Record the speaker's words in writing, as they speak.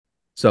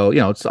So,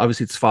 it's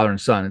obviously it's Father and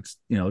Son. It's,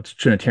 it's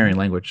Trinitarian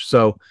language.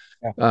 So,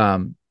 Yeah.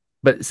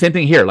 but same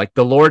thing here. Like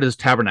the Lord is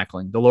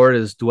tabernacling, the Lord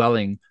is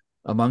dwelling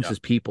amongst Yeah. his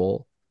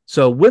people.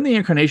 So when the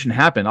incarnation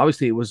happened,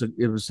 obviously it was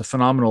a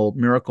phenomenal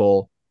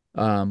miracle.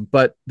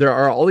 But there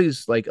are all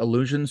these like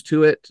allusions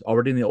to it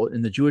already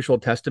in the Jewish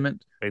Old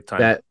Testament Big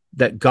time.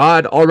 that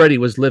God already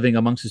was living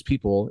amongst his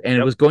people, and it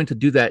Yep. was going to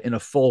do that in a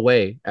full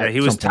way Yeah, at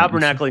he was some point.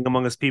 And so, tabernacling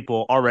among his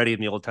people already in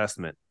the Old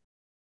Testament.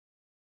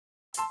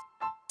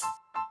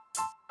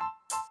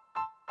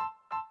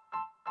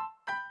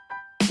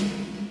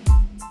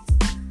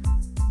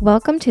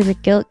 Welcome to the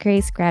Guilt,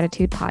 Grace,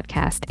 Gratitude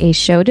podcast, a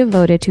show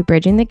devoted to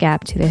bridging the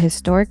gap to the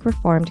historic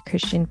Reformed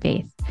Christian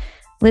faith.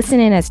 Listen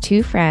in as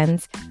two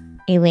friends,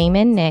 a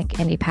layman, Nick,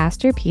 and a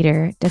pastor,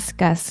 Peter,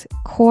 discuss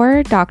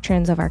core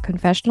doctrines of our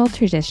confessional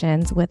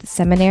traditions with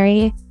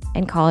seminary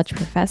and college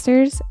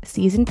professors,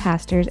 seasoned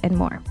pastors, and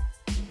more.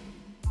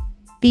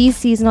 These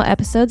seasonal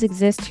episodes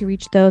exist to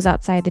reach those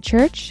outside the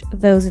church,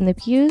 those in the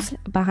pews,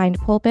 behind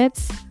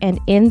pulpits, and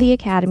in the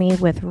academy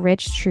with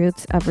rich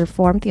truths of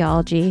Reformed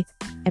theology,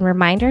 and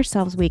remind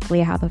ourselves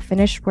weekly how the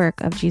finished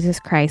work of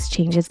Jesus Christ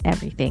changes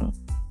everything.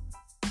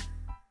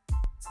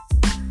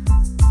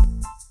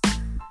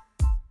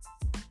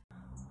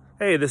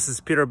 Hey, this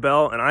is Peter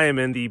Bell, and I am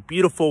in the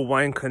beautiful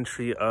wine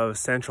country of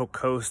Central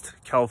Coast,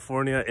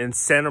 California, in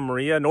Santa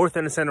Maria, north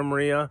end of Santa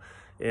Maria,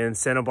 in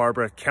Santa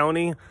Barbara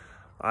County.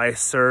 I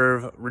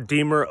serve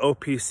Redeemer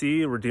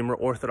OPC, Redeemer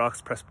Orthodox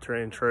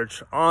Presbyterian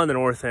Church, on the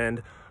north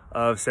end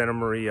of Santa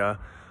Maria.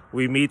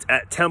 We meet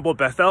at Temple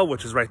Bethel,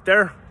 which is right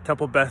there,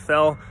 Temple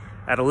Bethel,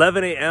 at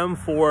 11 a.m.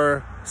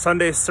 for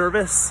Sunday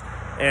service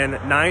and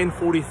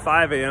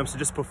 9:45 a.m., so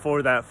just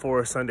before that,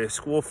 for Sunday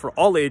school for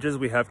all ages.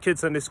 We have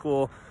kids Sunday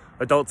school,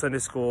 adult Sunday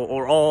school,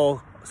 or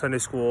all Sunday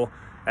school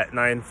at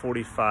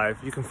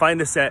 9:45. You can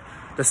find us at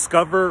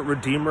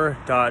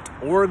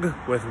discoverredeemer.org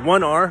with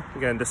one R.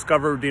 Again,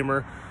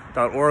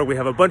 discoverredeemer.org. We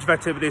have a bunch of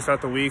activities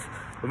throughout the week,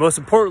 but most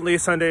importantly,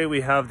 Sunday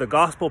we have the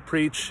gospel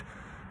preached,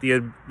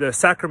 the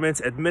sacraments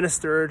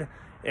administered,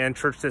 and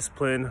church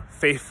discipline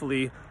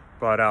faithfully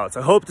brought out.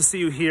 So I hope to see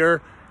you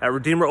here at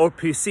Redeemer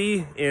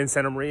OPC in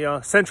Santa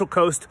Maria, Central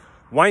Coast,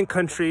 wine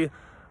country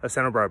of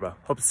Santa Barbara.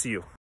 Hope to see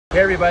you. hey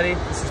everybody,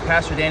 this is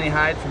Pastor Danny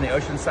Hyde from the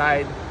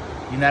Oceanside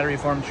United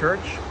Reformed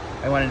Church.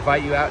 I want to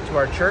invite you out to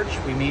our church.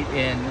 We meet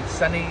in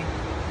sunny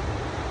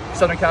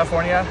Southern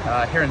California,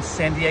 here in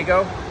San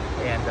Diego.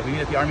 And we meet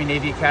at the Army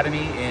Navy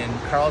Academy in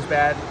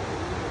Carlsbad,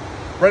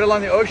 right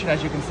along the ocean,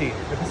 as you can see,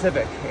 the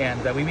Pacific.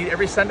 And we meet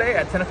every Sunday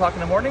at 10 o'clock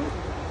in the morning.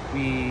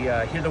 We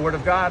hear the Word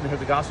of God, we hear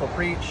the gospel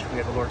preached. We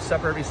have the Lord's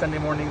Supper every Sunday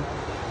morning.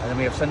 And then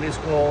we have Sunday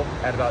school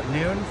at about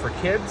noon for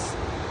kids.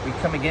 We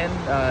come again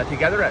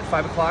together at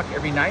 5 o'clock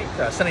every night,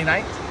 Sunday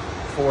night,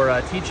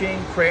 for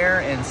teaching,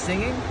 prayer, and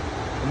singing.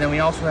 And then we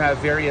also have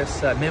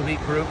various midweek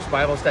groups,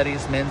 Bible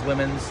studies, men's,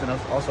 women's, and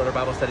also other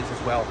Bible studies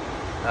as well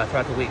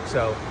throughout the week.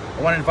 So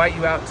I want to invite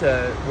you out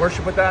to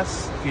worship with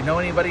us. If you know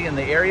anybody in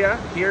the area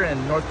here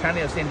in North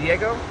County of San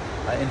Diego,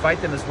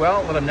 invite them as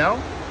well. Let them know.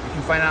 You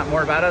can find out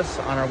more about us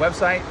on our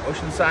website,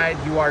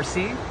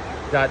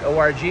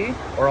 oceansideurc.org,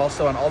 or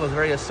also on all those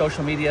various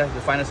social media.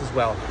 You'll find us as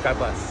well. God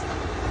bless.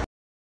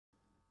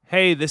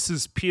 Hey, this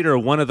is Peter,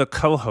 one of the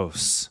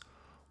co-hosts.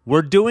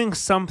 We're doing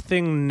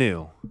something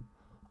new.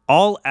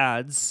 All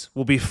ads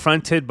will be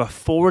fronted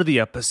before the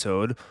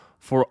episode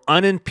for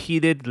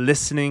unimpeded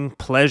listening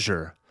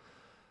pleasure.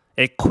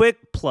 A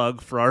quick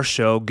plug for our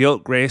show,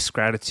 Guilt, Grace,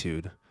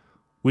 Gratitude.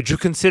 Would you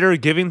consider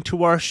giving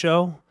to our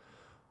show?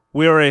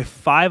 We are a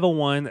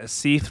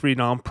 501c3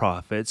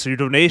 nonprofit, so your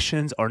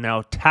donations are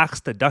now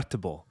tax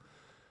deductible.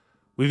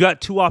 We've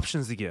got two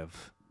options to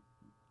give.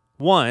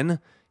 One,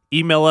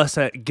 email us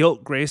at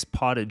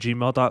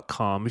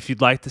guiltgracepod@gmail.com if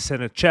you'd like to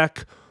send a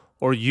check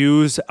or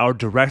use our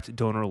direct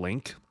donor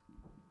link.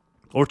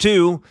 Or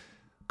two,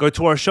 go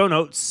to our show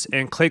notes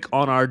and click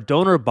on our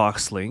donor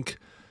box link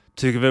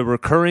to give a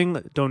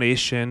recurring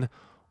donation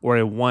or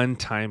a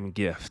one-time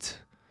gift.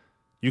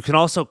 You can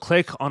also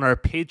click on our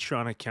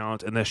Patreon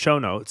account in the show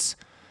notes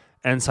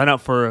and sign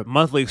up for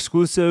monthly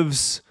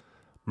exclusives,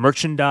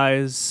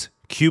 merchandise,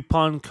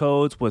 coupon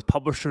codes with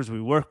publishers we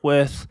work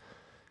with,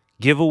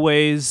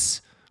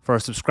 giveaways for our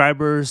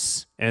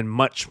subscribers, and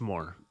much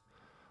more.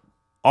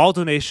 All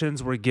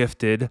donations we're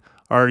gifted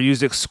are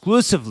used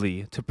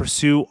exclusively to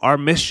pursue our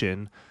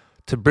mission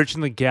to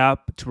bridging the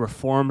gap to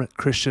reform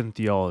Christian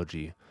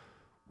theology.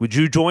 Would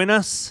you join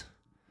us?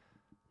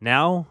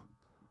 Now,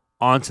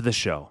 on to the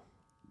show.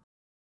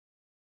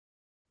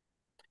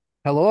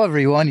 Hello,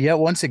 everyone. Yet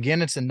once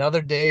again, it's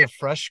another day of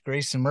fresh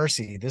grace and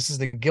mercy. This is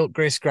the Guilt,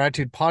 Grace,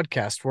 Gratitude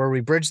podcast, where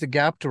we bridge the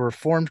gap to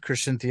Reformed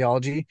Christian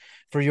theology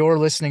for your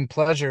listening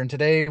pleasure. And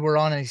today we're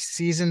on a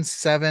season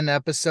 7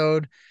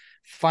 episode,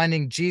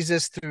 Finding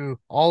Jesus Through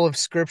All of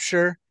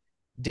Scripture.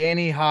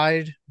 Danny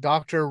Hyde,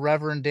 Dr.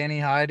 Reverend Danny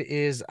Hyde,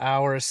 is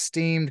our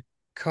esteemed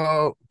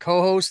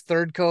co-host,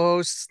 third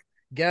co-host,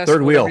 guest,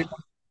 Third wheel.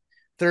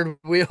 Third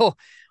wheel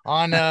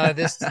on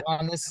this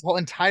whole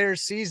entire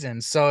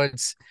season. So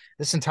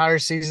this entire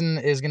season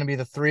is going to be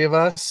the three of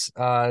us.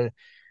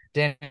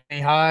 Danny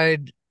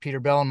Hyde, Peter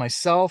Bell, and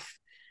myself.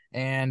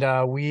 And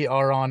we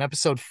are on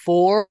episode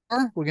 4.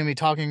 We're going to be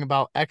talking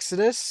about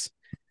Exodus,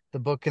 the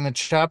book in the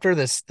chapter,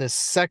 this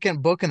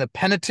second book in the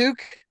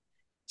Pentateuch.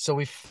 So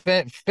we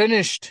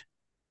finished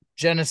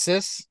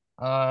Genesis.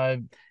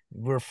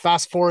 We're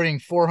fast forwarding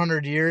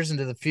 400 years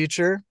into the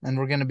future, and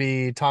we're going to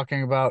be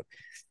talking about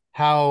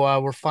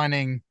how we're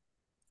finding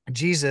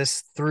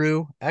Jesus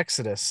through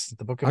Exodus,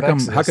 the book of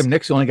Exodus. How come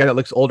Nick's the only guy that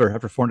looks older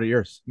after 400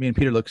 years? Me and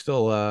Peter look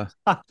still,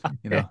 lack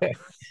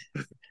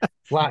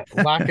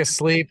of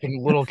sleep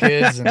and little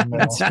kids. And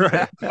That's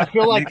right. I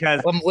feel like I'm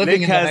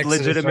living Nick in has Exodus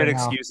legitimate right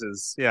now.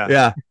 excuses. Yeah.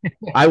 Yeah.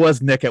 I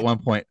was Nick at one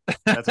point.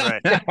 That's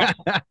right.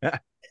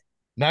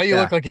 Now you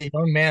look like a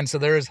young man, so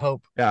there is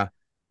hope. Yeah.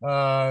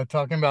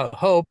 Talking about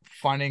hope,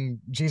 finding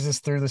Jesus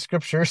through the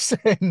scriptures.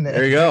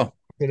 There you go.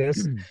 It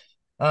is.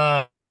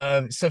 So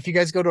if you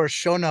guys go to our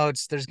show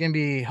notes, there's going to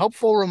be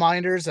helpful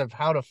reminders of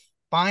how to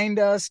find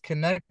us,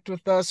 connect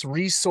with us,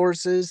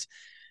 resources.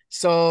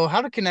 So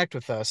how to connect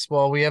with us?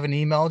 Well, we have an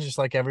email just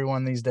like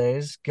everyone these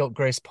days,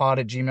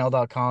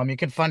 guiltgracepod@gmail.com. You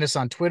can find us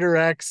on Twitter,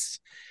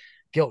 X,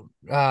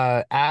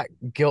 at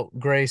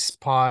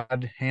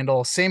guiltgracepod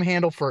handle. Same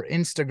handle for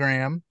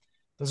Instagram.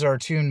 Those are our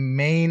 2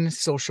 main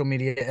social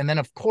media. And then,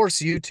 of course,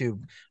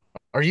 YouTube.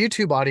 Our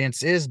YouTube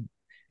audience is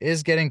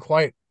getting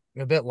quite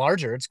a bit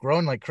larger. It's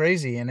growing like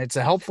crazy, and it's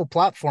a helpful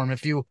platform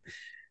if you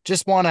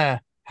just want to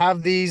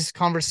have these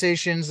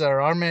conversations that are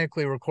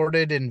automatically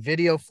recorded in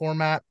video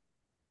format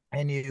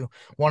and you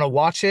want to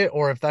watch it,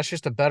 or if that's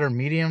just a better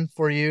medium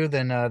for you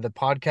than the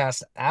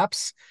podcast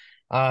apps,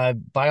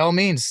 by all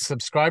means,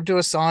 subscribe to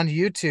us on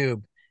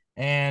YouTube,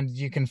 and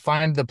you can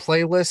find the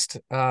playlist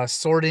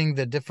sorting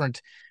the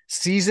different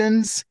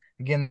seasons.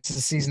 Again, this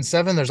is season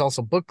 7. There's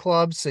also book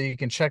clubs, so you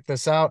can check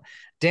this out.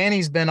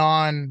 Danny's been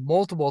on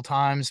multiple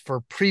times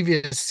for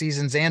previous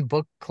seasons and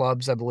book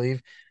clubs, I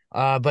believe.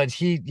 But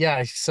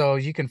so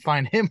you can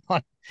find him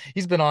on.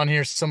 He's been on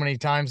here so many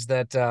times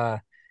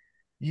that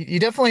you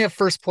definitely have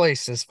first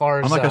place as far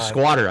as. I'm like a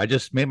squatter. I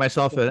just made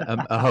myself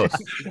a host.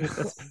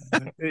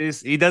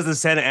 He does the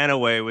Santa Ana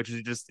way, which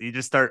is you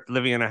just start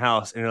living in a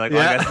house, and you're like,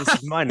 I guess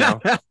this is mine now.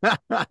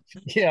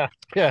 Yeah.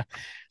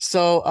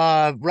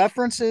 So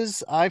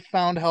references I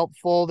found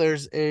helpful.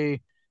 There's a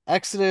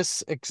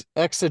Exodus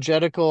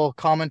exegetical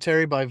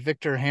commentary by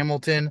Victor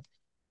Hamilton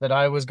that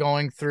I was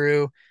going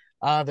through.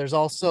 There's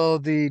also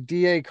the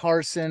D.A.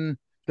 Carson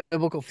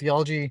Biblical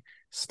Theology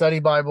Study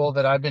Bible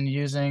that I've been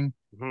using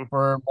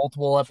for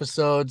multiple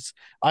episodes.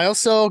 I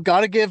also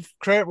got to give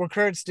credit where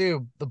credit's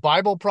due. The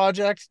Bible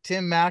Project,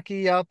 Tim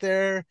Mackey out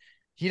there.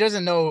 He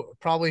doesn't know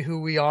probably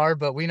who we are,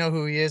 but we know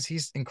who he is.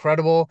 He's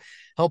incredible,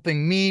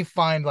 helping me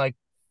find like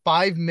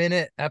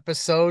 5-minute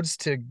episodes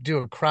to do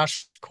a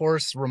crash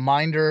course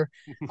reminder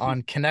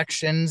on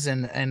connections,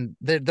 and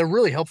they're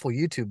really helpful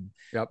YouTube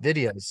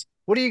videos.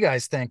 What do you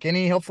guys think?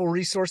 Any helpful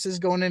resources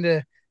going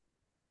into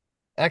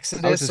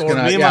Exodus? Just me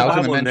and my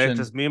Bible, Nick.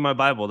 Just me and my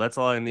Bible. That's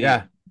all I need.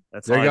 Yeah,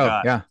 that's there all you go. I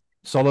got. Yeah,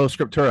 solo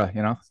scriptura.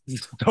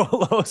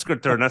 Solo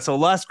scriptura, not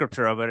sola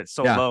scriptura, but it's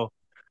solo.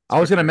 I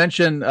was going to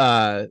mention,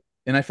 and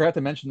I forgot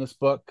to mention this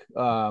book.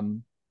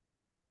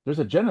 There's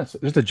a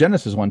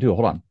Genesis one too.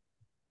 Hold on.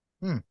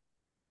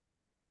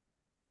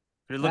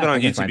 If you're looking on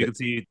YouTube, you can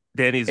see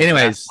Danny's.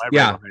 Anyways,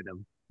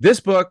 this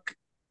book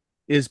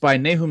is by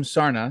Nahum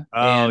Sarna.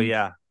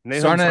 Nahum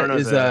Sarna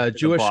is a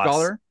Jewish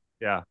scholar.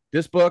 Yeah.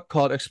 This book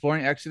called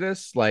Exploring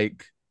Exodus,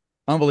 like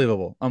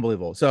unbelievable.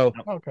 So,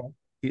 okay.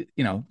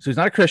 So he's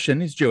not a Christian,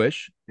 he's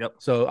Jewish. Yep.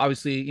 So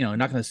obviously, not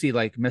going to see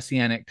like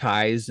messianic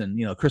ties and,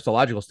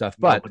 Christological stuff,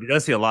 but he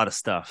does see a lot of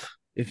stuff.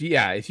 If you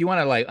want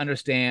to like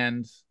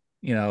understand,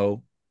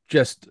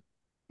 just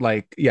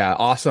like,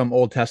 awesome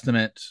Old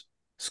Testament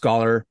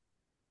scholar,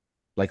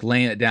 like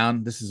laying it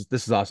down. This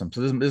is awesome.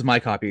 So this is my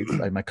copy.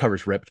 My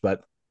cover's ripped,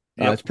 but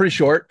it's pretty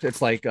short.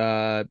 It's like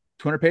 200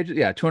 pages.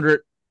 Yeah,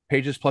 200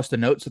 pages plus the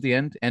notes at the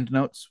end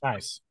notes.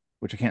 Nice.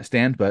 Which I can't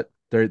stand, but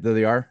there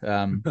they are.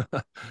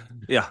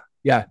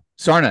 Yeah.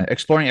 Sarna,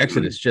 Exploring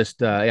Exodus.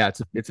 Just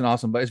it's an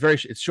awesome, but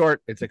it's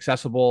short. It's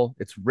accessible.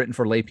 It's written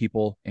for lay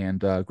people,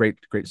 and great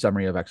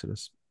summary of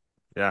Exodus.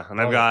 Yeah, and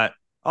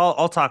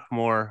I'll talk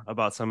more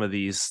about some of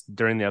these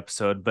during the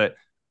episode, but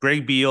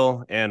Greg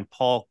Beale and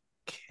Paul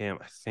Kim,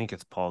 I think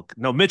it's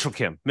Mitchell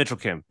Kim.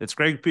 It's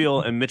Greg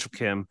Beale and Mitchell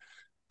Kim.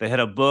 They had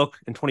a book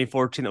in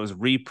 2014 that was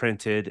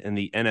reprinted in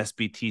the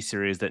NSBT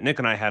series that Nick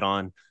and I had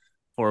on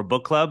for a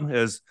book club.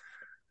 I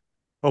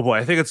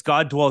think it's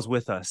God Dwells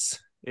With Us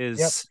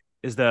is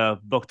the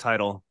book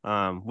title,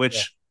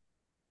 which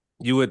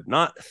you would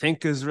not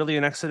think is really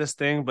an Exodus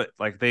thing, but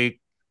like they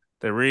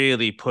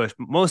really push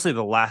mostly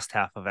the last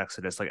half of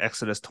Exodus, like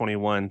Exodus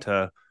 21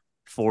 to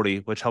 40,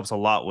 which helps a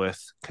lot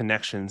with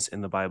connections in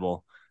the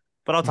Bible.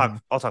 But I'll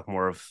talk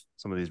more of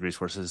some of these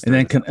resources. And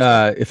then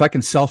if I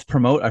can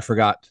self-promote, I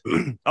forgot.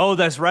 Oh,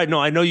 that's right.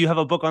 No, I know you have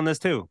a book on this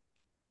too.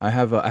 I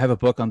have a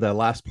book on the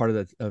last part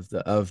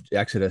of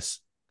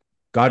Exodus.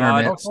 God in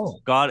Our Midst.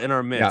 God in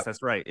Our Midst. Yeah.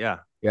 That's right. Yeah.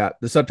 Yeah.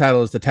 The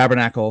subtitle is The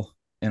Tabernacle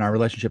and Our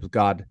Relationship with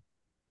God.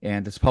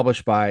 And it's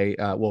published by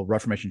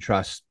Reformation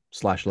Trust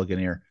 /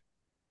 Ligonier.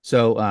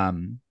 So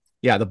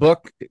yeah, the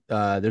book,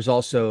 there's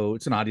also,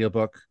 it's an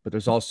audiobook, but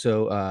there's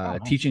also a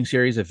nice. teaching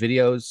series of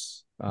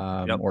videos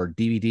Yep. or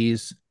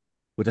DVDs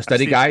with a I've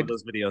study seen some of guide.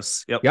 those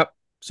videos. Yep. Yep.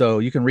 So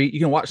you can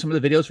watch some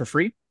of the videos for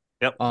free.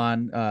 Yep.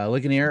 On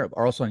Ligonier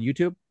or also on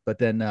YouTube. But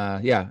then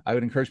yeah, I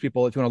would encourage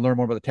people, if you want to learn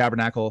more about the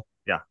tabernacle.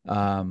 Yeah.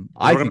 I We're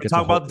going think to it's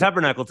talk about the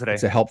tabernacle today.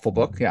 It's a helpful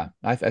book. Yeah.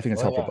 I think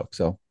it's a helpful book.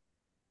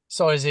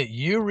 So is it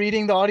you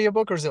reading the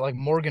audiobook or is it like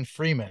Morgan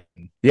Freeman?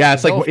 Yeah,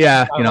 it's like,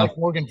 yeah, I like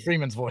Morgan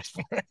Freeman's voice.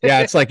 Yeah,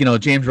 it's like,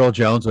 James Earl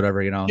Jones,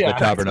 whatever, Yeah. the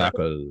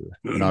tabernacle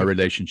and our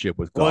relationship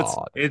with God.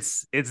 Well,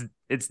 it's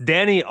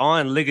Danny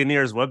on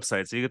Ligonier's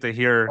website, so you get to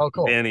hear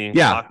Danny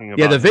talking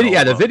about the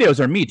videos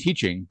are me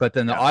teaching, but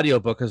then the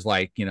audiobook is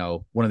like,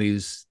 one of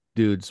these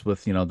dudes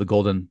with, the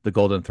golden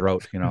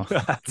throat,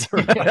 That's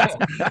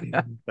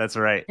right. That's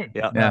right.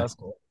 Yeah. That's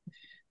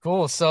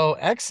cool. So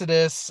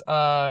Exodus,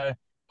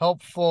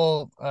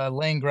 helpful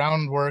laying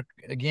groundwork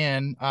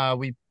again.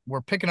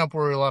 We're picking up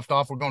where we left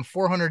off. We're going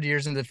 400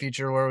 years into the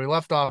future. Where we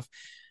left off,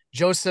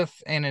 Joseph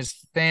and his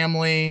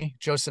family.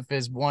 Joseph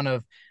is one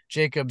of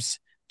Jacob's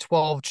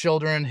 12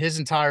 children. His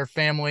entire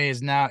family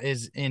is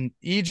in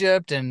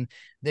Egypt, and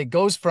it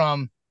goes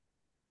from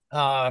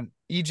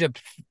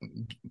Egypt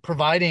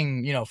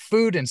providing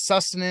food and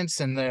sustenance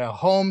and the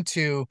home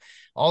to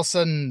all of a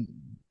sudden,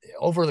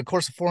 over the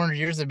course of 400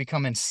 years, they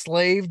become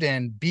enslaved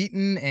and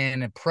beaten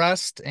and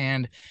oppressed.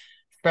 And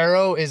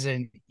Pharaoh is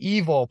an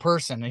evil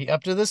person.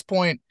 Up to this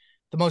point,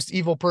 the most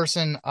evil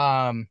person,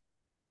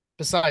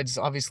 besides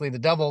obviously the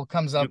devil,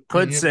 comes up. You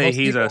could say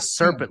he's a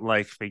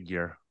serpent-like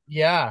figure.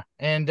 Yeah,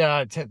 and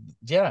I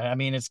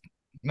mean, it's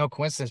no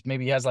coincidence.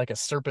 Maybe he has like a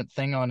serpent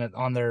thing on it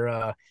on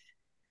their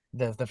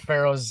the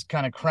Pharaoh's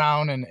kind of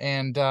crown.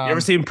 And you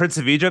ever seen Prince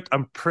of Egypt?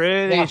 I'm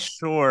pretty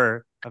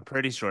sure.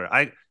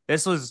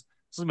 This was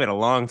made a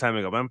long time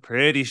ago, but I'm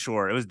pretty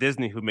sure it was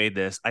Disney who made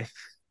this. I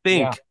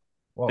think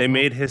they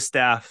made his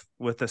staff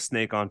with a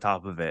snake on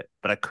top of it,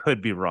 but I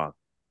could be wrong.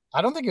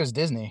 I don't think it was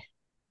Disney.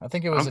 I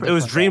think it was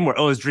DreamWorks.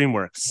 Oh, it was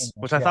DreamWorks,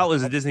 which I thought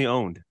was Disney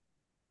owned.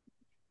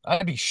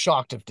 I'd be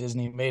shocked if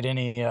Disney made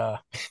any. I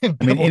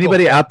mean,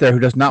 anybody out there who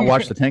does not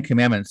watch the Ten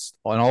Commandments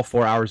on all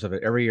 4 hours of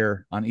it every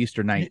year on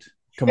Easter night,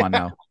 come on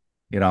now,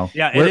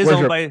 Yeah,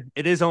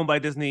 it is owned by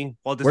Disney.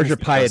 Walt Disney. Where's your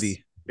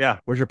piety? Yeah,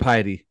 where's your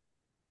piety?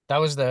 That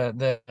was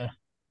the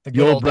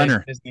Yul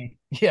Brynner. Disney.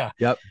 Yeah.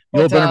 Yep.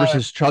 Yul Brynner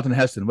versus Charlton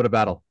Heston. What a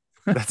battle!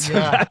 That's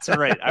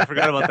right. I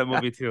forgot about that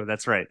movie too.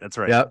 That's right.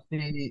 Yep.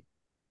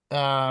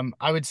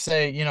 I would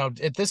say,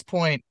 at this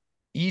point,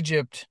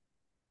 Egypt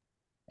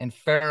and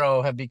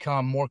Pharaoh have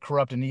become more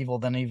corrupt and evil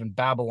than even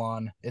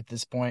Babylon at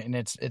this point, and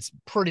it's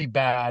pretty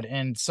bad.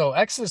 And so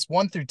Exodus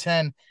 1 through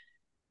 10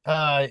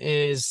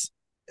 is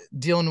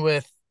dealing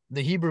with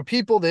the Hebrew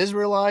people. The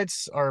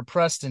Israelites are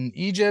oppressed in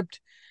Egypt.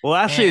 Well,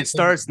 actually, it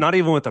starts not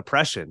even with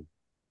oppression.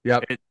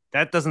 Yep.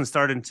 That doesn't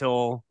start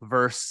until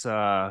verse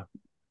 8.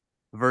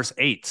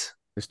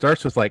 It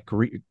starts with like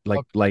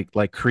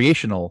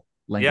creational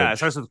language. Yeah, it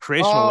starts with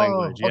creational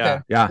language. Okay.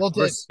 Yeah. Well,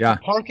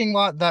 parking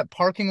lot,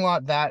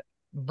 that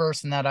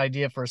verse and that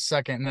idea for a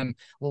second, and then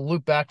we'll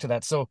loop back to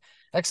that. So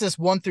Exodus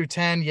 1 through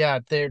 10,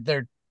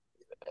 the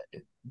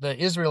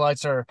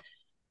Israelites are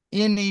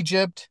in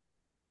Egypt.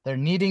 They're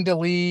needing to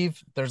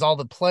leave. There's all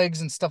the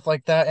plagues and stuff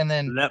like that. And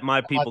then let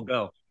my people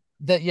go.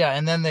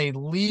 And then they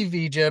leave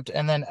Egypt,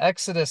 and then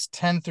Exodus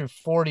 10 through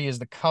 40 is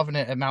the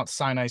covenant at Mount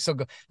Sinai. So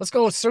let's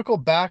go circle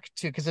back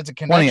to, because it's a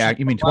connection. 20,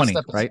 you mean 20,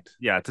 right?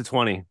 Yeah, to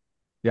 20.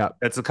 Yeah.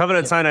 It's the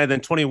covenant at Sinai,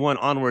 then 21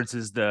 onwards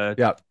is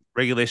the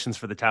regulations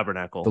for the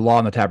tabernacle. The law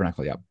in the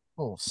tabernacle, yeah.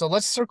 Cool. So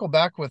let's circle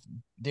back with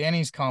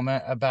Danny's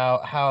comment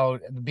about how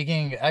the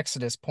beginning of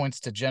Exodus points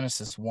to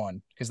Genesis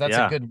 1, because that's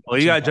a good. Well,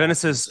 you got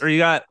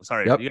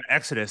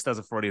Exodus, that's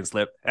a Freudian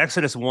slip.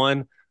 Exodus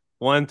 1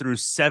 through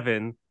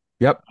 7.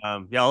 Yep.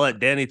 I'll let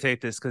Danny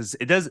take this because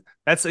it does.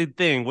 That's a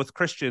thing with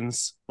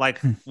Christians. Like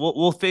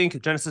we'll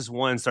think Genesis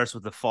 1 starts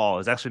with the fall.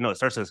 It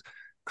starts as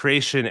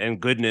creation and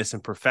goodness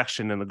and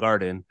perfection in the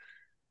garden,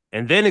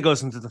 and then it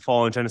goes into the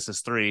fall in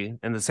Genesis 3.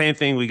 And the same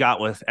thing we got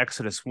with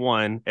Exodus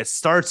 1. It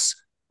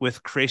starts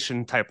with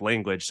creation type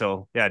language.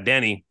 So yeah,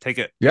 Danny, take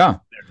it. Yeah.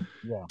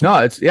 No,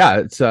 it's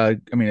I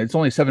mean, it's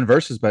only 7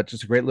 verses, but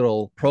just a great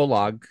little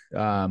prologue.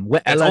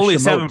 It's only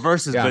 7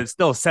 verses, but it's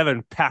still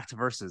 7 packed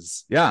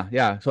verses.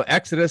 Yeah. So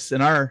Exodus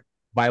in our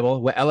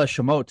Bible, We'ela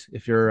Shemot,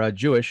 if you're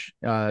Jewish,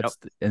 and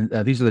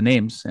these are the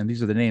names,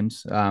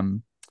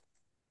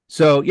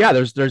 so yeah,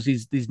 there's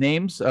these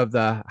names of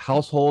the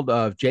household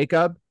of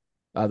Jacob.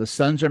 The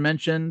sons are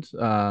mentioned,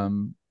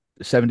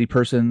 70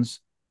 persons.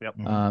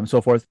 Yep.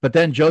 So forth. But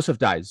then Joseph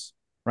dies,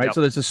 right? Yep.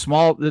 So there's a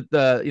small,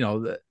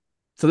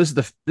 so this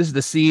is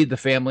the seed, the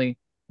family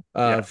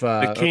of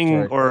the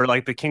king, or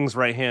like the king's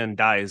right hand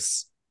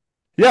dies.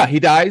 Yeah, he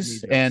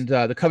dies, and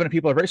the covenant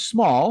people are very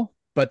small.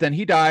 But then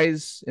he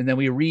dies, and then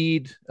we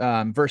read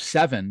verse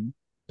 7.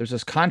 There's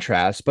this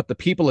contrast. But the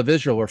people of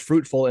Israel were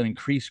fruitful and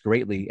increased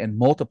greatly, and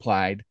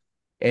multiplied,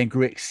 and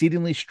grew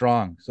exceedingly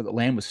strong, so the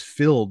land was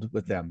filled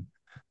with them.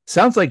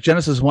 Sounds like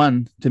Genesis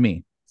 1 to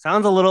me.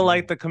 Sounds a little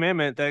like the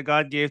commandment that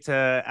God gave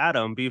to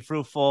Adam: be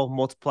fruitful,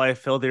 multiply,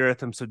 fill the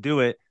earth, and subdue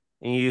it.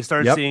 And you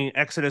start Yep. seeing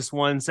Exodus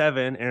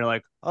 1:7, and you're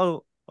like,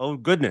 oh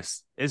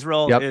goodness,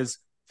 Israel Yep. is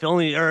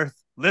filling the earth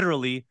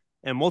literally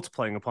and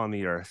multiplying upon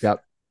the earth.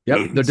 Yep.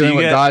 Yep. They're So doing you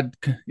what get God.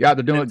 Yeah,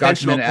 they're doing what God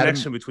intentional commanded Adam.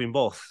 connection between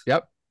both.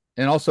 Yep.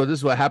 And also, this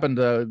is what happened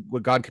to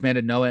what God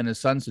commanded Noah and his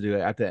sons to do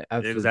after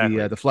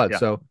Exactly. the flood. Yeah.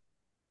 So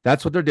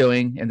that's what they're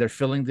doing, and they're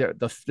filling they're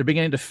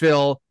beginning to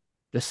fill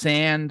the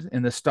sand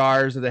and the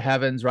stars of the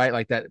heavens, right?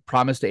 Like that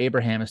promise to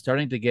Abraham is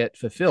starting to get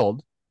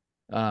fulfilled,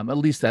 at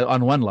least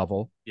on one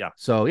level. Yeah.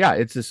 So yeah,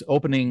 it's this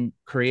opening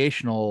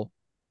creational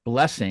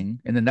blessing,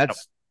 and then that's.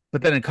 Yep.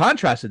 But then in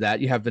contrast to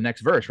that, you have the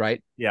next verse,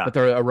 right? Yeah. But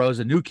there arose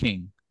a new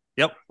king.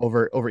 Yep.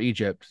 Over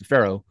Egypt,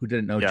 Pharaoh, who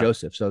didn't know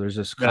Joseph. So there's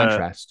this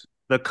contrast.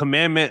 The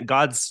commandment,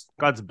 God's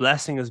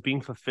blessing is being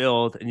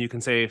fulfilled, and you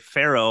can say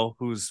Pharaoh,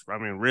 who's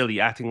really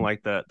acting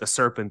like the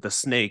serpent, the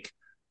snake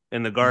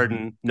in the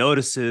garden,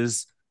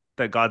 notices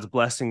that God's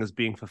blessing is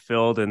being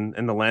fulfilled,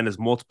 and the land is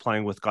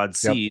multiplying with God's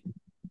seed,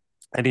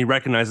 and he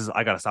recognizes,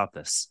 I got to stop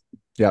this.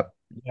 Yep.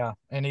 Yeah,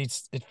 and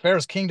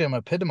Pharaoh's kingdom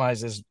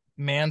epitomizes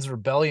man's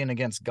rebellion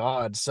against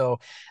God. So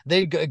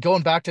they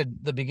going back to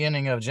the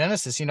beginning of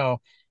Genesis,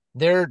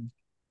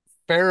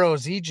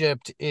 Pharaoh's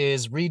Egypt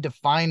is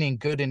redefining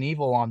good and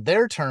evil on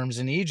their terms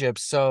in Egypt.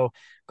 So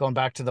going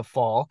back to the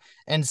fall.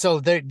 And so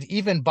they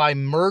even by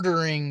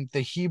murdering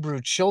the Hebrew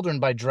children,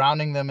 by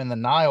drowning them in the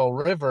Nile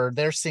River,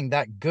 they're seeing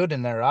that good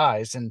in their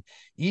eyes. And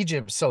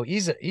Egypt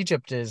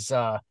is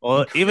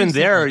well, even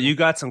there you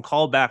got some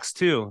callbacks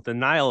too. The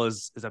Nile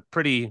is a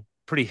pretty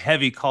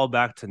heavy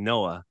callback to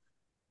Noah.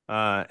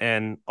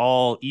 And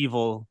all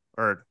evil,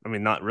 or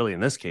not really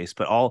in this case,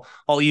 but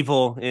all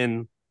evil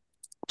in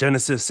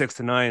Genesis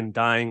 6-9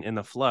 dying in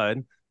the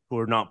flood, who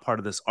are not part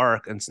of this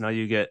ark. And so now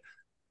you get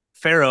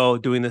Pharaoh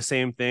doing the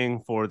same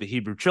thing for the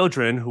Hebrew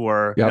children who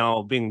are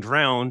now being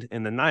drowned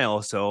in the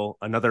Nile. So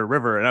another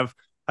river. And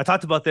I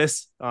talked about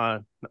this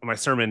my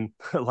sermon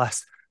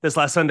last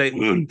Sunday.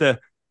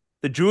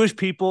 the Jewish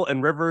people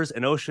and rivers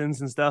and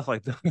oceans and stuff,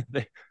 like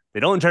they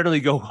don't generally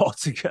go well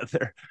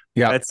together.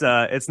 Yeah.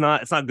 It's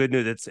not good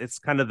news. It's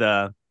kind of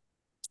a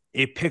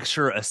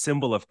picture, a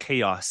symbol of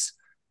chaos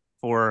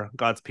for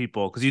God's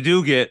people, because you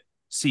do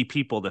see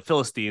people, the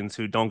Philistines,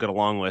 who don't get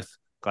along with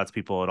God's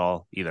people at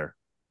all either.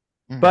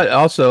 But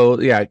also,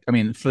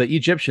 for the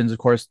Egyptians, of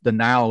course, the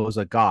Nile was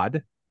a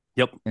god.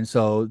 Yep. And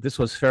so this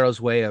was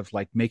Pharaoh's way of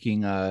like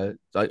making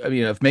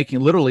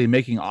literally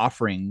making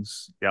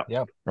offerings.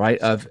 Yeah. Right.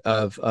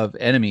 Of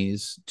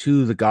enemies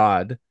to the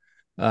god.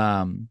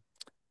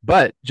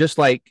 But just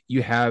like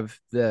you have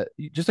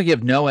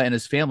Noah and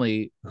his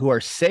family who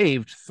are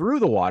saved through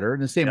the water in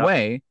the same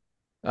way,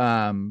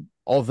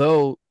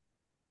 although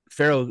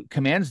Pharaoh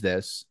commands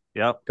this,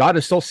 God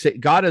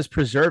is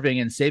preserving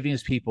and saving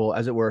his people,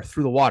 as it were,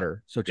 through the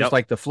water. So just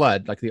like the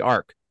flood, like the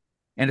ark.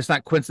 And it's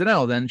not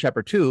coincidental then,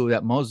 chapter 2,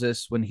 that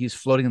Moses, when he's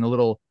floating in the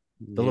little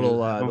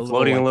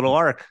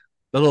ark,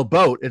 the little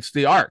boat, it's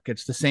the ark.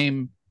 It's the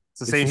same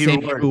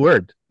Hebrew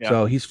word. Yeah.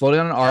 So he's floating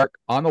on an ark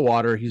on the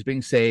water. He's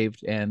being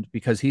saved, and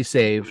because he's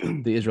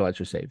saved, the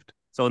Israelites are saved.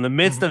 So in the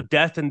midst of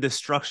death and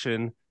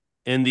destruction,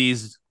 in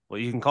these,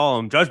 what you can call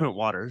them judgment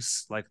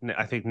waters, like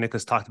I think Nick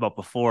has talked about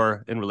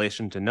before in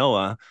relation to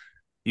Noah,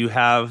 you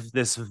have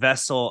this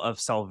vessel of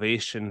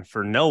salvation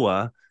for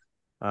Noah,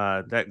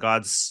 that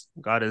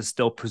God is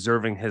still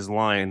preserving his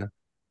line,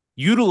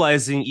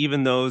 utilizing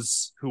even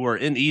those who are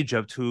in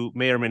Egypt who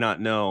may or may not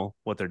know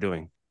what they're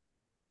doing.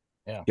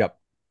 Yeah. Yep.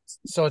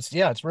 So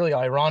it's really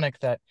ironic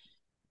that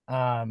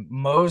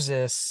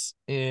Moses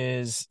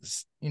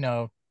is,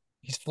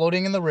 he's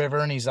floating in the river,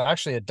 and he's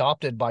actually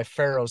adopted by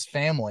Pharaoh's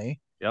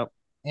family. Yep.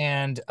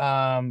 And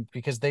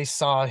because they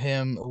saw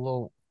him, a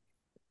little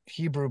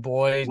Hebrew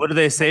boy. What do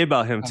they say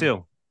about him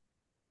too?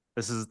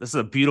 This is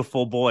a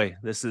beautiful boy.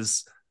 This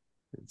is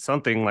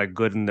something like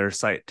good in their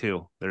sight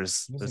too.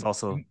 There's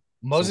also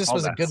Moses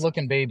was a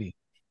good-looking baby.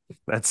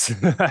 That's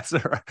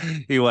right.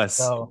 He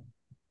was.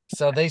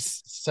 So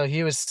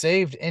he was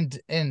saved, and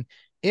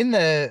in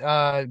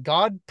the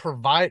God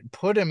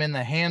put him in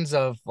the hands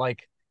of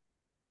like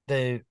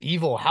the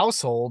evil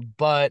household,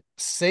 but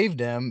saved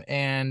him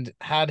and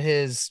had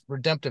his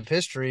redemptive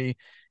history,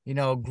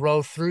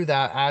 grow through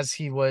that as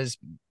he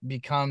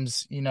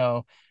becomes,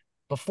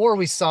 before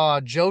we saw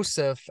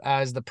Joseph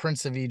as the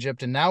Prince of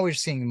Egypt, and now we're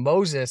seeing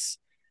Moses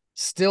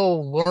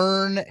still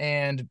learn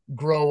and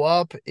grow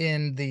up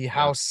in the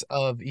house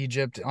of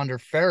Egypt under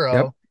Pharaoh.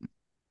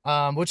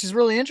 Yep. Which is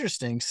really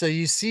interesting. So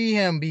you see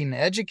him being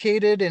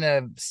educated in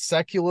a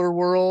secular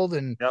world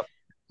and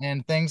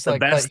things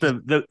like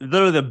that.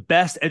 Literally the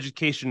best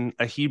education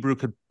a Hebrew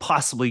could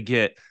possibly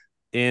get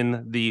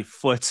in the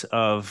foot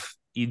of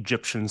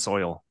Egyptian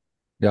soil.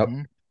 Yep.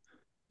 Mm-hmm.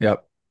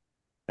 Yep.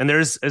 And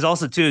there's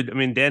also too,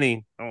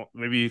 Danny,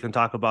 maybe you can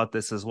talk about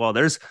this as well.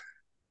 There's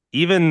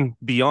even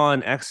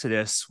beyond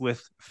Exodus,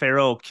 with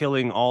Pharaoh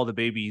killing all the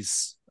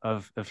babies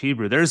of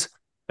Hebrew, there's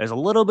a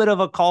little bit of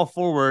a call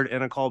forward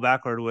and a call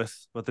backward with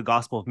the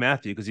Gospel of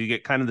Matthew, because you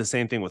get kind of the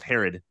same thing with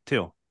Herod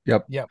too.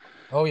 Yep.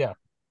 Oh yeah.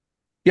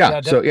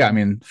 Yeah. So yeah, I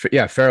definitely. mean,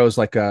 yeah, Pharaoh's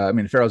like, I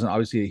mean, Pharaoh's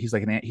obviously he's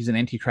like he's an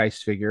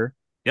antichrist figure,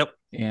 Yep.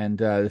 and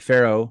the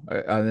Pharaoh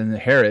and the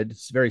Herod,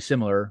 it's very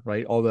similar,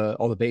 right? All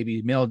the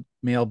baby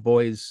male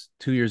boys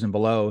 2 years and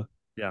below.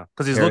 Yeah.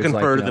 Because he's Herod's looking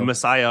like, for the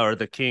Messiah or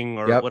the king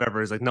or yep, whatever.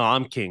 He's like, no,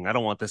 I'm king. I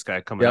don't want this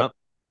guy coming yep, up.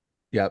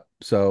 yep.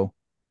 So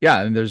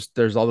yeah, and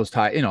there's all those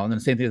ties, and then the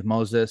same thing with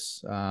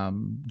Moses,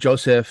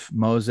 Joseph,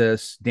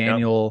 Moses, Yep.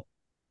 Daniel,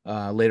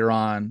 later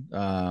on,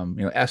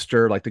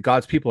 Esther. Like the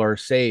God's people are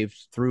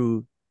saved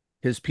through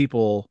His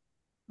people,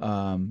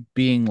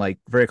 being like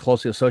very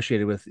closely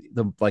associated with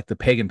the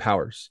pagan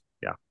powers.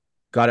 Yeah.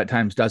 God at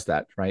times does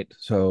that, right?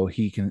 So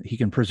he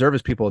can preserve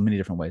His people in many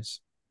different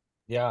ways.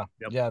 Yeah,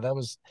 Yep.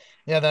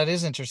 that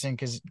is interesting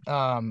because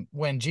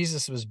when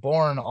Jesus was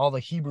born, all the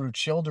Hebrew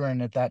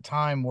children at that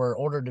time were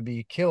ordered to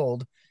be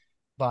killed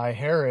by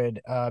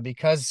Herod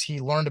because he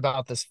learned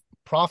about this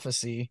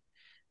prophecy,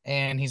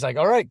 and he's like,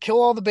 "All right,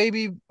 kill all the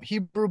baby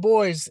Hebrew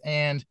boys."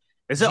 And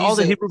Is it all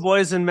the Jesus, Hebrew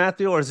boys in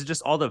Matthew, or is it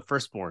just all the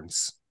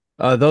firstborns?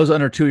 Those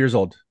under 2 years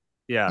old.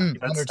 Yeah, under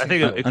that's. I two.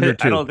 think it Under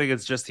could. I two. don't think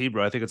it's just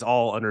Hebrew. I think it's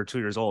all under 2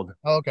 years old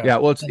Oh, okay. Yeah,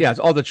 well, And it's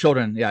all the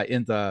children. Yeah,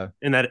 in the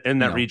in you that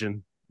know,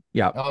 region.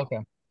 yeah, oh, okay.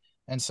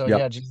 And so yep.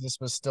 yeah, Jesus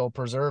was still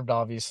preserved,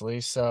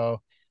 obviously.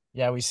 So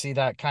yeah, we see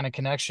that kind of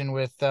connection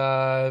with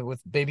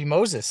baby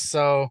Moses.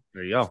 So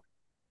There you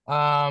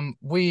go.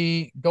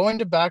 we going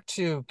to back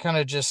to kind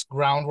of just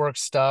groundwork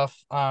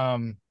stuff.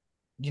 The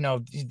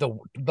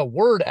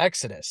word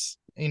Exodus,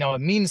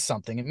 it means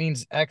something. It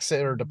means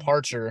exit or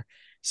departure.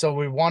 So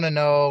we want to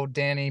know,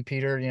 Danny,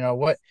 Peter,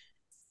 what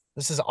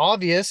this is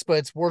obvious, but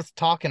it's worth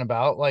talking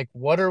about. Like,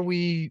 what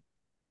do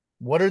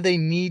they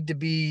need to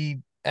be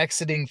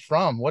exiting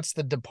from? What's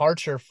the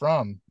departure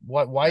from?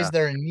 Why is Yeah.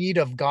 there a need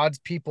of God's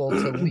people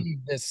to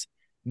leave this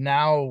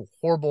now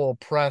horrible,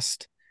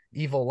 oppressed,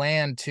 evil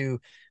land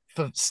to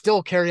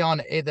still carry on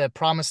the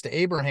promise to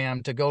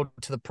Abraham to go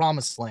to the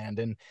promised land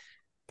and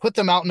put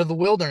them out into the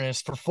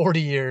wilderness for 40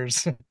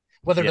 years,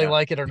 whether they Yeah.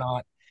 like it or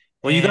not?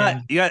 Well, you got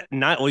And you got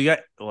not. Well, you got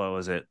what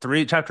was it?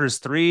 Three chapters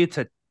 3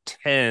 to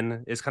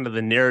 10 is kind of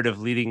the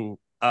narrative leading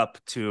up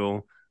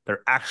to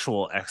their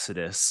actual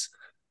Exodus,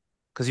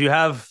 because you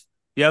have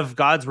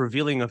God's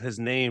revealing of His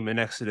name in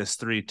Exodus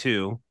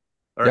 3:2,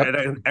 or Yep.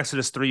 in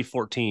Exodus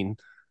 3:14.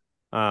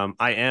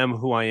 I am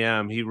who I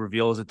am. He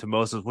reveals it to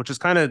Moses, which is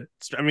kind of.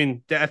 I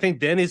mean, I think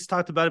Danny's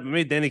talked about it, but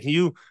maybe Danny, can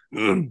you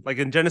like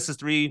in Genesis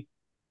 3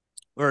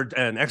 or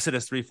in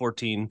Exodus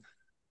 3:14,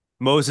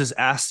 Moses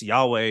asks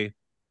Yahweh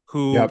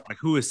Yep.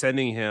 who is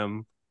sending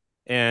him,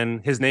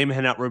 and his name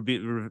had not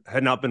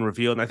been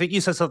revealed. And I think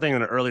you said something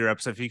in an earlier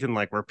episode. If you can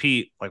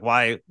repeat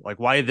why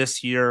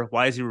this year,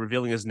 why is he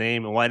revealing his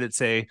name, and why did it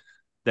say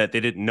that they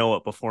didn't know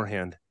it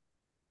beforehand?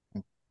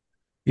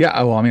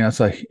 Yeah. Well, I mean,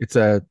 it's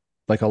a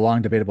like a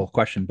long debatable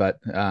question, but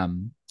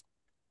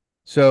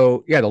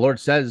so yeah, the Lord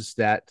says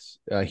that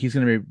He's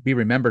going to be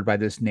remembered by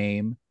this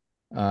name.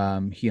 He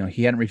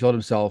hadn't revealed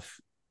Himself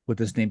with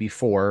this name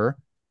before.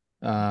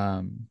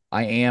 I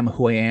am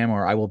who I am,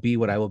 or I will be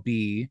what I will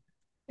be,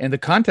 and the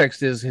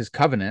context is His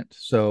covenant.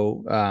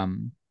 So,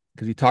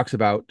 because He talks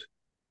about,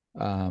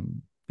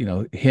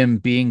 Him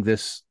being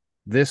this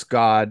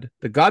God,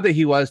 the God that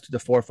He was to the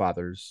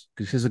forefathers,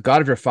 because He says, "The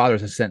God of your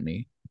fathers has sent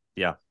me."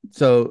 Yeah,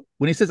 So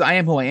when He says, "I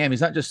am who I am,"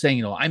 He's not just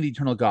saying, "I'm the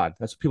eternal God."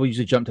 That's what people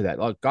usually jump to that.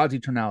 Oh, God's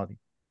eternality.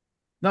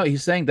 No,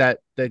 He's saying that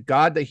the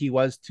God that He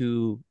was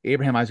to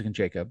Abraham, Isaac, and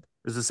Jacob,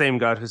 it's the same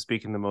God who's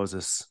speaking to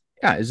Moses.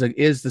 yeah,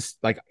 is this,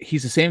 like,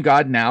 He's the same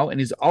God now, and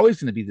He's always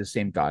going to be the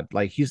same God.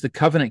 Like, He's the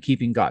covenant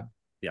keeping God.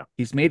 Yeah,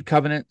 He's made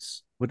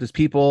covenants with His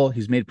people.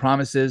 He's made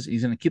promises.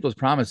 He's going to keep those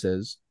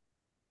promises.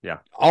 yeah,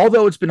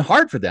 Although it's been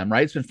hard for them,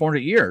 right? It's been 400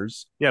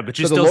 years. yeah. But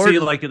you So the still Lord, see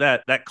like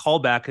that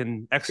callback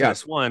in yeah,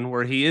 Exodus 1,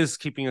 where He is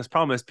keeping His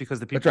promise because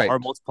the that's people right. are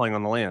multiplying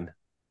on the land.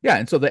 Yeah,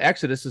 and so the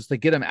Exodus is to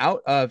get them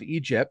out of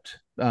Egypt,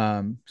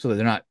 so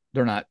that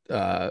they're not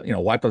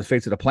wiped off the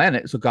face of the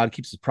planet. So God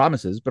keeps His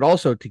promises, but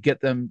also to get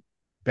them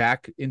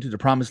back into the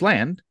promised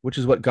land, which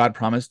is what God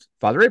promised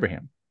Father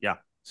Abraham. Yeah,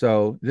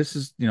 So this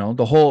is,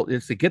 the whole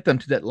is to get them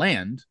to that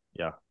land,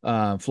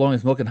 yeah, flowing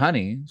with milk and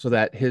honey, so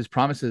that His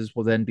promises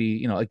will then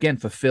be, again,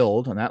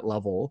 fulfilled on that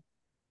level,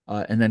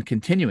 and then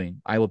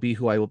continuing. I will be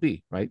who I will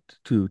be, right,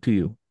 to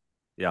you.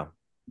 yeah, and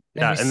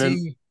yeah. we And then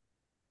see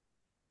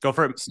go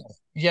for it.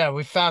 yeah,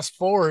 we fast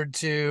forward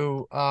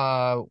to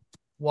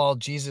while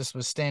Jesus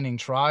was standing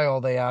trial,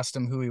 they asked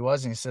him who he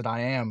was, and he said, "I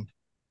am."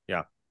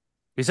 Yeah.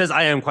 He says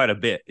I am quite a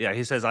bit. Yeah,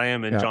 he says I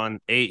am in Yeah, John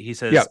 8. He yeah,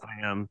 says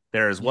I am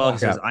there as well. He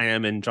Yeah. yeah. says I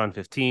am in John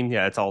 15.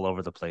 Yeah, it's all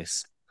over the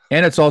place.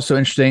 And it's also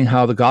interesting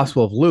how the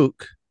Gospel of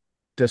Luke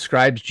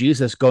describes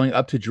Jesus going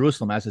up to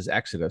Jerusalem as His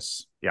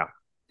Exodus. Yeah.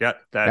 Yeah.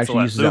 That's Actually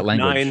what uses that Luke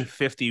 9, language.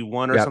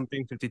 51 or Yep,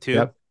 something, 52.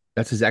 yep.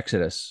 That's His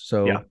Exodus. Yeah.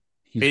 So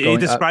He's He going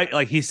up. described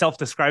he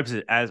self-describes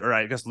it as, or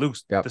I guess Luke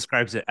Yep,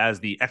 describes it as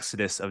the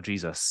Exodus of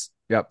Jesus.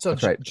 yep. So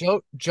That's right.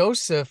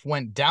 Joseph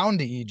went down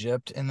to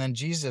Egypt, and then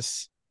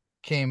Jesus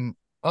came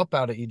up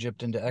out of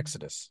Egypt into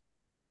Exodus.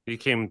 He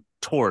came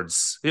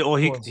towards, well,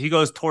 Towards. he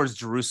goes towards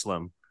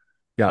Jerusalem.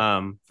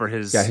 Yeah. For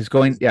his He's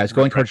going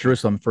towards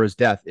Jerusalem for his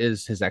death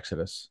is his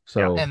exodus.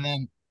 So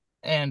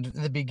and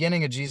the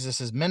beginning of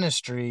Jesus's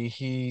ministry,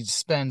 he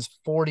spends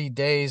 40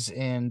 days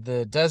in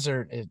the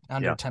desert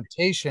under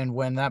temptation,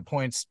 when that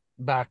points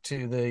back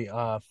to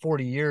the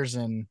 40 years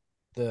in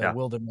the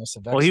wilderness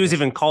of Exodus. Well, he was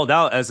even called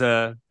out as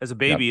a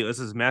baby. Yep. This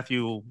is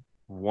Matthew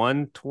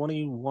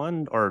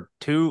 1:21 or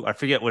 2. I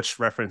forget which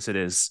reference it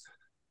is,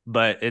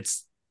 but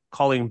it's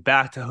calling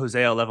back to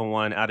Hosea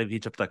 11:1, out of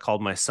Egypt I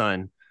called my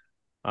son,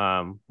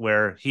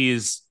 where he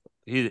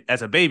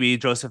as a baby,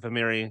 Joseph and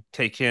Mary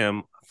take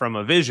him from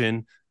a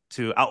vision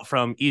to out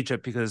from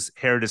Egypt, because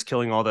Herod is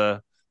killing all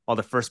the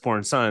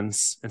firstborn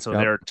sons, and so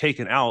they're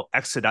taken out,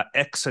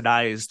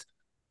 exodized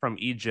from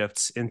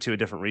Egypt into a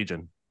different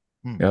region.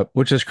 Yep,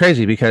 which is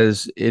crazy,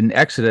 because in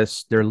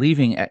Exodus they're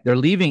leaving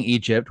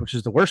Egypt, which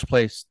is the worst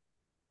place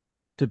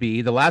to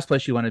be, the last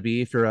place you want to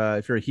be if you're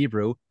a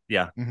Hebrew.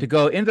 To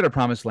go into the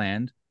promised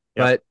land.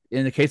 But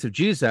in the case of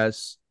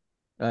Jesus,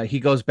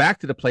 he goes back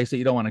to the place that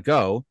you don't want to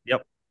go.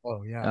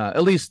 Oh yeah.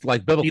 At least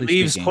like biblically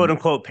he leaves speaking, quote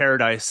unquote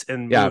paradise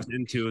and moves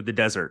into the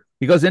desert.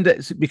 He goes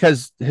into,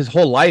 because his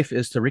whole life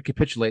is to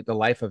recapitulate the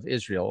life of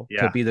Israel,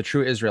 to be the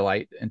true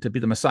Israelite and to be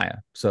the Messiah.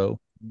 So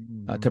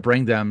to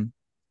bring them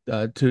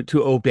to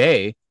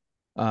obey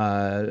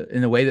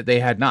in a way that they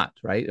had not,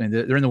 right? I mean,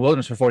 they're in the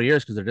wilderness for 40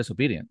 years because of their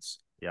disobedience.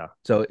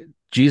 So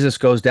Jesus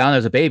goes down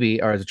as a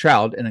baby or as a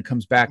child, and then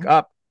comes back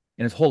up,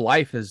 and his whole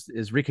life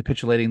is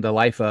recapitulating the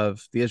life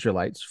of the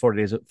Israelites.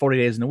 40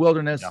 days in the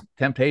wilderness,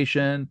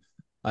 temptation,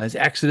 his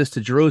exodus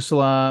to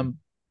Jerusalem,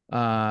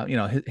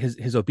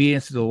 his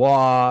obedience to the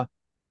law,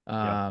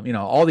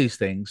 all these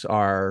things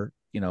are,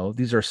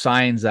 these are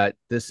signs that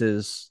this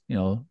is,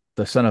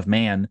 the Son of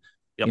Man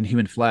in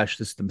human flesh.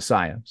 This is the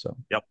Messiah. So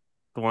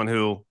the one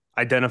who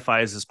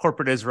identifies as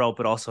corporate Israel,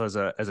 but also as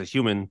a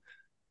human,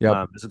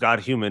 as a God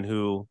human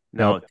who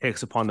now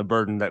takes upon the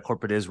burden that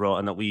corporate Israel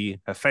and that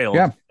we have failed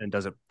and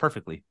does it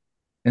perfectly.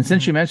 And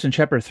since you mentioned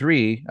chapter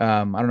 3,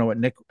 I don't know what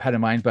Nick had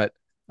in mind, but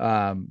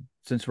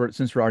since we're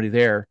already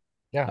there,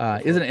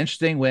 isn't it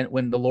interesting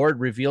when the Lord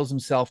reveals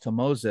himself to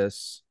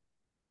Moses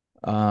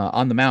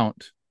on the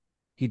mount,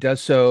 he does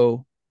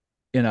so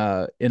in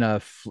the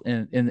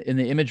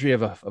imagery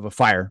of a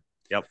fire.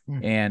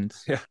 And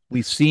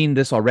we've seen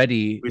this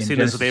already. We've seen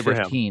Genesis this with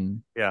Abraham.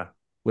 15,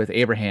 with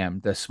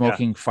Abraham, the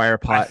smoking fire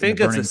pot. I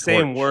think it's the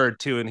same word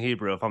too in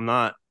Hebrew. If I'm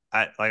not,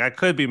 I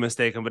could be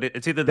mistaken, but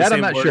it's either the that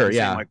same. I'm not word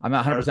sure. I'm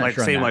not 100%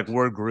 sure. Same like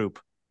word group.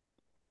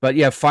 But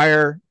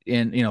fire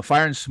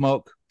and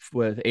smoke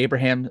with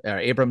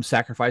Abram's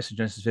sacrifice in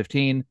Genesis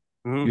 15.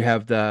 You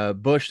have the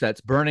bush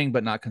that's burning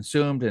but not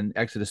consumed in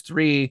Exodus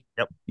 3.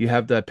 You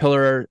have the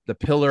pillar,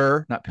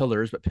 not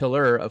pillars, but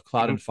pillar of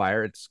cloud and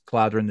fire. It's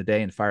cloud during the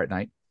day and fire at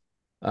night.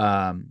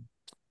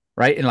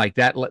 Right. And like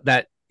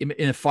that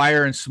in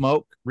fire and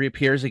smoke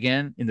reappears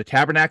again in the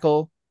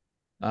tabernacle,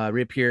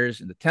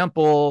 reappears in the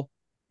temple.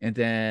 And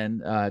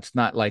then it's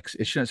not like,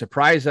 it shouldn't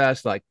surprise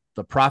us. Like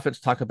the prophets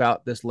talk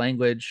about this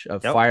language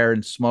of fire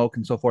and smoke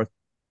and so forth.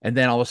 And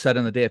then all of a sudden,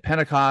 on the day of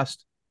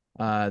Pentecost,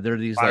 there are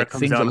these fire like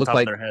things that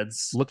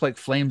look like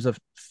flames of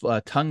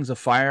tongues of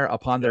fire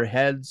upon their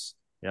heads.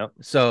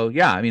 So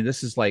I mean,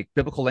 this is like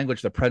biblical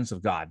language, the presence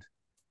of God.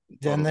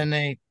 And then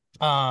they,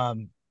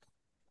 I'm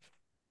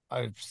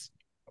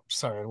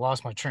sorry, I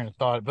lost my train of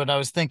thought, but I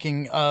was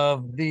thinking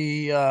of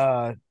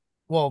the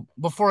well,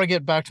 before I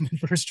get back to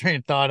my first train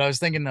of thought, I was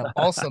thinking of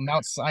also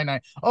Mount Sinai.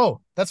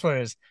 Oh, that's what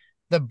it is.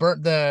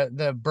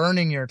 The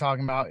burning you're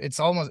talking about,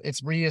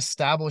 it's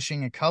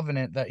reestablishing a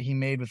covenant that he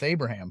made with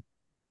Abraham.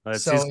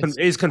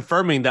 He's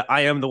confirming that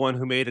I am the one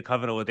who made a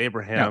covenant with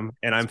Abraham,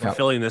 and I'm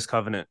fulfilling this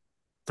covenant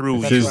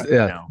through you.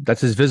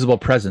 That's his visible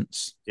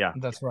presence.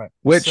 That's right.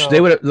 Which they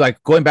would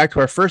like, going back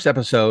to our first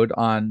episode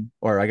on,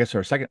 or I guess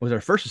our second, was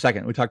our first or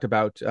second, we talked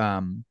about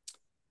how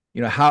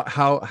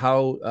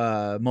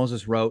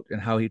Moses wrote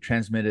and how he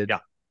transmitted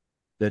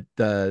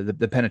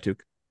the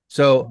Pentateuch.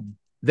 So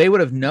they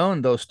would have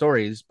known those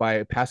stories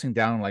by passing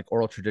down like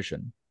oral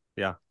tradition.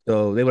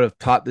 So they would have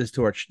taught this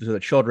to the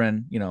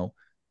children,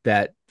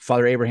 that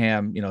Father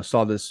Abraham,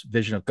 saw this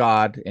vision of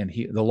God and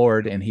the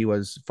Lord, and he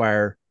was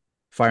fire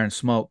and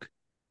smoke.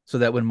 So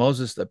that when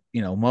Moses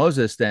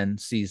then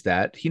sees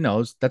that, he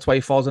knows, that's why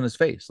he falls on his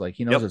face. Like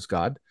he knows it's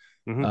God.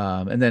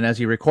 And then as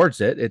he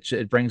records it,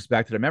 it brings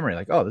back to the memory,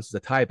 like, oh, this is a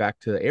tie back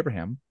to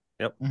Abraham.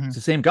 It's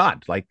the same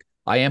God. Like,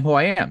 I am who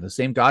I am. The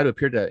same God who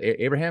appeared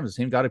to Abraham, the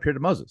same God who appeared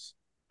to Moses.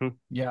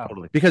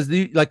 Totally. Because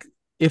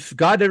if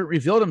God never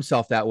revealed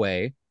himself that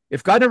way,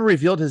 if God never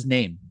revealed his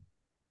name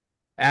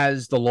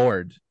as the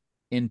Lord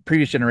in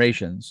previous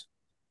generations,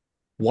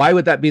 why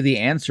would that be the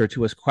answer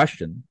to his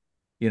question?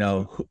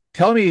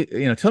 Tell me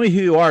who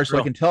you are, so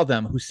I can tell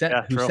them who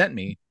sent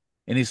me.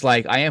 And he's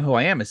like, I am who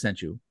I am has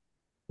sent you.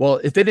 Well,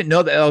 if they didn't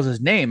know that was his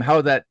name, how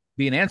would that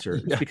be an answer?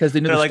 It's because they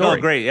knew the story.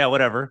 Oh, great,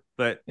 whatever.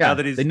 But now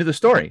that they knew the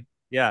story.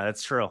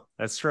 That's true.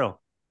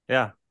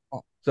 Yeah.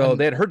 So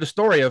they had heard the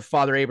story of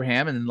Father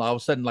Abraham, and then all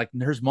of a sudden, like,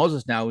 here's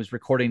Moses now who's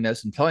recording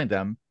this and telling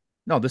them,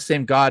 no, the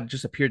same God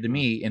just appeared to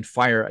me in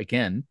fire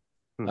again,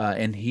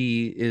 and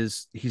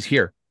he's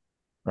here.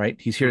 right?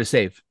 He's here to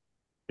save.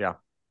 Yeah,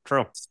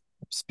 true.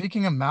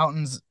 Speaking of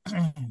mountains,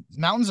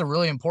 mountains are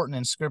really important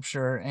in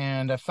scripture,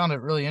 and I found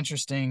it really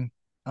interesting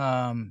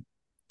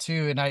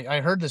too. And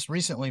I heard this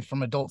recently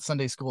from adult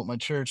Sunday school at my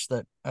church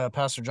that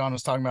Pastor John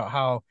was talking about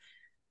how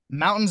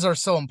mountains are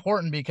so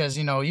important because,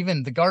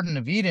 even the Garden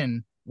of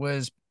Eden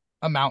was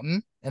a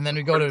mountain. And then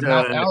we go to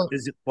Mount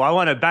Well, I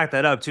want to back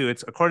that up too.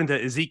 It's according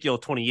to Ezekiel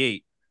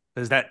 28,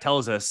 because that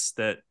tells us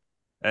that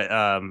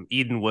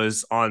Eden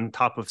was on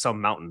top of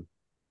some mountain.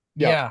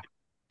 Yeah,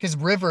 because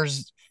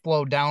rivers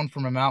flow down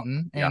from a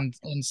mountain, and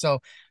so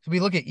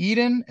we look at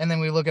Eden, and then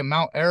we look at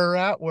Mount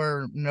Ararat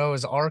where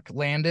Noah's Ark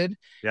landed,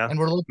 and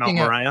we're looking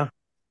at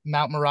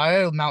Mount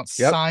Moriah, Mount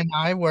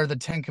Sinai, where the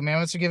Ten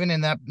Commandments are given,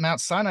 and that Mount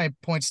Sinai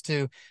points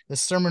to the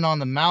Sermon on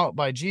the Mount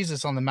by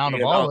Jesus on the Mount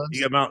of Olives.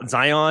 You get Mount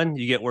Zion,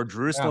 you get where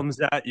Jerusalem's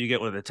at, you get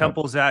where the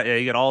temple's at,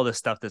 you get all this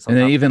stuff that's on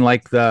and then even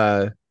like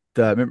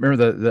remember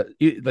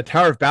the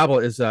Tower of Babel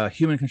is a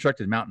human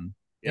constructed mountain.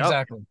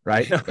 Exactly.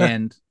 Right.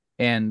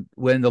 and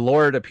when the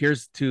Lord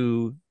appears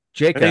to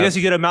Jacob, and I guess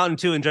you get a mountain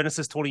too in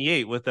Genesis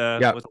 28 with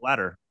a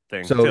ladder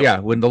thing.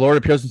 So when the Lord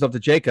appears himself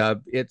to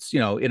Jacob, it's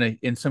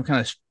in some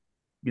kind of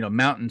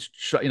mountain,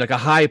 like a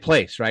high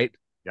place, right?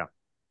 Yeah.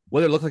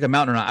 Whether it looks like a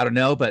mountain or not, I don't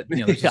know, but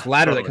there's this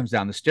ladder that comes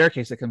down, the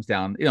staircase that comes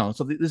down,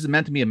 so this is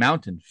meant to be a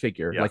mountain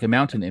figure, like a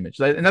mountain image,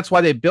 and that's why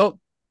they built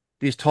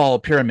these tall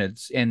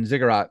pyramids and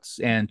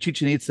ziggurats and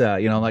Chichen Itza,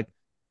 like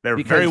they're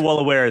very well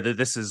aware that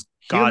this is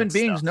God human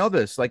beings stuff. know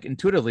this, like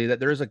intuitively, that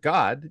there is a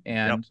God,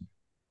 and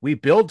we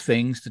build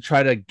things to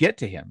try to get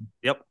to him.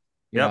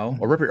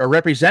 Or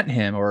represent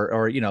him,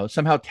 or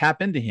somehow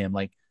tap into him.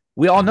 Like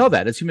we all know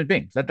that as human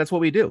beings, that's what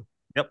we do.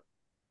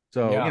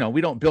 So,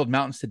 we don't build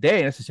mountains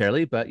today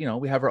necessarily, but,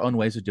 we have our own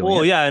ways of doing it.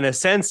 Well, yeah, in a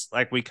sense,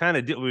 like we kind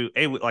of did,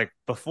 like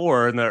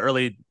before in the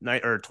early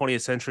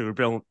 20th century,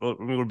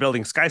 we were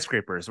building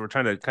skyscrapers. We're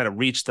trying to kind of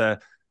reach the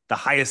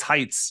highest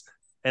heights.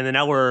 And then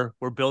now we're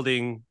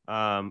building,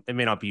 it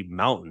may not be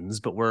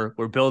mountains, but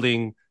we're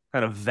building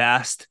kind of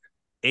vast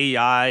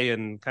AI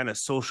and kind of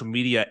social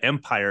media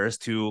empires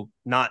to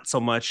not so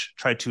much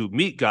try to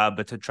meet God,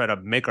 but to try to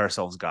make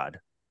ourselves God.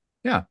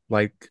 Yeah.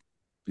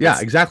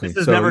 Exactly. This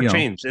has never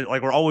changed.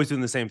 Like we're always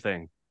doing the same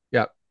thing.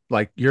 Yeah.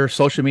 Like your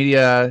social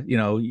media,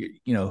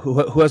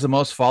 who has the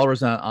most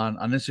followers on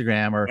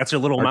Instagram or that's your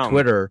little mountain.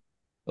 Twitter,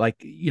 like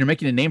you're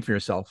making a name for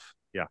yourself.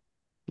 Yeah.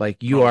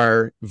 Like you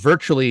are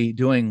virtually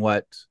doing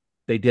what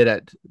they did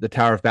at the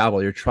Tower of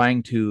Babel. You're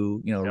trying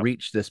to,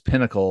 reach this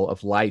pinnacle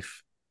of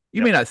life.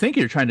 You may not think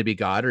you're trying to be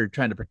God or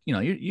trying to,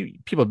 you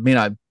people may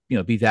not,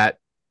 be that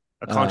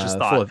a conscious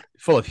thought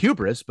full of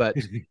hubris, but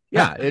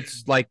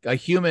it's like a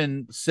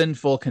human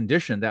sinful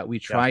condition that we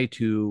try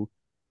to,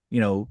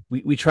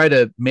 we try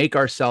to make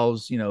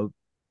ourselves,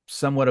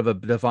 somewhat of a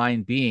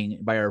divine being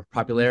by our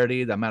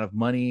popularity, the amount of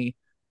money,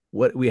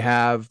 what we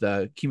have,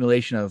 the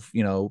accumulation of,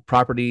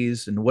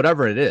 properties and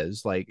whatever it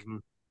is, like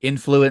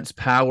influence,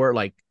 power,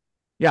 like,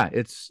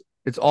 it's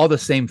all the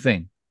same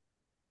thing.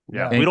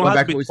 Yeah, we don't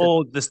have to be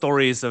told the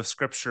stories of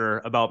scripture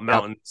about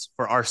mountains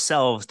for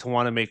ourselves to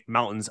want to make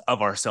mountains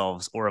of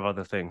ourselves or of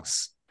other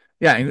things.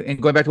 Yeah,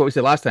 and going back to what we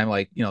said last time,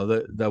 like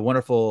the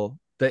wonderful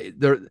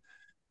the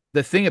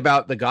thing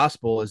about the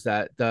gospel is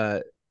that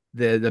the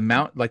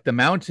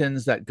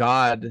mountains that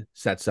God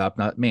sets up,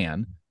 not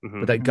man,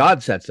 but that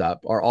God sets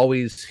up are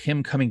always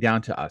Him coming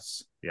down to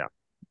us. Yeah,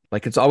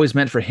 like it's always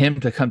meant for Him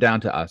to come down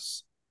to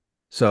us.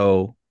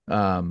 So,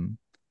 I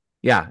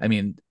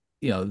mean,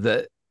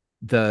 the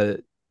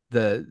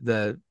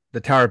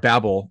Tower of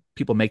Babel,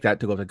 people make that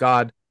to go to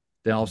God.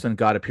 Then all of a sudden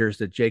God appears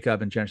to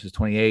Jacob in Genesis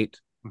 28,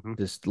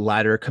 this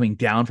ladder coming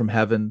down from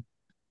heaven,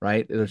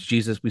 right? There's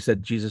Jesus. We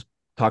said Jesus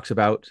talks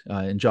about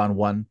in John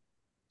 1.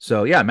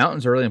 So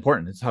mountains are really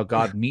important. It's how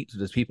God meets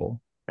with his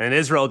people. And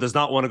Israel does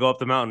not want to go up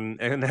the mountain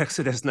in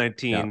Exodus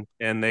 19.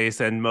 And they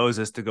send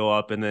Moses to go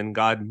up, and then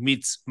God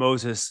meets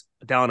Moses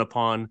down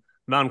upon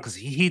the mountain because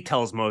he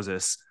tells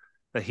Moses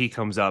that he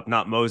comes up,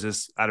 not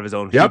Moses out of his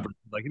own hubris.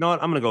 Like, you know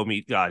what? I'm going to go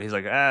meet God. He's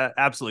like,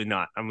 absolutely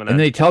not. And then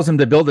he tells him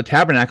to build the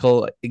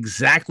tabernacle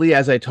exactly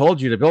as I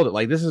told you to build it.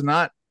 Like, this is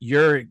not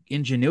your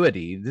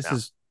ingenuity. This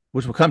is,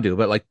 which we'll come to,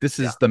 but like, this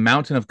is the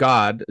mountain of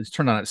God. It's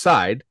turned on its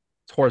side.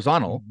 It's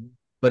horizontal,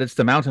 but it's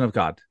the mountain of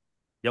God.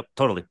 Yep.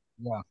 Totally.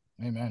 Yeah.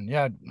 Amen.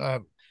 Yeah.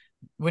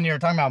 When you were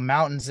talking about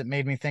mountains, it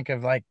made me think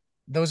of like,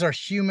 those are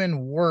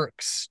human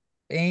works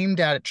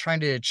aimed at trying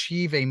to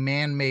achieve a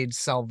man-made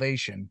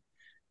salvation.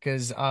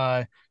 Because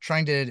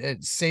trying to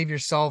save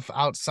yourself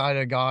outside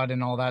of God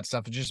and all that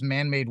stuff is just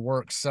man-made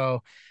works.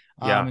 So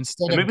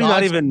instead of maybe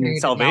not even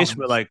salvation,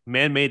 but like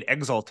man-made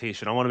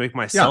exaltation. I want to make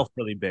myself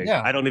really big.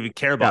 I don't even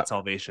care about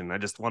salvation. I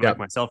just want to make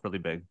myself really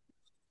big.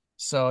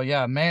 So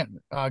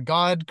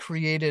God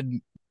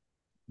created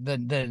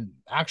the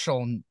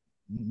actual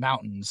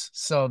mountains.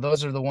 So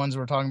those are the ones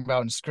we're talking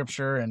about in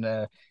Scripture.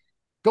 And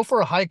go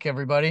for a hike,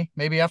 everybody.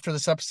 Maybe after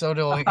this episode,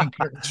 it'll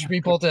encourage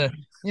people to,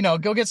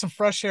 go get some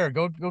fresh air.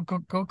 Go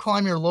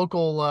climb your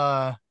local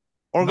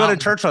or go to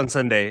church on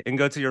Sunday and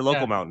go to your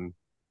local mountain.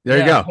 There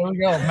you Yeah, go.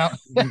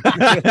 there we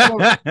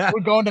go.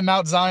 We're going to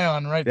Mount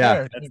Zion right Yeah.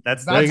 there.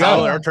 That's Mount you how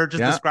go. our Zion. church is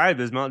Yeah. described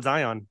as Mount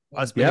Zion.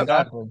 Us being God.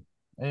 Exactly.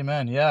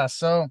 Amen. Yeah.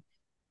 So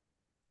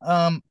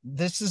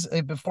this is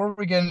before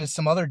we get into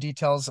some other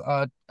details,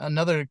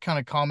 another kind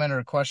of comment or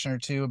a question or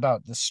two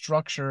about the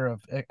structure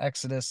of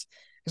Exodus,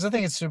 because I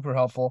think it's super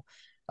helpful.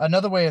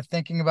 Another way of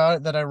thinking about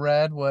it that I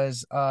read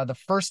was the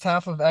first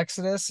half of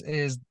Exodus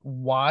is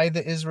why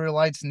the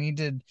Israelites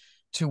needed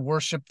to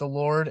worship the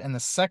Lord, and the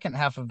second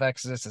half of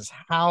Exodus is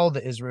how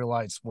the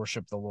Israelites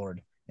worship the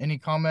Lord. Any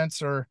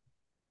comments or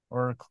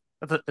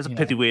That's a you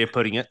pithy know, way of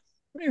putting it.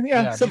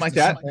 Yeah, something just like a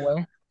that. simple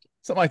way?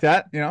 Something like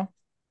that, you know.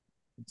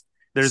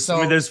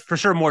 So There's for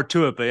sure more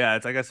to it, but yeah,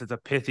 I guess it's a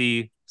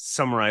pithy,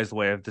 summarized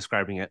way of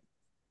describing it.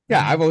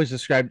 Yeah, mhm. I've always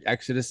described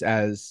Exodus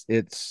as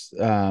it's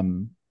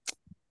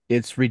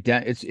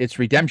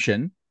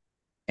redemption,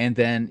 and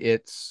then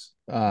it's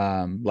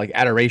like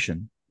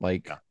adoration.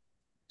 Like, Yeah.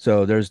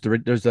 so there's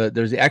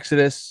the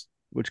Exodus,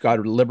 which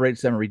God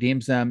liberates them and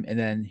redeems them, and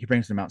then he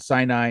brings them to Mount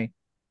Sinai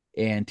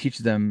and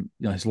teaches them,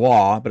 his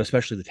law, but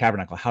especially the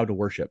tabernacle, how to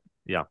worship.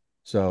 Yeah.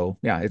 So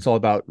yeah, it's all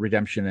about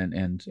redemption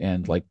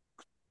and like,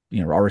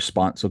 our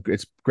response. So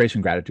it's grace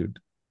and gratitude.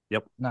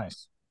 Yep.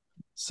 Nice.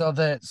 So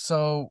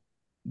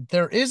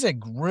there is a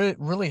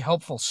really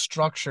helpful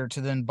structure to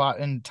the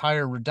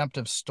entire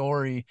redemptive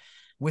story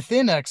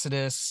within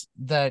Exodus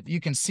that you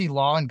can see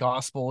law and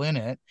gospel in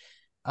it.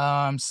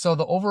 So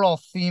the overall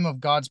theme of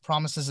God's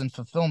promises and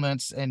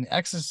fulfillments and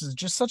Exodus is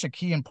just such a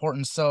key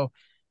importance. So,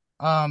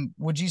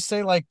 would you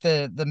say like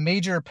the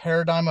major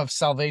paradigm of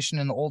salvation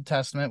in the Old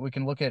Testament, we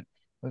can look at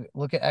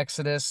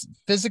Exodus,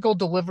 physical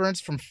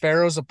deliverance from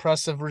Pharaoh's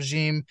oppressive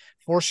regime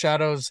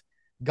foreshadows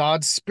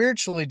God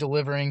spiritually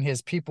delivering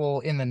his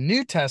people in the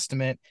New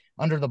Testament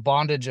under the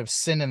bondage of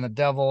sin and the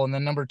devil. And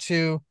then number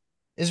two,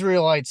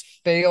 Israelites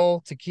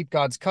fail to keep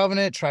God's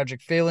covenant.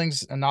 Tragic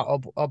failings and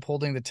not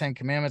upholding the Ten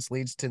Commandments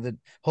leads to the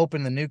hope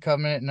in the new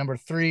covenant. Number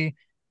three,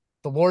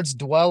 the Lord's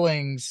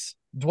dwells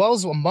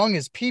among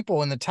his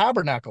people in the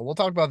tabernacle. We'll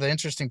talk about the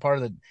interesting part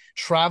of the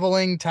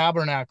traveling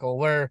tabernacle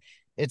where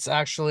it's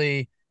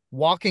actually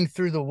walking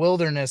through the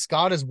wilderness.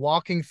 God is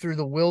walking through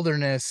the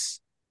wilderness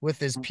with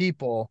his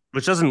people.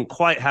 Which doesn't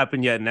quite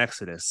happen yet in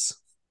Exodus.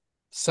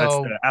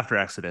 So That's after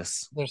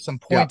Exodus. there's some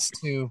points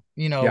to,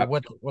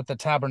 what the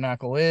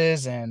tabernacle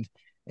is, and,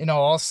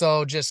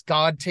 also just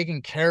God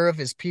taking care of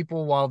his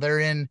people while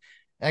they're in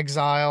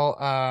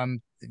exile,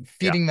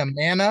 feeding them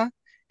manna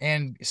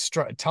and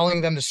telling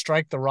them to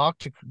strike the rock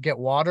to get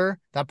water.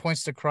 That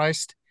points to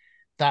Christ.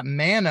 That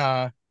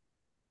manna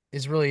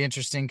is really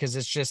interesting because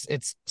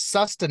it's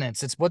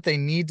sustenance. It's what they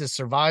need to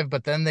survive.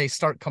 But then they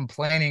start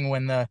complaining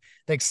when the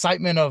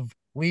excitement of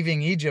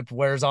leaving Egypt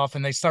wears off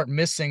and they start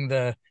missing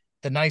the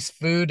nice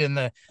food and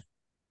the,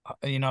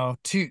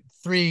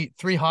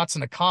 three hots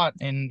and a cot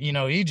in,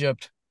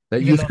 Egypt.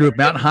 That youth group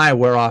Mountain High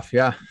wear off.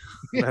 Yeah.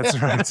 That's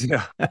right.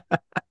 Yeah.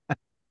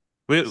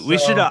 We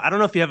should I don't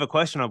know if you have a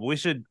question on, but we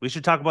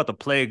should talk about the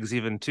plagues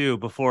even too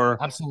before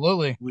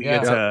absolutely we yeah.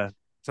 get to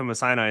some of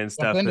Sinai and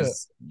stuff.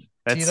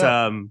 That's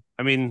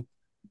I mean,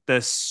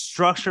 the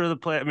structure of the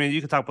plague. I mean, you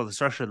can talk about the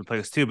structure of the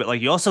plagues too, but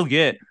like you also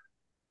get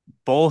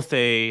both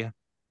a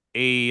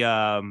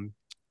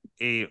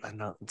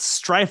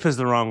strife is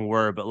the wrong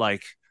word, but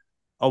like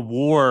a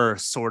war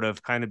sort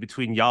of kind of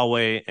between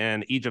Yahweh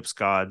and Egypt's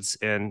gods,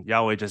 and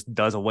Yahweh just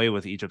does away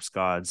with Egypt's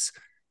gods.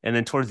 And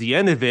then towards the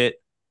end of it,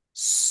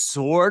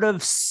 sort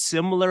of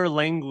similar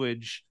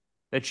language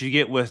that you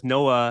get with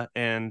Noah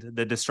and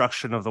the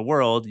destruction of the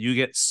world, you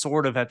get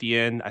sort of at the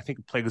end, I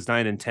think plagues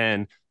 9 and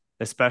 10,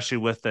 especially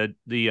with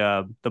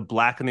the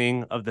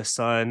blackening of the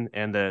sun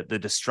and the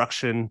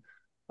destruction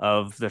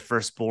of the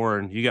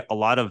firstborn. You get a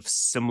lot of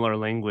similar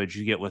language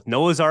you get with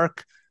Noah's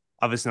Ark.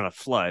 Obviously not a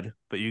flood,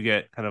 but you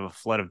get kind of a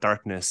flood of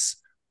darkness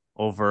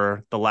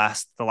over the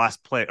last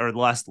plague, or the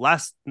last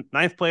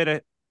ninth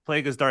plague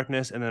is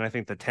darkness, and then I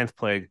think the 10th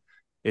plague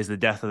is the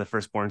death of the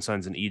firstborn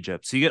sons in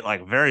Egypt. So you get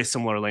like very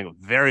similar language,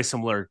 very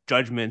similar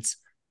judgments,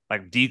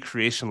 like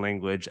decreation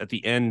language at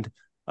the end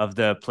of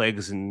the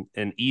plagues in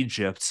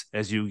Egypt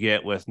as you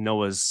get with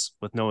Noah's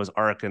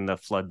Ark and the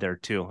flood there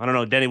too. I don't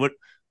know, Denny, what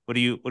do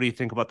you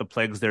think about the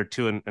plagues there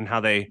too, and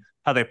how they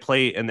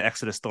play in the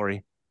Exodus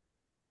story?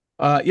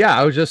 Yeah,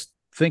 I was just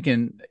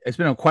thinking it's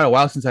been quite a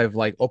while since I've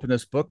like opened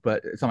this book,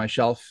 but it's on my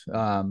shelf.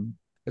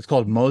 It's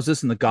called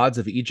Moses and the Gods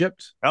of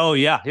Egypt. Oh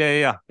yeah.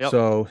 Yep.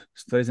 So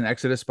Studies in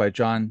Exodus by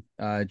John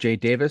J.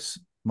 Davis.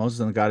 Moses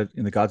and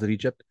the Gods of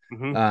Egypt.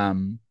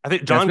 Mm-hmm. I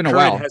think John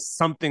Currid has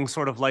something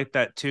sort of like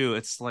that too.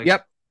 It's like,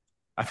 yep,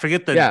 I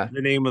forget the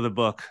name of the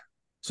book.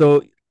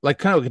 So like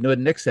kind of like what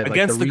Nick said,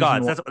 Against like the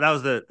Gods.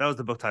 That was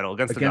the book title.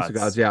 Against the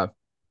Gods. Yeah.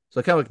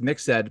 So kind of like Nick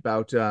said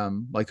about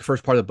like the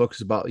first part of the book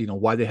is about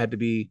why they had to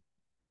be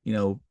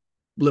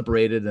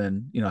liberated,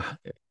 and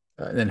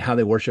and then how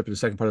they worship in the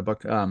second part of the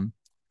book.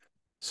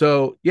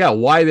 So yeah,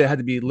 why they had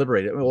to be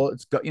liberated? Well,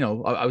 it's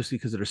obviously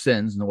because of their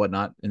sins and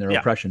whatnot and their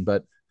oppression,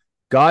 but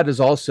God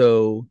is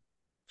also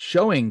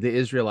showing the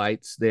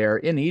Israelites there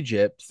in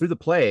Egypt through the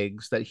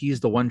plagues that He's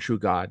the one true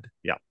God.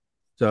 Yeah.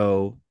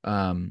 So,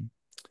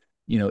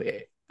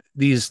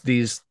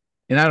 these,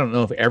 and I don't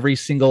know if every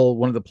single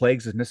one of the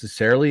plagues is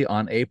necessarily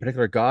on a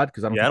particular god,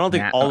 because Yeah, I don't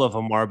think all of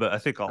them are, but I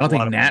think a I don't think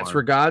lot of them gnats are.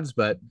 were gods,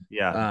 but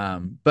Yeah.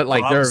 but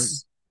like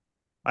Frogs,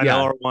 I know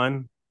yeah. are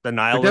one. The there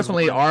Nile is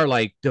definitely one. are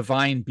like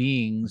divine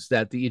beings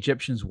that the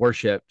Egyptians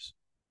worshipped,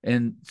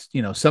 and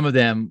some of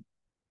them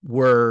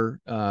were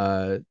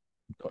the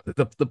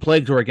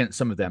plagues were against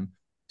some of them.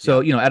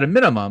 So at a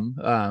minimum,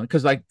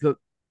 because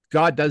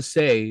God does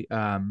say,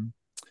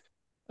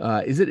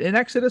 is it in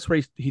Exodus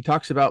where he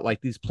talks about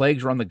like these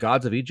plagues were on the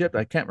gods of Egypt?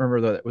 I can't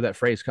remember where that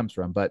phrase comes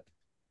from, but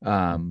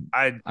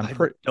I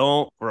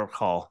don't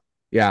recall.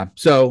 yeah.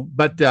 So,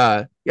 but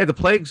the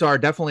plagues are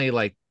definitely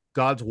like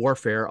God's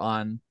warfare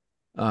on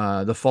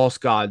the false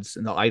gods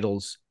and the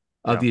idols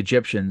of the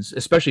Egyptians,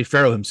 especially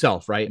Pharaoh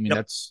himself, right? I mean,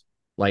 that's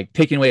like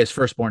taking away his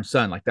firstborn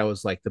son. Like that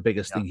was like the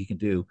biggest thing he can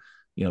do,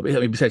 I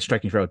mean, besides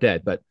striking Pharaoh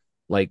dead, but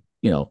like,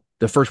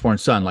 the firstborn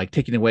son, like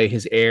taking away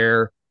his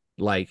heir,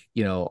 like,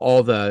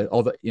 all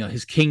the,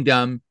 his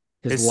kingdom,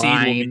 his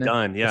line, seed will be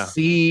done. Yeah. his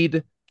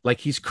seed, like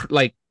he's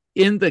like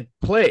in the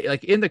plague,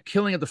 like in the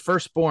killing of the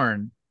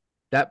firstborn,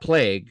 that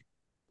plague,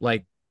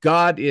 like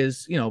God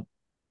is,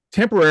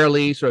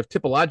 temporarily, sort of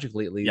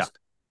typologically at least,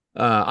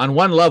 on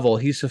one level,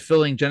 he's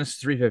fulfilling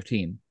Genesis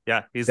 3:15.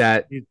 Yeah, he's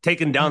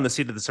taken down the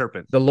seed of the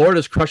serpent. The Lord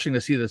is crushing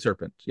the seed of the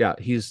serpent. Yeah,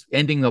 he's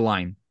ending the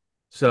line.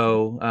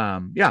 So, I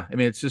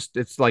mean,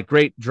 it's like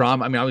great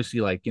drama. I mean, obviously,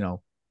 like,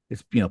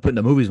 it's, put in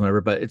the movies,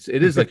 whatever, but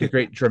it is like a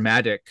great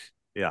dramatic,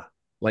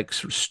 like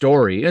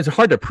story. And it's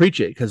hard to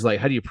preach it because, like,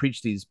 how do you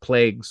preach these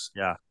plagues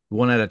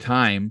one at a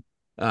time?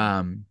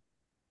 But,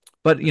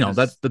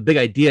 that's the big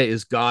idea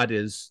is God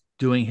is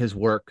doing his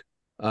work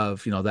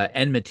of, that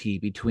enmity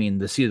between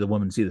the seed of the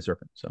woman and seed of the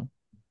serpent. So,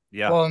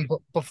 yeah. Well, and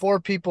before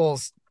people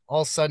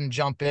all of a sudden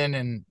jump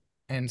in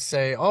and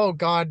say, "Oh,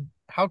 God,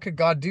 how could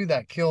God do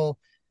that? Kill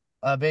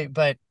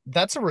but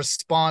that's a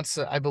response,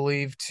 I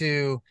believe,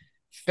 to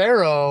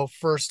Pharaoh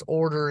first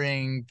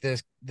ordering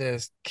this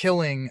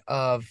killing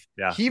of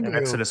Hebrew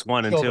Exodus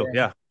 1 and children. 2.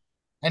 Yeah.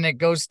 And it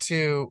goes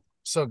to,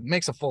 so it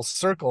makes a full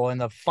circle, and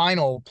the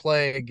final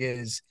plague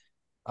is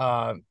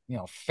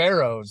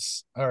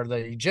Pharaoh's, or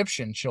the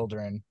Egyptian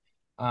children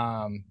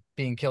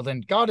being killed.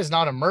 And God is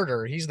not a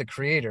murderer, he's the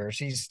creator.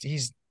 He's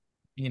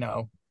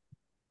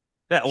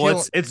yeah,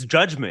 well, it's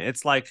judgment.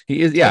 It's like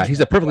he is. Yeah, he's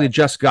a perfectly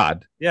just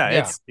God.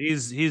 Yeah,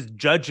 he's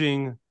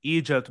judging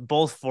Egypt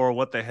both for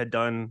what they had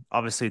done,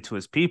 obviously, to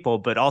his people,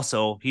 but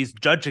also he's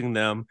judging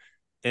them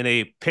in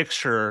a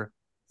picture,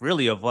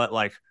 really, of what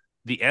like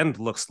the end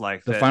looks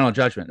like. The final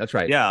judgment. That's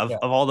right. Yeah,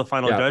 of all the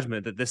final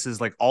judgment. That this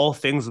is like all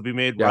things will be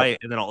made right,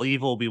 and then all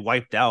evil will be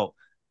wiped out,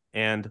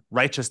 and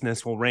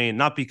righteousness will reign.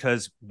 Not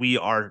because we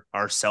are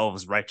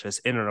ourselves righteous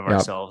in and of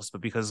ourselves,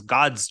 but because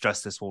God's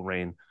justice will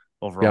reign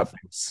over all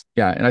things.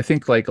 Yeah. And I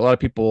think like a lot of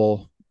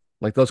people,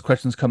 like those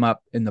questions come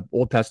up in the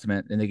Old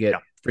Testament and they get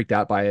freaked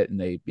out by it, and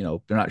they, they're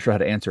not sure how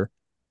to answer.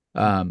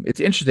 It's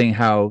interesting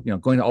how,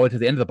 going all the way to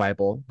the end of the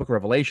Bible, the book of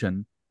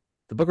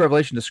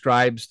Revelation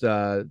describes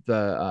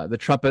the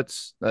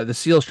trumpets, the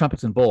seals,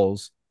 trumpets, and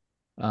bowls,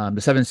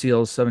 the 7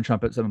 seals, 7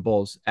 trumpets, 7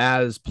 bowls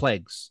as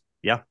plagues.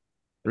 Yeah.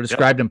 They're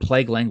described in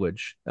plague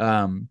language.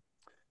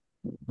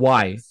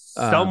 Why?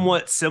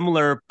 Somewhat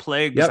similar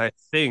plagues, I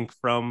think,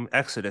 from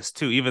Exodus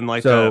too, even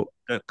like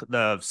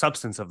the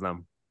substance of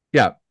them.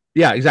 Yeah,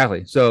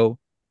 exactly. So,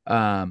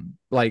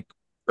 like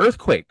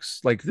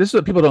earthquakes, like this is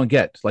what people don't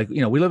get. Like,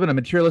 we live in a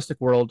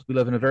materialistic world. We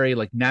live in a very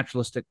like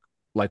naturalistic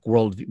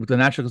world, with the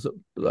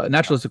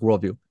naturalistic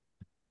worldview.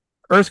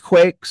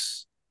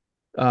 Earthquakes,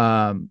 here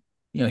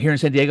in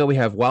San Diego, we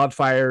have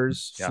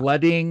wildfires,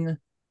 flooding.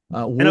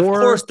 And of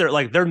course,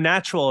 they're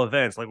natural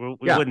events. Like we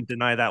wouldn't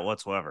deny that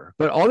whatsoever.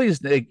 But all these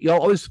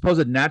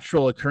supposed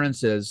natural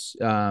occurrences,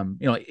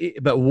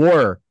 but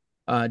war,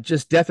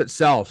 just death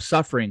itself,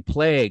 suffering,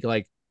 plague,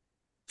 like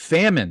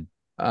famine.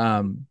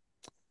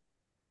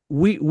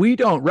 We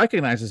don't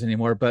recognize this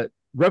anymore. But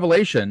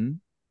Revelation,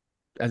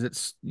 as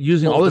it's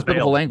using all this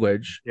biblical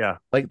language,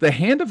 like the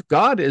hand of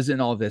God is in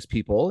all of this,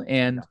 people,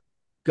 and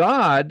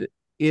God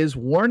is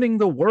warning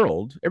the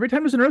world. Every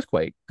time there's an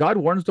earthquake, God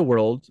warns the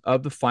world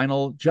of the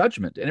final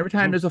judgment. And every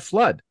time there's a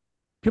flood,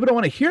 people don't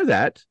want to hear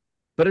that,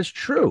 but it's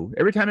true.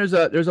 Every time there's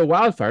a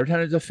wildfire, every time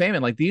there's a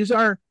famine, like these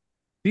are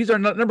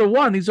not, number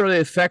one, these are the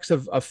effects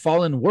of a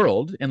fallen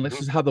world. And this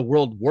is how the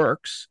world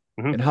works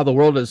and how the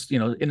world is,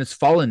 in its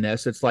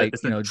fallenness. It's like,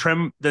 it's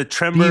the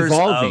tremors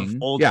devolving.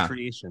 Of old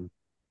creation.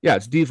 Yeah,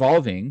 it's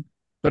devolving.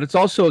 But it's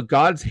also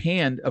God's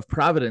hand of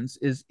providence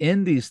is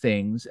in these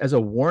things as a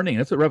warning.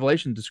 That's what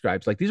Revelation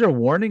describes. Like these are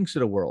warnings to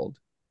the world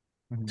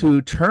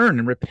to turn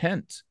and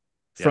repent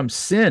from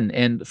sin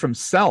and from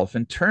self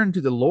and turn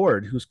to the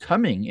Lord who's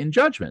coming in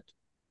judgment.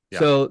 Yeah.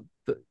 So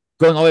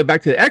going all the way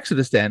back to the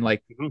Exodus, then,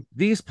 like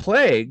these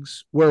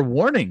plagues were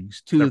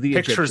warnings to the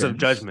pictures Egyptians. Of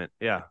judgment.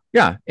 Yeah.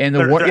 Yeah. And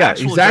they're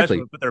exactly.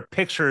 Judgment, but they're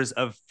pictures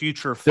of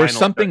future. There's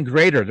something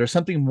greater. There's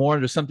something more.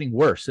 There's something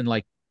worse. And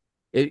like,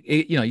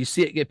 you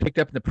see it get picked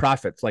up in the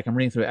prophets. Like I'm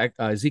reading through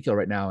Ezekiel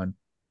right now, and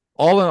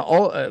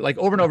like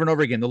over and over and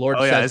over again. The Lord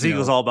Oh yeah, says,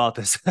 Ezekiel's all about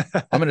this.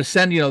 I'm going to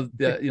send,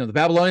 the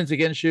Babylonians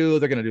against you.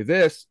 They're going to do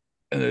this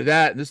and do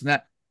that, and this and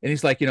that. And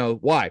he's like,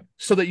 why?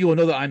 So that you will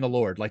know that I'm the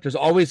Lord. Like, there's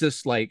always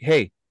this, like,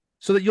 hey,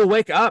 so that you'll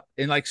wake up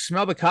and like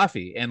smell the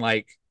coffee and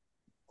like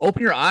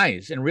open your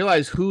eyes and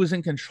realize who is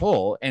in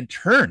control and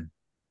turn,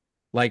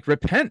 like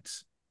repent.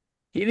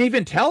 He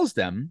even tells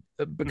them,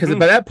 because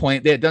by that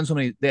point they had done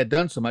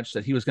so much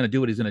that he was going to do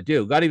what he's going to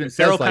do. God even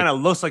says, Pharaoh kind of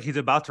looks like he's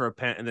about to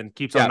repent and then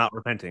keeps on not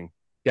repenting.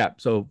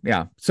 So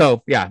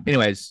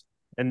anyways,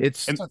 and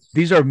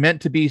these are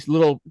meant to be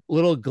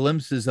little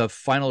glimpses of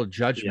final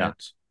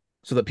judgment,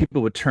 so that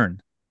people would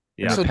turn.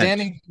 So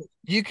Danny,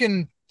 you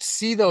can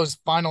see those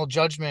final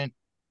judgment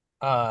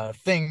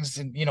things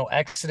in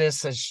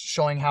Exodus as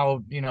showing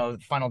how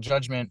final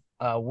judgment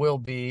will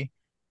be,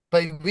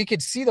 but we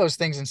could see those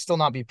things and still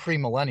not be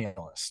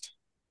premillennialist.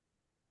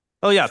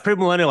 Oh yeah,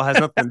 premillennial has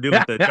nothing to do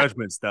with the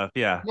judgment stuff.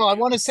 Yeah. No, I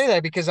want to say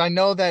that because I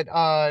know that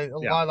a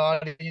lot of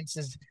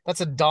audiences, that's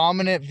a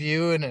dominant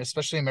view, and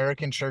especially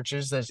American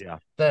churches, that's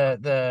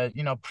the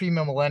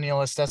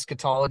premillennialist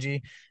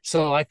eschatology.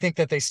 So I think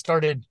that they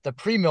started the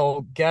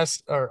premill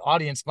guest or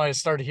audience might have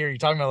started here. You're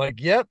talking about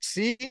like, yep,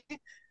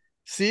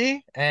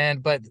 see,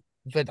 and but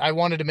I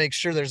wanted to make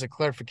sure there's a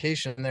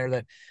clarification there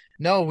that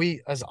no,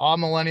 we as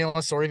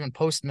amillennialists or even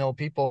post-mill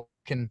people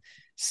can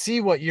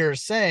see what you're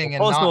saying,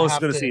 and post-mill is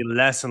going to see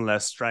less and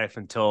less strife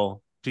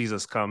until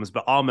Jesus comes,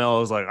 but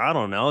all-mill is like, I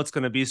don't know, it's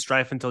going to be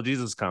strife until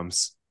Jesus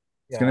comes.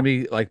 It's going to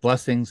be like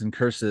blessings and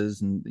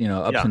curses and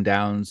ups and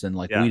downs and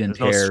like wheat and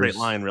tares. No straight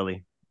line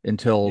really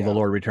until the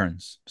Lord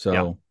returns.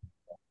 So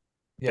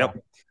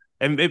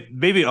and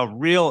maybe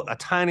a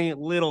tiny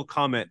little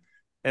comment.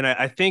 And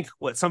I think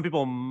what some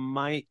people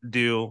might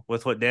do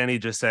with what Danny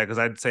just said, because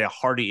I'd say a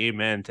hearty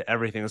amen to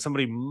everything.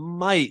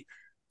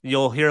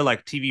 You'll hear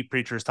like TV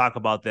preachers talk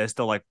about this.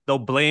 They'll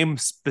blame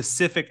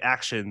specific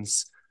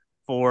actions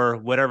for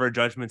whatever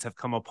judgments have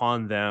come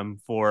upon them.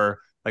 For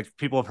like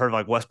people have heard of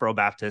like Westboro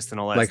Baptist and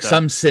all that. Like stuff.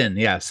 Some sin,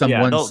 sin.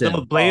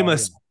 They'll blame a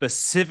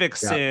specific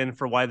sin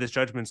for why this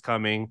judgment's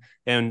coming,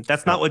 and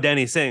that's not what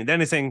Danny's saying.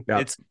 Danny's saying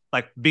it's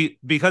like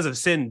because of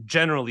sin,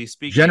 generally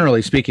speaking.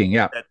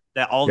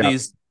 That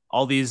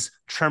all these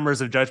tremors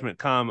of judgment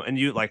come, and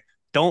you like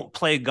don't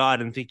play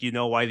God and think you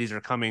know why these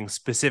are coming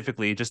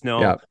specifically. Just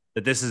know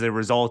that this is a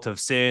result of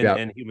sin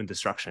and human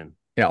destruction.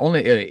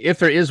 Only if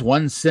there is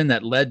one sin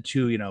that led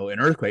to an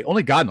earthquake,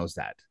 only God knows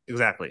that.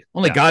 Exactly.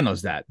 Only God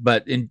knows that.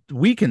 But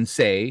we can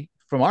say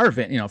from our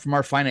from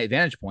our finite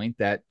vantage point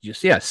that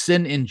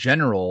sin in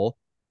general,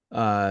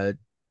 like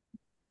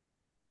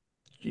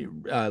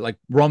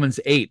Romans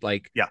 8,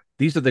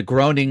 these are the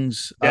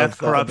groanings death, of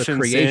corruption, the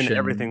creation, sin,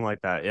 everything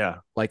like that. Yeah,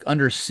 like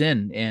under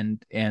sin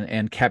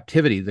and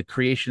captivity, the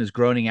creation is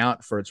groaning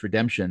out for its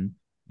redemption,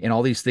 and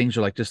all these things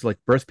are like just like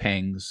birth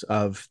pangs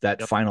of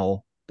that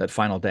final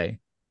day.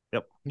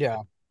 Yep. Yeah,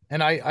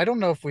 and I don't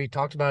know if we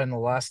talked about it in the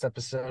last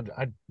episode.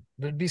 I'd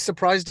be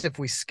surprised if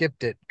we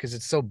skipped it because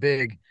it's so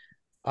big.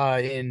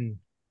 In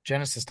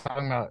Genesis,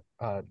 talking about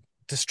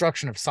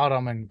destruction of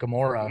Sodom and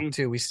Gomorrah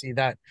too. We see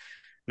that.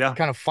 Yeah,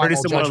 kind of pretty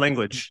similar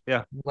language.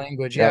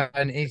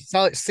 And he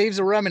saves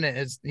a remnant.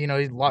 Is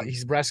he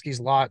rescues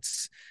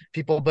Lot's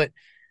people, but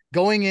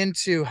going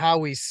into how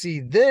we see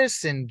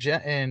this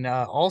and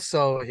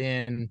also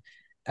in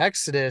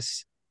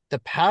Exodus, the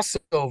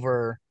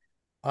Passover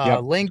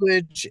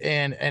language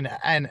and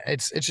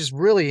it's just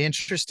really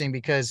interesting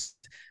because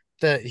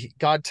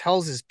God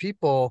tells his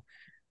people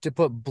to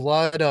put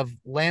blood of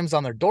lambs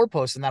on their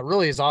doorposts, and that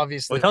really is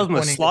obviously. He tells them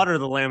to slaughter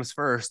the lambs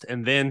first,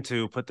 and then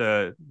to put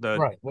the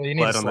blood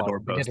on the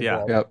doorpost.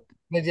 But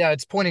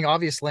it's pointing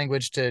obvious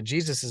language to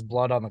Jesus's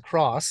blood on the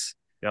cross.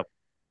 Yep.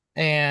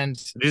 And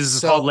Jesus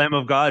is called Lamb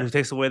of God, who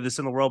takes away the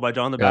sin of the world by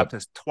John the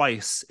Baptist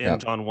twice in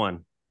John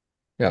 1.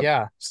 Yep.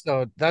 Yeah.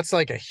 So that's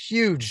like a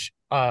huge,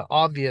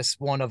 obvious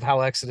one of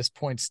how Exodus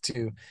points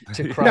to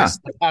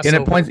Christ. And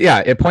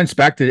it points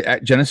back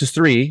to Genesis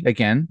 3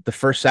 again, the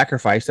first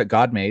sacrifice that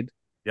God made.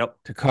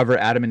 To cover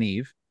Adam and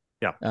Eve.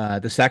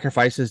 The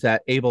sacrifices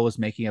that Abel was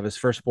making of his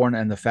firstborn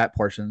and the fat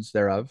portions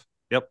thereof.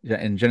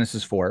 In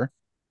Genesis 4.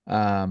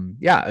 I mean,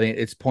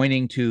 it's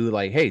pointing to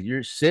like, hey,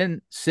 your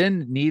sin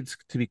needs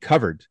to be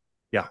covered.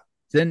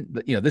 Sin,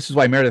 this is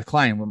why Meredith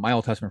Klein, my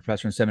Old Testament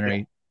professor in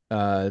seminary,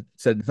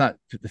 said it's not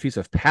the feast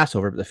of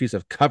Passover, but the feast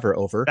of cover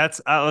over.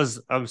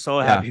 I'm so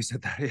happy you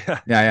said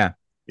that.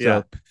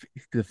 So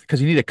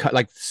because you need a cut,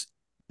 like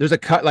there's a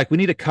cut, like we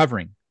need a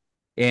covering.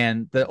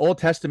 And the Old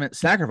Testament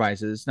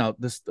sacrifices, now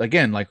this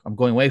again, like I'm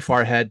going way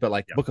far ahead, but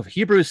like the book of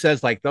Hebrews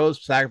says like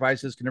those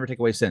sacrifices can never take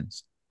away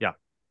sins.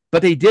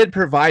 But they did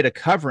provide a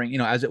covering,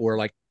 as it were,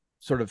 like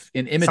sort of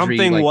in imagery.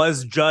 Something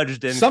was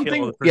judged and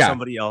killed for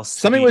somebody else.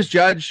 Something was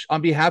judged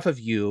on behalf of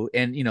you,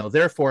 and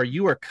therefore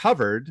you are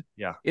covered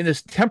in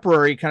this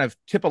temporary kind of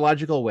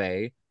typological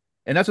way.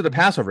 And that's what the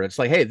Passover, it's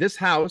like, hey, this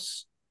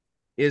house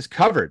is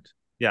covered.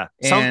 Yeah,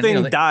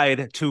 something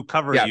died to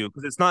cover you,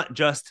 because it's not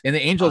just. And the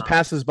angel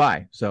passes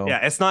by. So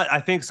it's not. I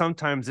think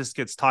sometimes this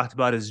gets talked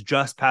about as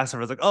just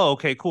Passover. It's like, oh,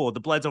 okay, cool. The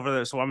blood's over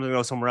there, so I'm going to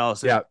go somewhere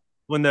else.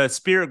 when the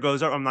spirit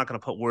goes over, I'm not going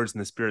to put words in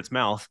the spirit's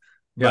mouth,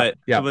 Yeah, but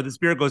yeah. when the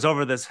spirit goes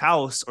over this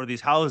house or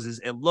these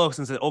houses, it looks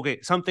and says, okay,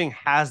 something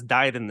has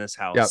died in this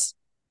Yep. house.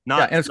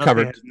 Yeah, and it's Nothing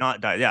covered. has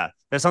not died. Yeah,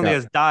 there's something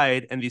Yep. has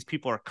died, and these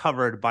people are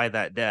covered by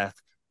that death.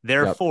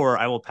 Therefore,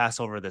 I will pass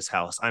over this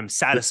house. I'm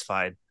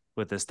satisfied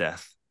with this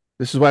death.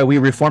 This is why we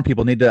Reformed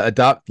people need to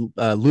adopt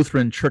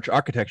Lutheran church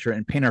architecture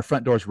and paint our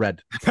front doors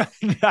red.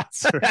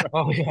 That's right.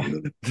 Oh yeah.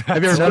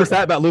 Have you ever noticed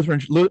that about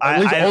Lutheran? At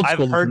least old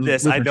school I've heard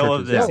this. Lutheran I know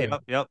of churches, this. yeah.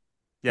 Yep.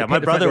 They Yeah, my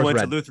paint the front brother doors went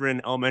to red.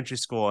 Lutheran elementary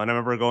school, and I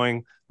remember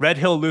going Red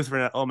Hill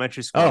Lutheran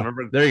Elementary School. Oh,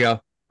 there you go.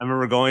 I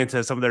remember going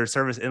to some of their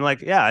service, and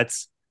like, yeah,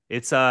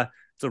 it's a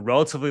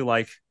relatively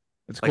like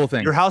It's a cool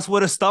thing. Your house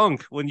would have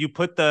stunk when you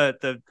put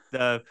the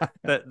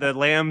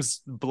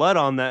lamb's blood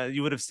on that.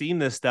 You would have seen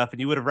this stuff,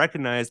 and you would have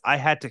recognized I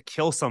had to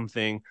kill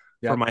something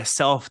for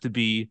myself to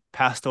be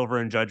passed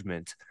over in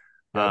judgment.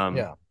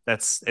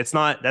 That's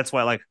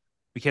why like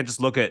we can't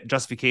just look at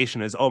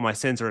justification as, oh, my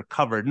sins are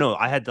covered. No,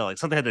 I had to like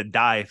something had to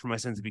die for my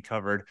sins to be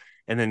covered,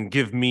 and then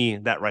give me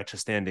that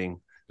righteous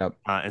standing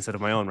instead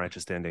of my own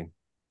righteous standing.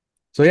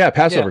 So yeah,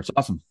 Passover, it's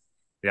awesome.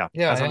 Yeah,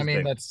 I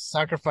mean, that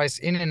sacrifice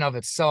in and of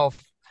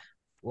itself,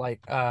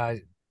 like,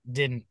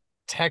 didn't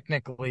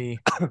technically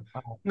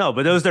no,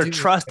 but it was their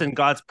trust in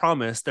God's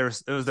promise.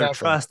 It was their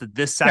trust that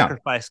this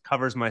sacrifice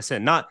covers my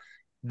sin, not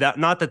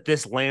that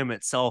this lamb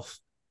itself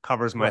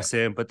covers my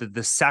sin, but that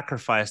the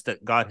sacrifice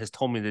that God has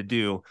told me to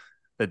do,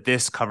 that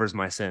this covers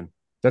my sin.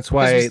 That's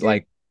why,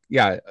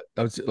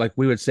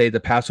 we would say the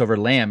Passover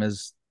lamb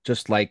is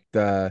just like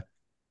the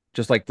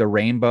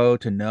rainbow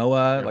to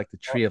Noah, like the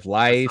tree of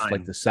life,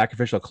 like the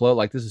sacrificial cloak.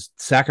 Like this is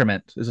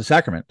a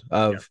sacrament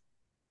of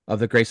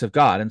the grace of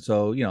God. And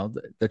so,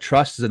 the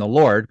trust is in the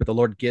Lord, but the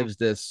Lord gives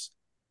this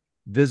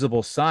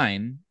visible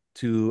sign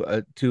to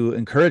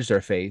encourage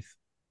their faith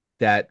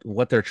that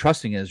what they're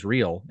trusting is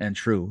real and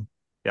true.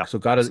 Yeah. So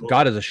God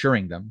is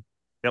assuring them.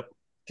 Yep.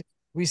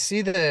 We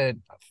see the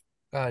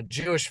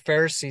Jewish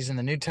Pharisees in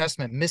the New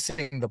Testament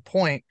missing the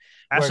point.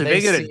 Actually,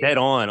 they get it dead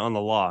on the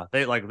law.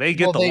 They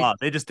get the law.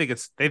 They just think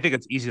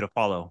it's easy to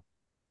follow.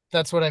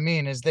 That's what I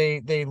mean. Is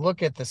they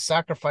look at the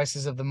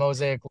sacrifices of the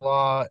Mosaic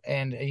law,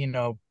 and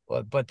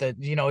but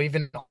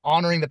even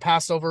honoring the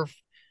Passover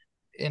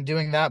and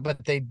doing that,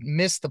 but they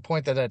miss the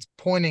point that it's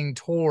pointing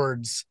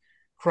towards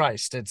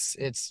Christ. It's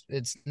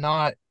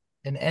not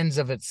an ends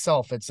of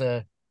itself. It's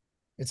a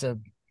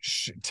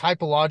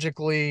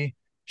typologically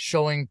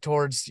showing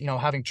towards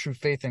having true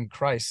faith in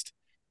Christ.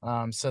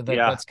 So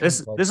that's this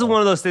is one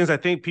of those things I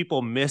think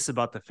people miss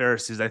about the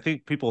Pharisees. I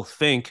think people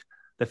think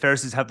the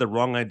Pharisees have the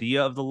wrong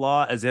idea of the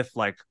law, as if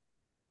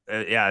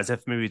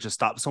maybe just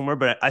stop somewhere.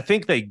 But I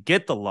think they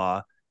get the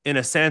law in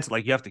a sense,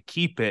 like you have to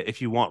keep it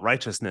if you want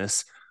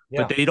righteousness,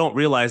 but they don't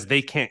realize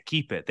they can't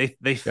keep it.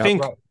 They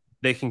think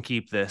they can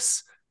keep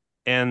this,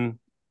 and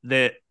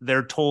that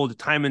they're told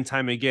time and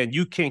time again,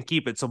 you can't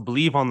keep it. So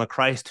believe on the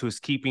Christ who is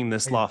keeping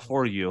this law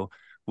for you,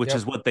 which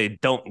is what they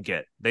don't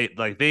get.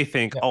 They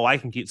think, oh, I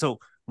can keep. So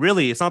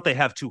really, it's not they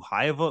have too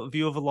high of a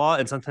view of the law.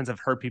 And sometimes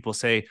I've heard people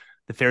say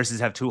the Pharisees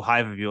have too high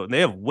of a view, and they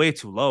have way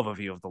too low of a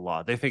view of the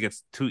law. They think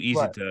it's too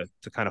easy to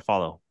kind of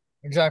follow.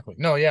 Exactly.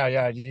 No, you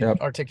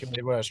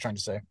articulated what I was trying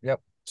to say.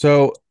 Yep.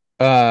 So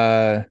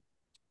are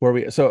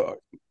we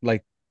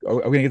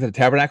gonna get to the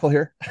tabernacle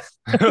here?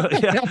 Go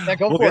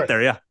we'll for get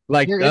there. Yeah.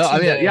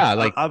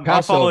 I'm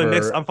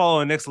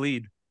following Nick's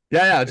lead.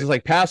 Yeah, just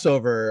like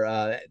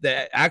Passover,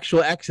 the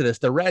actual Exodus,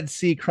 the Red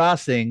Sea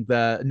crossing,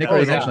 Nick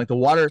mentioned, like the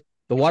water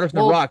from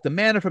the rock, the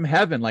manna from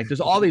heaven. Like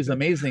there's all these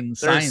amazing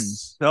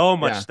signs. So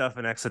much stuff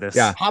in Exodus.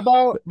 Yeah. How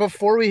about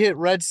before we hit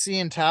Red Sea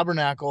and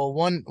tabernacle,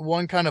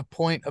 one kind of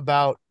point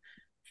about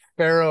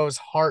Pharaoh's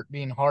heart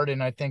being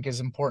hardened, I think is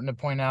important to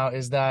point out,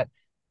 is that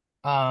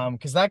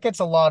because that gets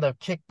a lot of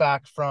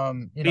kickback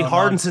from he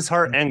hardens his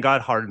heart, and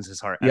God hardens his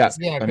heart. I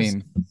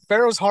mean,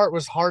 Pharaoh's heart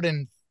was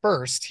hardened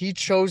first. He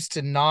chose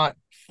to not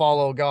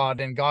follow God,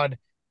 and God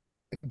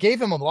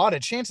gave him a lot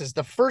of chances.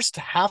 The first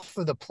half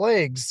of the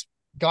plagues,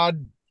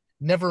 God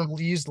never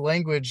used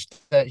language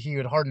that he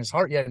would harden his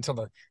heart yet until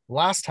the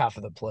last half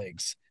of the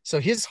plagues. So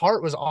his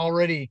heart was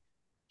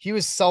he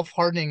was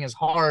self-hardening his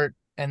heart,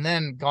 and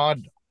then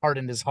God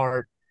hardened his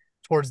heart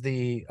towards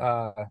the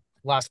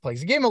last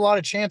plagues. He gave him a lot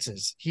of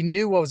chances. He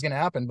knew what was going to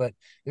happen, but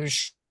it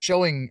was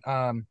showing.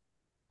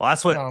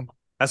 That's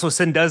what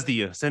sin does to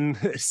you. Sin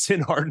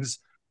hardens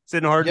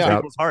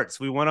people's hearts.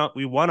 We want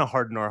to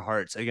harden our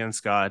hearts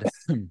against God,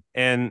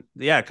 and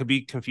it could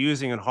be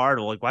confusing and hard.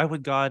 Like, why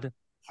would God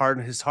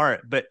harden his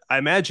heart? But I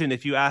imagine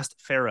if you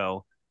asked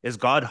Pharaoh, "Is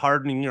God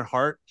hardening your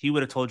heart?" he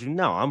would have told you,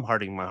 "No, I'm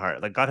hardening my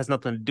heart. Like God has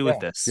nothing to do with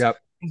this." Yep.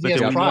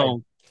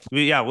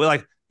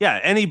 But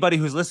anybody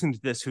who's listening to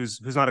this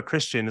who's not a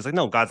Christian is like,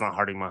 no, God's not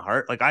hardening my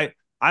heart. Like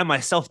I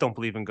myself don't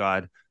believe in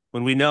God.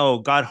 When we know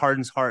God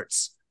hardens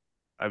hearts,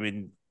 I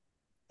mean,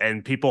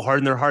 and people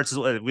harden their hearts as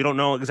well. We don't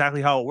know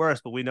exactly how it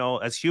works, but we know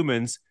as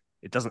humans,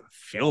 it doesn't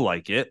feel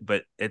like it,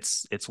 but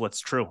it's what's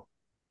true.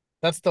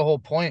 That's the whole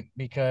point,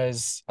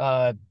 because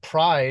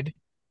pride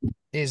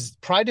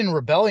and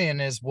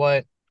rebellion is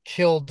what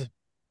killed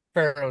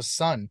Pharaoh's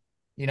son.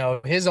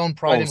 his own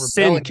pride and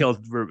Sin rebellion.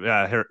 killed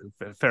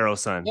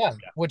Pharaoh's son. Yeah,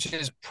 which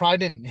is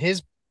pride in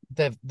his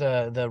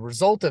the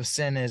result of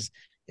sin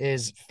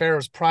is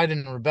Pharaoh's pride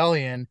and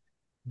rebellion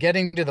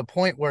getting to the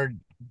point where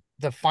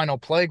the final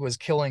plague was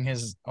killing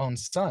his own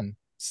son.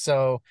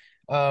 So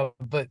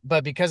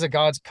but because of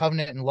God's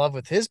covenant and love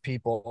with his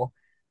people,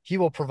 he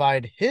will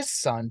provide his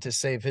son to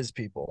save his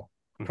people,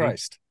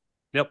 Christ.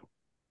 Yep.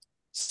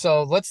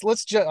 So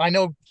let's just, I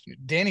know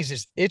Danny's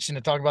just itching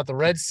to talk about the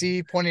Red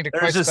Sea, pointing to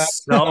There's Christ.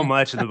 just so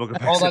much in the book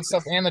of all Exodus.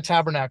 that stuff and the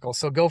tabernacle.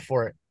 So go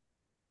for it.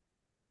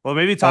 Well,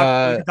 maybe we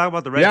can talk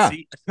about the Red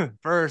Sea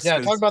first.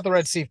 Yeah, talk about the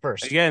Red Sea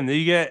first. Again,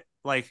 you get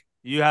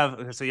you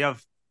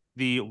have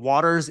the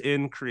waters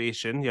in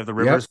creation, you have the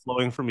rivers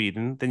flowing from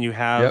Eden, then you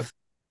have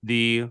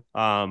the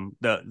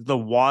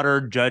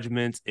water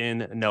judgment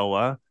in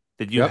Noah,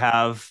 that you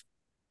have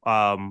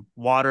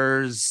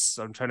waters.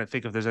 I'm trying to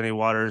think if there's any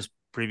waters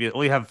previous.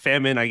 Well, you have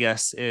famine, I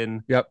guess,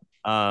 in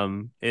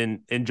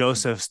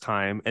Joseph's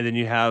time, and then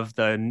you have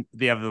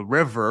the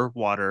river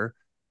water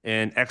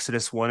in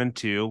Exodus 1 and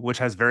 2, which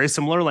has very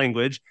similar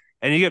language,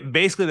 and you get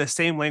basically the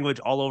same language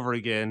all over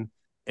again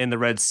in the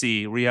Red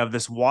Sea, where you have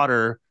this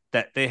water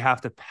that they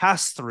have to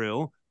pass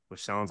through,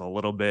 which sounds a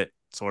little bit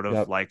sort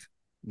of like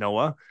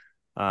Noah.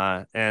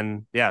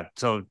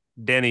 So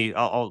Danny,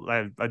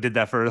 I did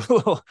that for a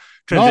little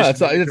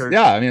transition.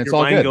 I mean, it's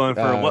all good. Going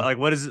for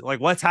what is it,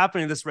 what's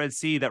happening in this Red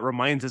Sea that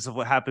reminds us of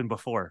what happened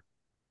before?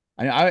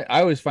 I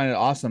always find it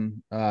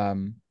awesome.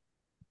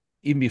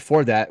 Even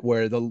before that,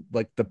 where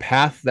the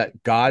path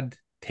that God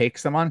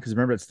takes them on, because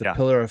remember, it's the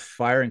pillar of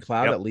fire and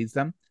cloud that leads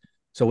them.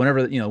 So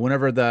whenever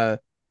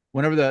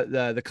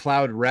the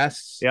cloud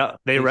rests,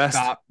 they rest.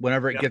 Stop.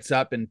 Whenever it gets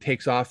up and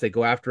takes off, they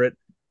go after it.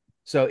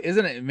 So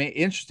isn't it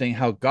interesting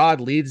how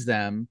God leads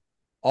them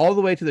all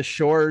the way to the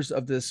shores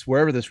of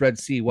wherever this Red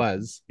Sea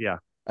was? Yeah.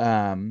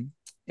 And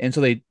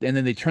so they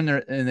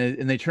turn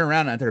they turn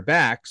around at their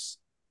backs.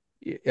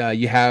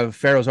 You have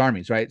Pharaoh's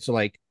armies, right? So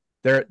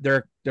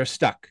they're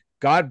stuck.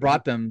 God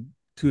brought them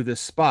to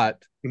this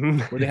spot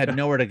where they had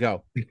nowhere to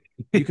go.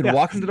 You can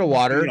walk into the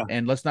water,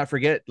 and let's not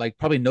forget,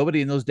 probably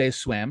nobody in those days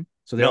swam,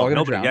 so they're all going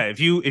to drown. Yeah, if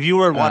you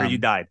were in water, you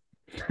died.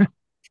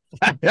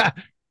 Yeah,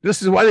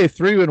 this is why they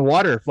threw you in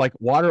water,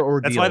 water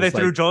ordeals. That's why they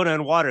threw Jonah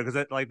in water, because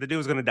the dude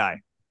was going to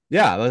die.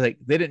 Yeah, they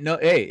didn't know.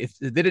 Hey, if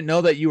they didn't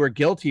know that you were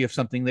guilty of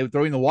something, they would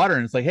throw you in the water,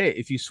 and it's hey,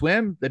 if you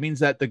swim, that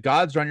means that the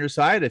gods are on your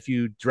side. If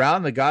you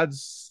drown, the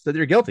gods said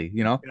you're guilty.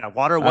 Yeah,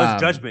 water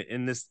was judgment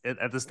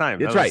at this time.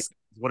 That's right.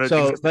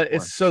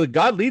 So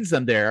God leads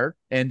them there,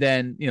 and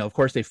then of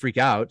course they freak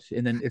out,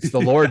 and then it's the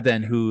Lord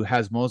then who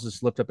has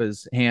Moses lift up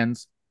his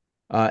hands,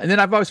 and then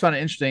I've always found it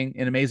interesting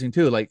and amazing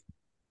too,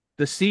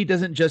 the sea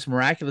doesn't just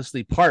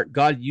miraculously part.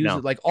 God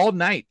uses it all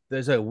night.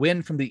 There's a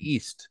wind from the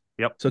east.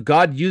 Yep. So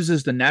God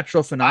uses the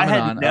natural phenomenon.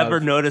 I had never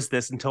noticed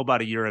this until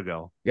about a year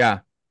ago. Yeah.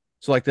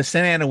 So the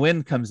Santa Ana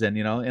wind comes in,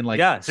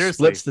 and seriously,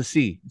 splits the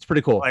sea. It's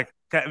pretty cool.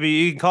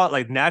 You can call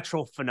it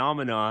natural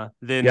phenomena,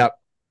 then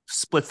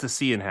splits the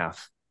sea in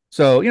half.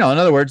 So, in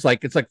other words,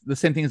 it's the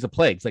same thing as the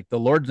plagues. The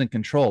Lord's in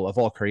control of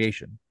all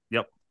creation.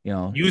 Yep.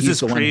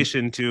 Uses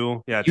creation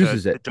to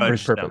uses it for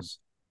his purpose.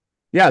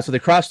 Yeah. So they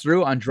cross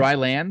through on dry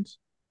land.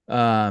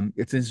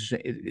 It's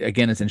interesting.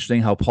 It's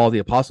interesting how Paul the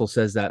Apostle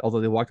says that although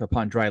they walked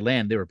upon dry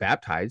land, they were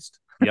baptized.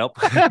 Yep.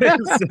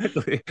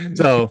 Exactly.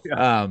 So,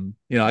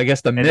 I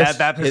guess that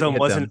baptism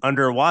wasn't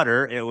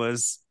underwater; it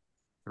was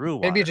through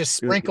water. Maybe it just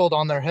sprinkled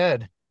on their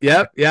head.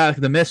 Yep. Yeah.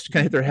 The mist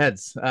kind of hit their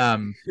heads.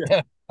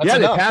 They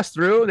pass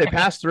through. They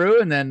pass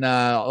through, and then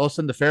all of a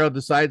sudden the Pharaoh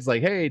decides,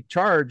 hey,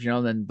 charge.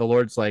 Then the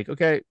Lord's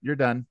okay, you're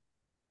done.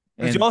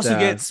 And you also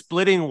get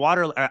splitting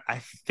water.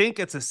 I think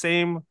it's the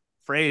same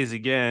phrase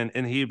again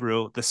in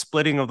Hebrew, the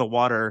splitting of the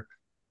water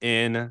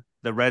in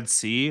the Red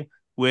Sea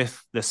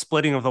with the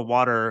splitting of the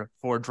water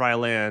for dry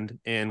land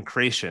in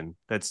creation.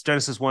 That's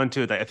Genesis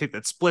 1-2. I think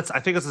that splits. I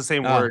think it's the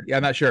same word. Yeah,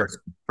 I'm not sure.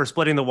 For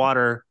splitting the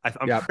water,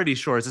 I'm pretty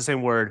sure it's the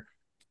same word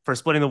for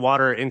splitting the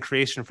water in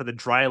creation for the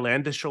dry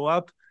land to show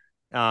up.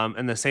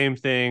 And the same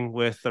thing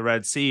with the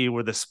Red Sea,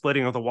 where the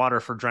splitting of the water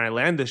for dry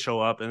land to show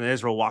up, and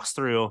Israel walks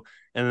through,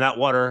 and that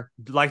water,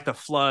 like the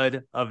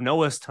flood of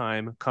Noah's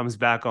time, comes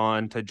back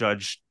on to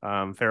judge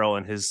Pharaoh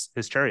and his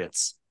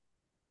chariots.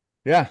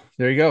 Yeah,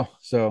 there you go.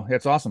 So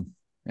it's awesome.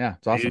 Yeah,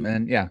 it's awesome.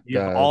 And you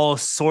have all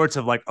sorts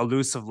of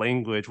elusive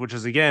language, which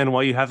is again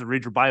why you have to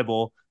read your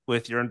Bible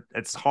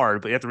it's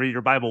hard, but you have to read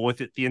your Bible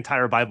with the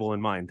entire Bible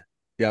in mind.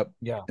 Yep.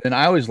 Yeah. And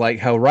I always like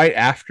how right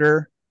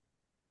after,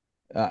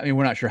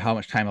 we're not sure how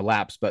much time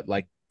elapsed, but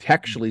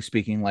textually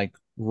speaking,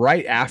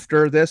 right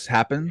after this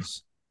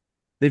happens,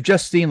 they've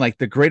just seen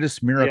the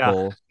greatest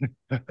miracle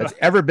that's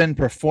ever been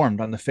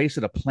performed on the face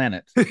of the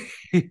planet.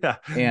 Yeah.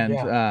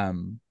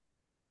 And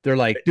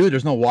they're dude,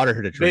 there's no water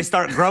here to drink. They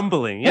start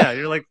grumbling. Yeah.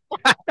 You're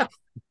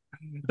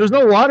there's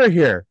no water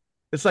here.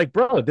 It's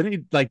bro,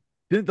 didn't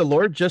the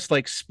Lord just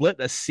split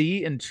a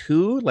sea in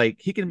two?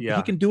 He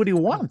can do what he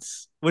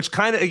wants. Which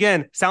kind of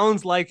again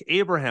sounds like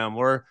Abraham,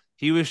 where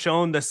he was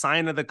shown the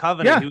sign of the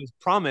covenant. He was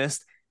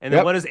promised. And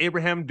then what does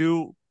Abraham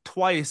do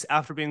twice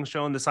after being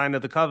shown the sign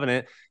of the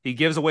covenant. He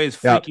gives away his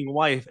Yep. freaking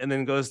wife and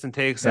then goes and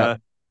takes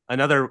Yep.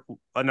 another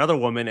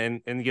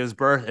woman and gives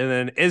birth. And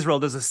then Israel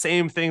does the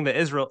same thing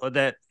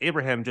that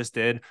Abraham just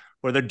did,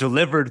 where they're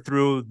delivered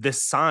through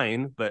this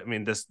sign, but I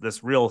mean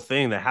this real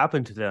thing that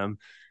happened to them.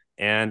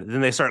 And then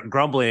they start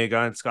grumbling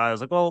against God. I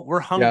was like, well, we're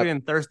hungry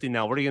and thirsty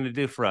now. What are you going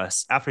to do for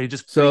us? After he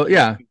just So,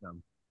 yeah.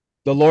 them.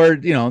 The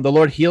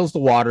Lord heals the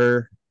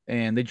water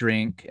and they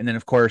drink. And then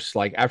of course,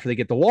 like after they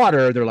get the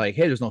water, they're like,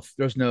 hey, there's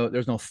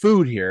no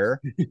food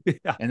here.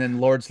 Yeah. And then the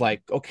Lord's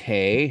like,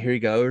 okay, here you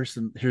go.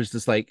 Here's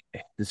this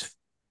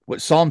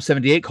what Psalm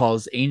 78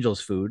 calls angels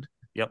food.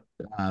 Yep.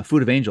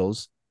 Food of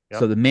angels. Yep.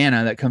 So the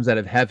manna that comes out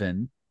of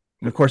heaven.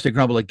 And of course they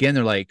grumble again.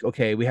 They're like,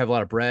 okay, we have a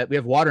lot of bread. We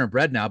have water and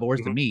bread now, but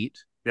where's the meat?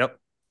 Yep.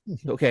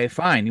 Okay,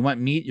 fine. You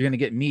want meat? You're gonna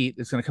get meat.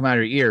 It's gonna come out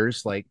of your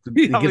ears. Like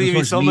I'll give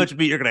you so much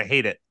meat, you're gonna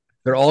hate it.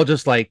 They're all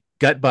just like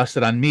gut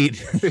busted on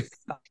meat.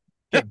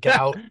 Get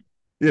out.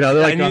 They're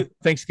like on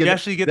Thanksgiving. You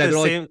actually get the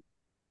same.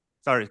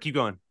 Sorry, keep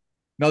going.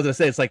 No, I was gonna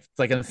say it's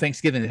like on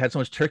Thanksgiving they had so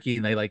much turkey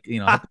and they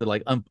have to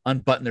like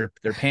unbutton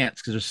their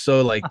pants because they're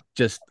so like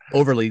just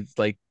overly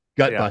like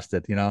gut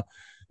busted. You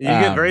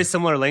get very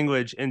similar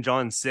language in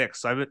John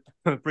 6. So I've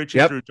been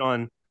preaching through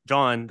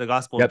John, the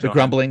Gospel of John. The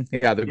grumbling.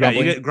 Yeah, the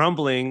grumbling. You get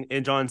grumbling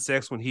in John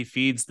 6 when he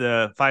feeds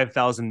the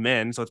 5,000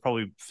 men. So it's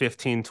probably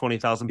 15,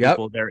 20,000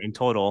 people there in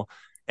total.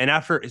 And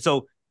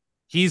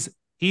he's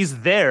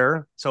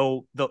there.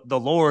 So the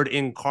Lord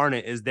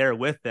incarnate is there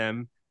with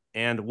them.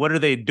 And what are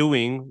they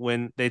doing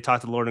when they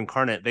talk to the Lord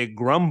incarnate? They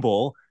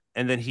grumble.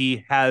 And then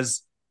he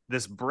has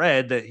this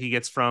bread that he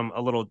gets from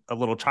a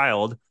little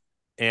child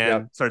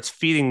and starts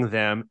feeding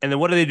them. And then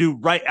what do they do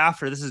right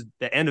after? This is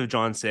the end of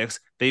John 6.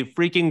 They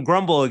freaking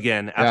grumble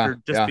again after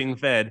being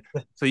fed.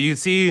 So you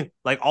see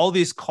like all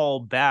these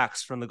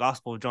callbacks from the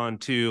Gospel of John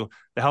 2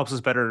 that helps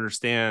us better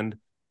understand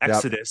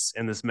Exodus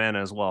and this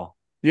manna as well.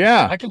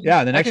 Yeah.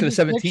 Then Exodus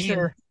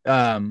 17,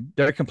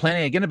 they're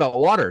complaining again about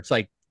water. It's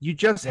like, you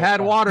just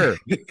had water.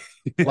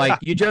 Like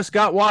you just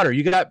got water.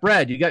 You got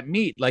bread. You got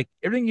meat, like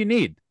everything you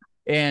need.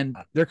 And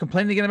they're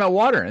complaining again about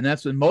water. And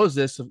that's when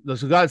Moses,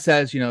 so God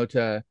says,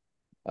 to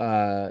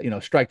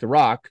strike the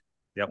rock.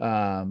 Yep.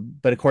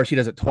 But of course he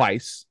does it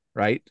twice,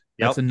 right?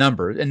 Yep. That's a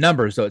number. In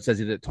Numbers, though, it says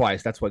he did it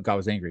twice. That's what God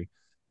was angry.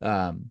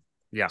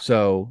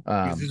 So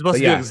he's supposed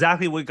to do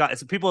exactly what God.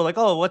 So people are like,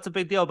 "Oh, what's the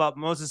big deal about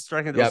Moses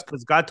striking?"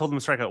 Because God told him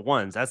to strike it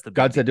once. That's the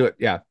God said do it.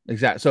 Yeah,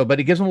 exactly. So, but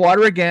he gives them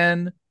water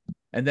again,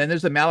 and then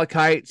there's the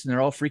Amalekites, and they're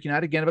all freaking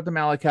out again about the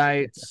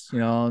Amalekites.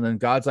 And then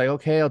God's like,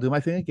 "Okay, I'll do my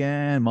thing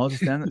again." Moses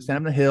stand up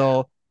on the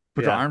hill,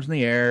 put your arms in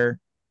the air.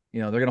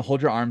 They're gonna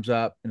hold your arms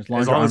up, and as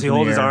long as he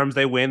holds his arms,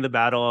 they win the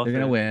battle. They're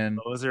gonna win.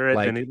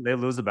 Then they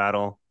lose the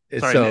battle.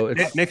 Sorry,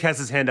 Nick has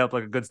his hand up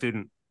like a good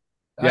student.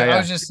 I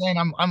was just saying,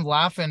 I'm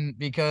laughing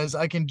because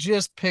I can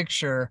just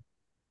picture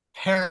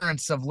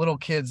parents of little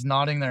kids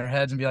nodding their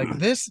heads and be like,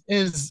 "This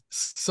is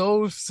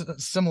so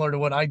similar to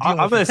what I deal with."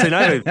 I'm gonna say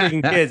not even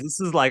freaking kids. This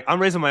is like I'm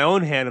raising my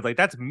own hand. Of like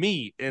that's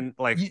me, and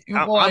like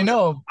I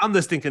know I'm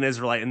the stinking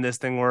Israelite in this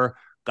thing where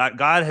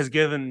God has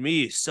given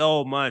me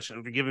so much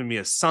and given me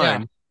a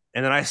son.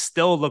 And then I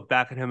still look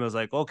back at him as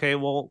like, okay,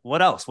 well, what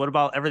else? What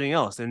about everything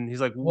else? And he's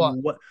like,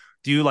 what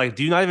do you like?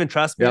 Do you not even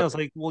trust me? I was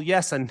like, well,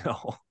 yes and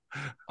no.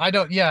 I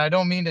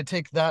don't mean to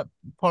take that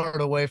part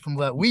away from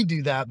that we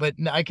do that, but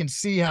I can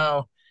see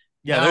how.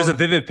 Yeah, there's a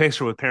vivid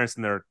picture with parents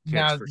and their kids.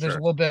 Now there's a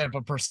little bit of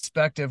a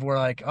perspective where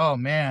like, oh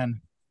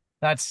man,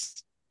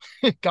 that's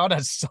God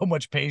has so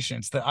much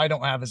patience that I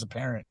don't have as a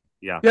parent.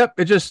 Yeah. Yep.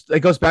 It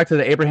goes back to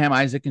the Abraham,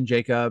 Isaac, and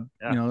Jacob.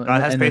 God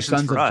has and the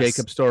sons of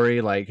Jacob story.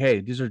 Like,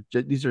 hey, these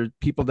are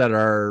people that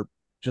are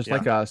just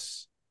like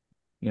us.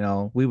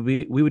 We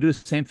would do the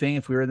same thing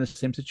if we were in the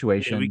same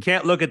situation. We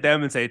can't look at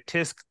them and say,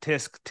 tisk,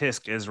 tisk,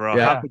 tisk, Israel.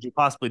 Yeah. How could you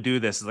possibly do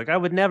this? It's like, I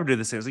would never do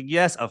the same. It's like,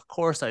 yes, of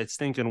course I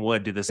stinking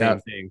would do the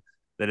same thing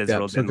that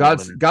Israel did.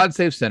 So God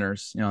saves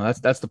sinners.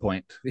 That's the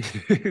point.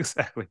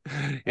 Exactly.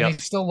 And he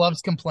still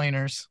loves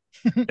complainers.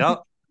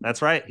 Yep.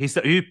 That's right.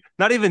 He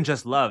not even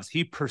just loves,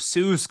 he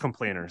pursues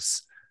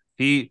complainers.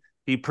 He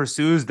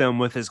pursues them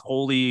with his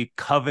holy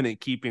covenant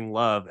keeping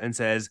love and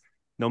says,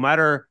 no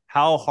matter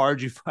how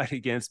hard you fight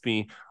against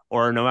me,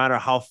 or no matter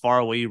how far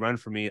away you run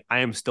from me, I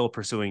am still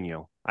pursuing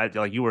you.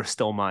 You are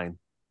still mine.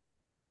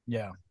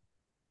 Yeah.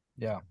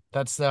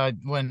 That's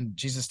when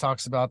Jesus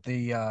talks about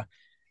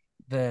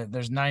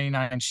there's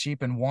 99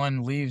 sheep and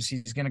one leaves.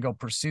 He's going to go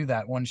pursue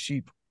that one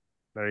sheep.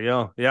 There you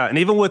go. Yeah. And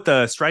even with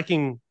the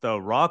striking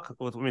the rock,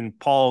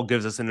 Paul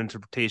gives us an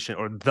interpretation,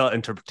 or the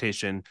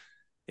interpretation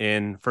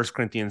in 1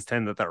 Corinthians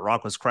 10 that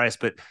rock was Christ.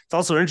 But it's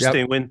also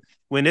interesting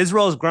when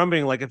Israel is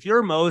grumbling, like if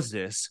you're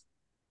Moses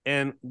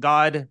and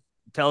God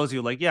tells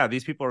you like, yeah,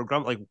 these people are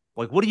grumbling,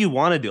 like what do you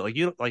want to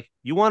do?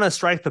 You want to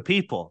strike the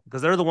people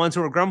because they're the ones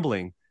who are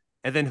grumbling.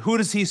 And then who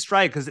does he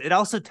strike? Because it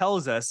also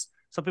tells us,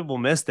 some people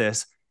miss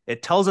this,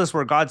 it tells us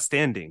where God's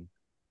standing.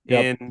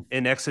 In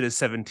Exodus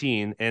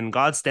 17, and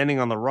God's standing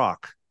on the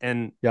rock,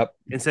 and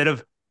instead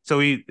of, so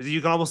you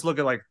can almost look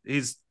at like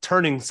he's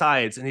turning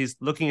sides and he's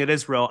looking at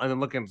Israel and then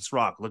looking at this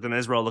rock, looking at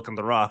Israel, looking at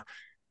the rock,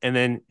 and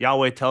then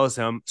Yahweh tells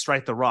him,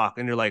 strike the rock.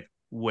 And you're like,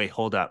 wait,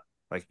 hold up.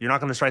 Like, you're not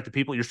going to strike the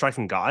people. You're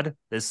striking God.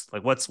 This,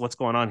 like, what's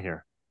going on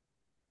here?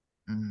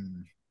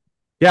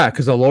 Yeah,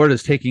 because the Lord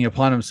is taking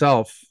upon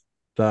himself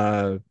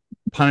the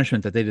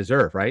punishment that they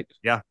deserve, right?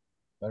 Yeah.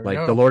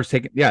 Like the Lord's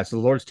taking, so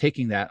the Lord's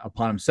taking that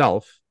upon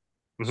himself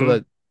so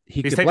that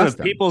he's taking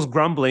the people's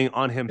grumbling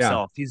on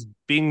himself. He's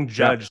being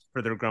judged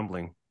for their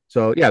grumbling.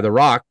 So the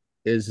rock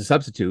is a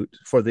substitute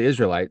for the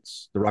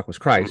Israelites. The rock was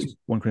Christ,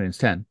 1 Corinthians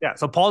 10. Yeah.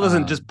 So Paul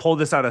doesn't just pull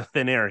this out of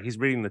thin air. He's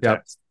reading the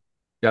text.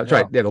 Yeah, that's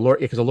right. Yeah, the Lord,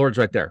 because the Lord's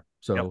right there.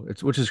 So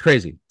it's, which is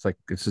crazy. It's like,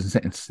 it's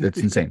insane. It's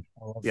insane.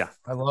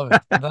 I love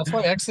it. That's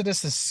why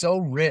Exodus is so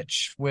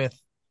rich with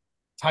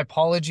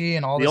typology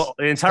and all this.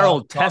 The entire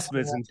Old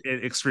Testament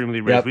is extremely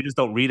rich. We just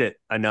don't read it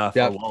enough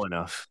or well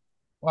enough.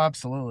 Well,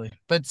 absolutely.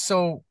 But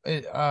so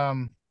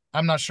I'm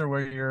not sure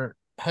where your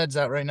head's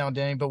at right now,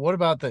 Danny, but what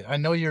about I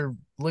know you're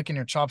licking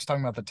your chops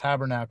talking about the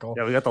tabernacle.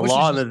 Yeah, we got the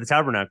law and the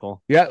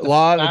tabernacle. Yeah,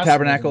 law and the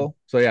tabernacle.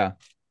 So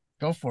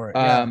go for it.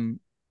 I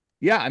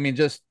mean,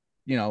 just,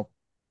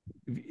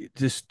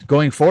 just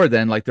going forward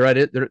then, like they're at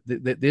it,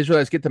 the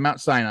Israelites get to Mount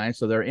Sinai.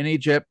 So they're in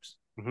Egypt.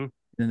 And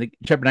then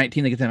chapter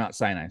 19, they get to Mount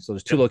Sinai. So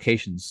there's two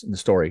locations in the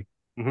story,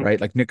 right?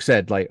 Like Nick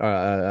said, like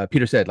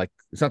Peter said, like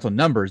it's not until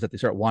Numbers that they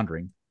start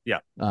wandering. Yeah.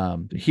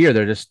 Here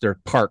they're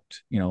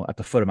parked, at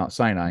the foot of Mount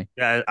Sinai.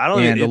 Yeah, I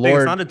don't think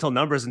it's not until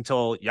Numbers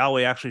until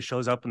Yahweh actually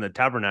shows up in the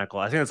tabernacle.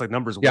 I think it's like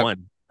Numbers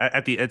 1.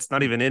 It's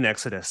not even in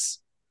Exodus.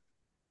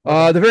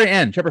 The very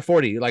end, chapter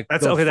 40. Like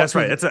that's okay. That's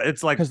right.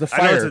 It's like because the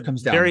fire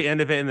comes down. Very end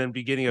of it, and then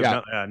beginning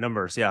of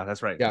Numbers. Yeah,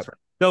 that's right. Yeah. That's right.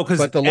 No, because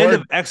the end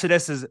of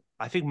Exodus is,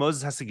 I think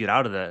Moses has to get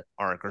out of the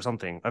ark or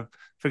something. I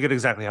forget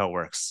exactly how it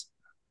works.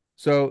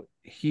 So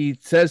he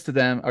says to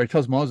them, or he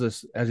tells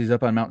Moses as he's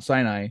up on Mount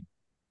Sinai,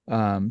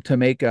 to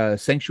make a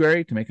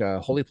sanctuary, to make a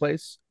holy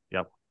place.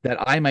 Yep.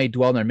 That I may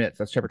dwell in their midst.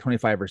 That's chapter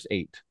 25, verse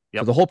 8.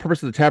 Yep. So the whole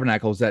purpose of the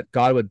tabernacle is that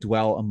God would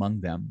dwell among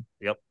them.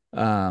 Yep.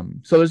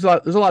 So there's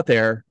a lot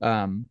there.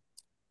 And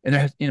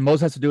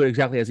Moses has to do it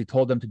exactly as he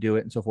told them to do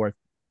it, and so forth.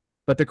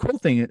 But the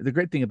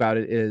great thing about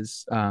it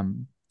is,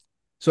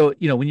 so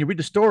when you read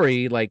the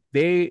story, like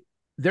they're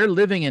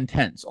living in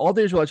tents. All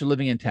the Israelites are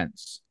living in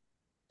tents.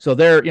 So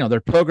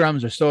they're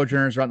pilgrims, they're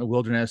sojourners, they're out in the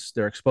wilderness,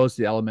 they're exposed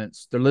to the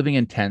elements, they're living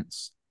in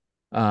tents.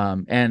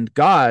 And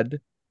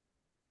God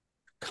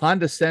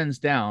condescends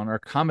down or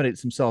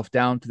accommodates himself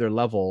down to their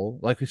level,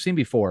 like we've seen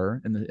before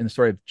in the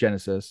story of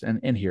Genesis and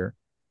in here.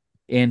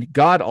 And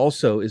God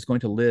also is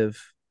going to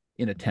live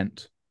in a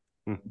tent.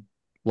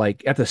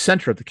 Like at the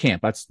center of the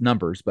camp, that's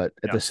Numbers, but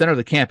at the center of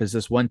the camp is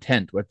this one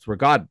tent where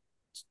God,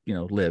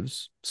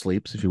 lives,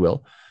 sleeps, if you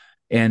will,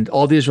 and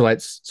all the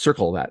Israelites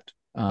circle that.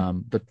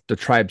 The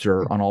tribes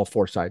are on all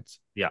four sides.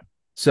 Yeah.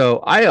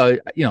 So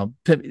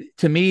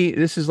to me,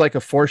 this is like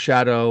a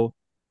foreshadow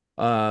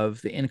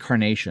of the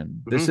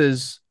incarnation. This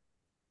is,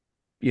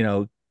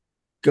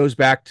 goes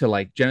back to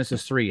like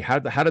Genesis 3. How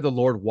did the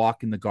Lord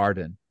walk in the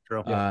garden?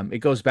 True. It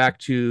goes back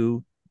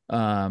to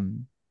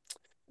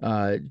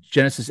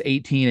Genesis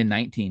 18 and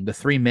 19, the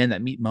three men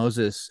that meet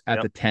Moses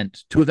at the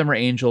tent. Two of them are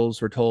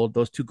angels. We're told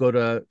those two go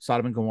to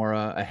Sodom and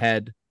Gomorrah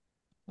ahead,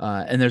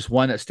 and there's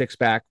one that sticks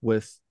back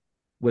with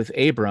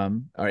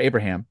Abraham,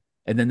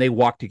 and then they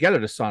walk together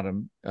to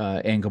Sodom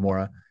and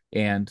Gomorrah,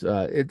 and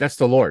that's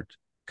the Lord,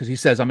 because he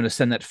says, "I'm going to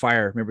send that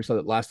fire." Remember, we saw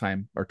that last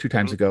time or two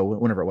times ago,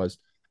 whenever it was.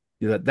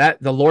 That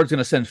the Lord's going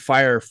to send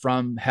fire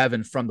from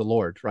heaven from the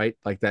Lord, right?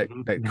 Like that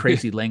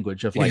crazy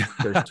language of like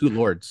there's two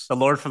lords. The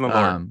Lord from the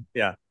Lord.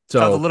 Yeah. So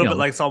sounds a little bit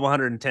like Psalm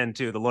 110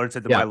 too. The Lord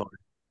said to my Lord.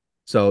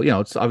 So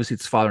it's obviously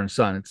it's Father and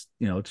Son. It's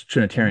it's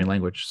Trinitarian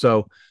language.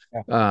 So,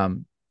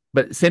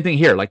 but same thing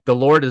here. Like the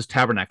Lord is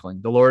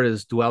tabernacling. The Lord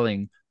is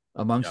dwelling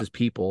amongst His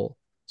people.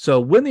 So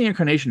when the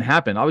incarnation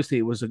happened, obviously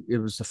it was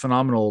a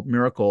phenomenal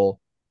miracle.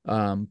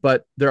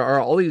 But there are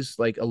all these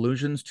like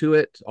allusions to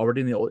it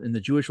already in the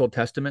Jewish Old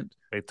Testament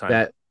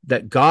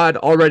that God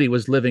already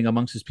was living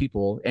amongst His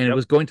people, and it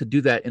was going to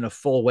do that in a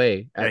full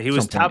way. He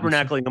was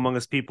tabernacling among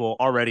His people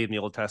already in the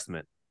Old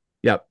Testament.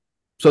 Yep.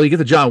 So you get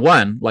to John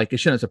 1, like it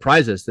shouldn't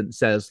surprise us that it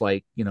says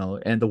like,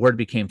 and the Word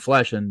became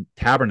flesh and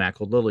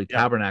tabernacled, literally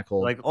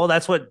tabernacled. Like,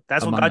 that's what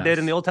God did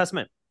in the Old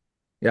Testament.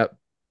 Yep.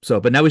 So,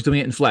 but now He's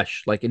doing it in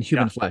flesh, like in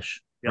human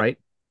flesh, right?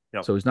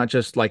 Yep. So He's not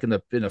just like in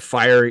a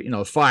fire,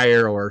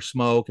 fire or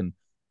smoke and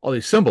all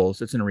these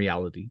symbols. It's in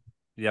reality.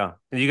 Yeah.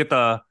 And you get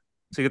the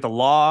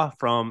law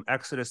from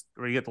Exodus,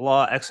 or you get the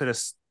law,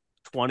 Exodus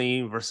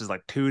 20 verses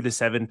like 2 to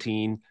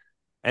 17.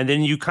 And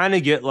then you kind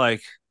of get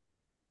like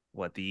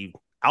the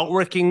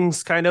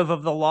outworkings kind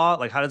of the law.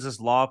 Like, how does this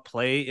law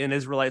play in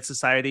Israelite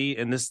society,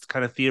 in this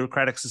kind of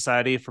theocratic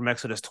society from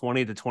Exodus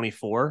 20 to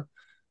 24?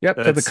 Yep.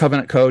 So the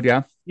covenant code.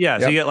 Yeah. Yeah.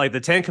 So you get like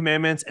the 10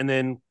 commandments, and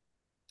then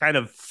kind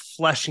of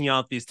fleshing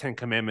out these 10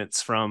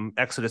 commandments from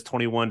Exodus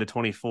 21 to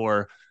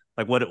 24.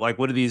 Like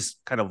what do these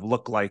kind of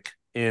look like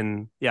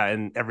in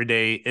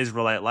everyday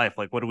Israelite life?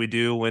 Like, what do we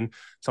do when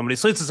somebody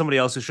sleeps with somebody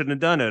else who shouldn't have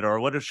done it?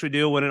 Or what should we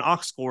do when an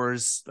ox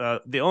scores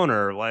the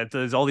owner? Like,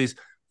 there's all these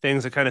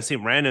things that kind of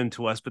seem random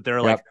to us, but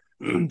they're like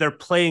they're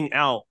playing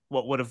out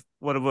what would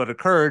have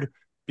occurred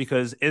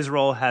because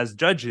Israel has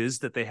judges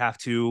that they have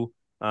to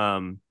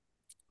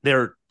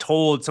they're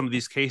told some of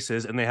these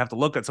cases, and they have to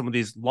look at some of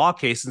these law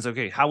cases.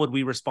 Okay, how would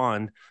we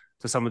respond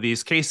to some of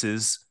these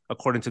cases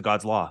according to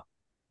God's law?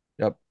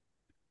 Yep.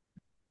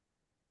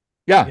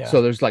 Yeah.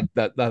 So there's like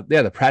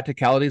the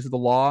practicalities of the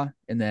law,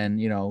 and then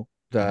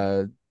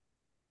the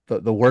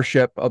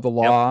worship of the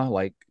law,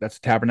 like that's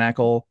the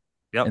tabernacle.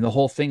 Yep. And the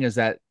whole thing is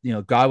that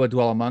God would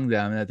dwell among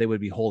them and that they would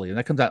be holy. And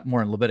that comes out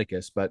more in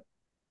Leviticus, but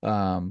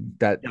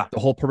the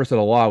whole purpose of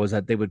the law was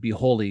that they would be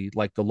holy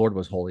like the Lord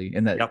was holy,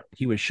 and that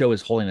he would show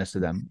his holiness to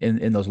them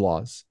in those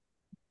laws.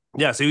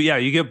 Yeah. So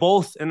you get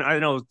both. And I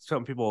know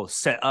some people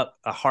set up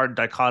a hard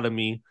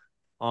dichotomy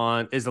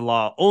on, is the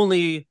law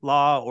only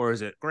law or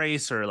is it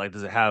grace, or like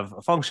does it have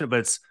a function?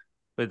 But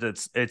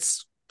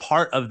it's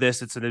part of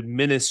this. It's an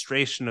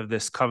administration of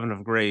this covenant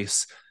of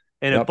grace,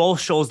 and it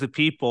both shows the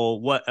people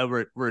what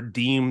a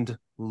redeemed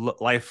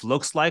life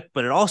looks like,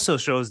 but it also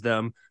shows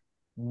them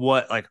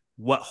what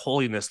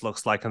holiness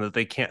looks like, and that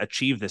they can't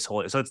achieve this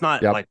holiness. So it's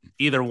not like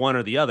either one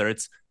or the other.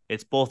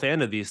 It's both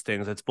end of these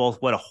things. It's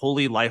both what a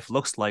holy life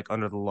looks like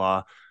under the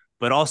law,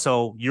 but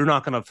also you're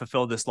not going to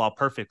fulfill this law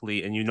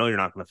perfectly, and you're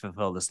not going to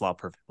fulfill this law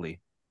perfectly.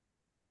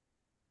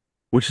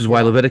 Which is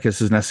why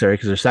Leviticus is necessary,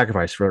 because there's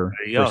sacrifice for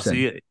sin.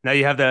 So now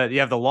you have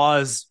the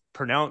laws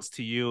pronounced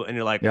to you, and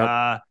you're like,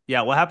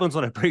 what happens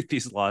when I break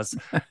these laws?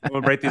 I'm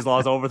going to break these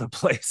laws over the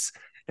place.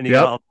 And you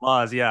got all the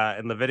laws,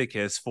 in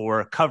Leviticus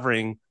for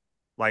covering,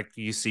 like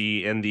you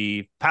see in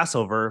the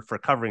Passover, for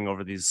covering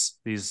over these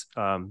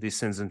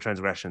sins and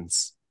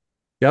transgressions.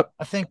 Yep.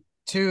 I think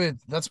too,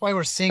 that's why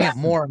we're seeing it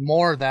more and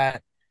more,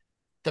 that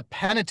the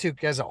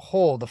Pentateuch as a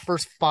whole, the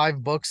first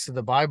 5 books of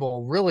the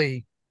Bible,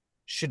 really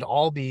should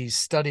all be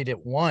studied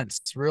at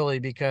once, really,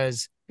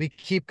 because we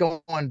keep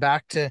going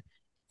back to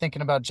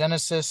thinking about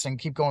Genesis and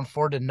keep going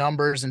forward to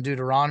Numbers and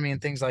Deuteronomy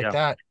and things like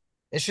that.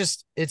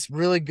 It's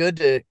really good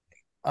to,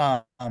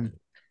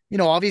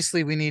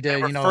 obviously we need to,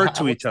 refer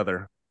to each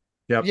other.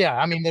 Yep. Yeah.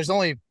 I mean, there's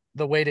only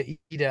the way to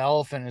eat an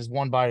elephant is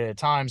one bite at a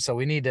time. So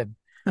we need to,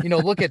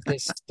 look at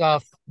this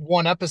stuff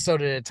one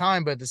episode at a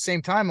time, but at the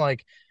same time,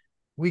 like,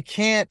 we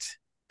can't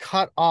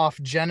cut off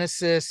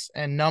Genesis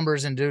and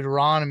Numbers and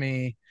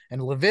Deuteronomy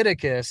and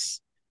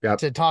Leviticus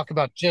to talk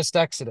about just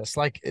Exodus.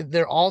 Like,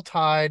 they're all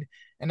tied.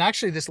 And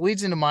actually this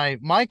leads into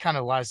my kind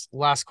of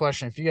last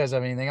question. If you guys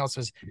have anything else,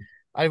 is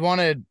I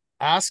want to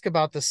ask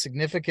about the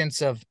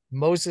significance of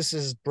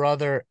Moses's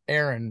brother,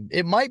 Aaron.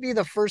 It might be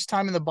the first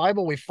time in the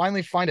Bible we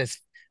finally find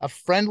a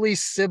friendly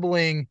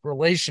sibling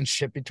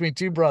relationship between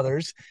 2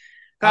 brothers.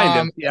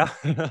 Kind of,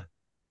 yeah.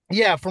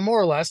 Yeah, for more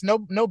or less. No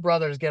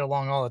brothers get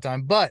along all the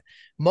time, but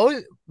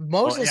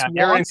Moses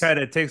Aaron kind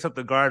of takes up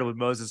the guard when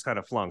Moses kind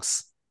of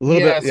flunks. A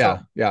little bit,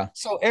 yeah.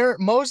 So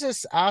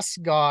Moses asks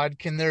God,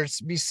 can there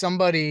be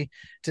somebody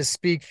to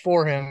speak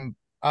for him?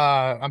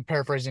 I'm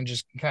paraphrasing,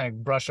 just kind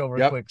of brush over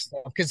quick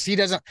stuff, because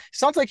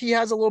sounds like he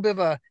has a little bit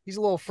of he's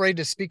a little afraid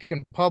to speak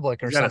in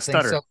public or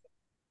something.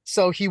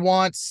 So he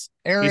wants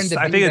Aaron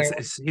to be there.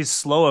 He's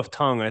slow of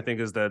tongue, I think,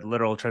 is the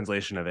literal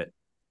translation of it.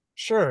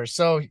 Sure.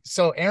 So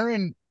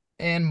Aaron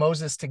and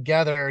Moses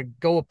together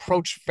go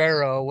approach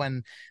Pharaoh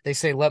when they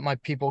say, "Let my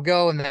people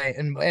go,"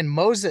 and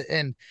Moses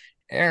and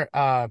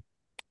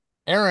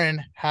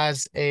Aaron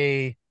has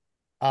he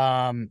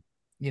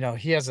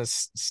has a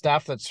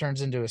staff that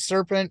turns into a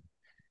serpent.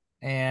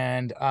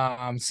 And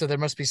so there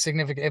must be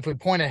significant. If we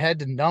point ahead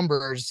to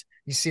Numbers,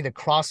 you see the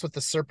cross with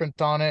the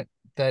serpent on it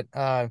that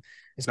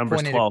is Numbers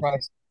pointed 12.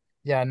 across.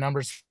 Yeah,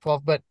 Numbers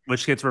 12, but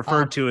which gets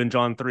referred to in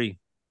John 3.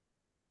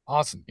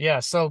 Awesome.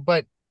 Yeah. So,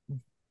 but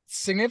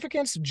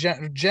significance,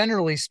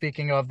 generally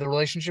speaking, of the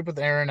relationship with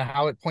Aaron,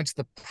 how it points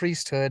to the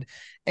priesthood,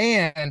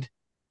 and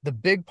the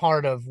big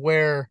part of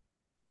where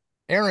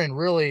Aaron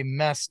really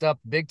messed up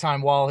big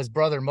time while his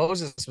brother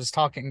Moses was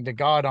talking to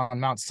God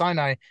on Mount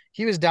Sinai.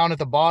 He was down at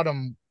the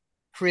bottom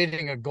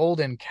creating a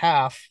golden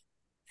calf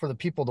for the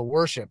people to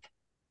worship.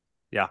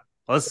 Yeah.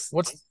 This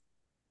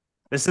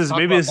is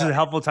a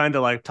helpful time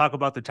to talk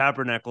about the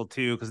tabernacle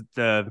too, because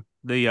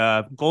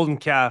the golden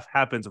calf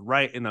happens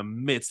right in the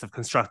midst of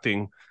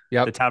constructing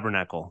the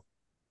tabernacle.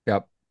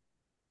 Yep.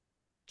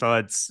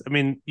 So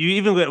you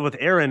even get with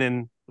Aaron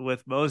and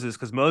with Moses,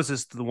 because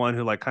Moses is the one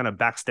who kind of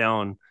backs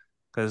down,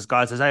 because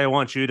God says, "I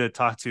want you to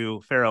talk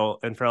to Pharaoh,"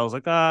 and Pharaoh's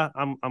like,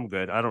 I'm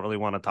good. I don't really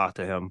want to talk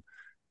to him."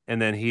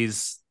 And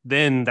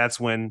then that's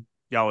when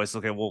Yahweh's,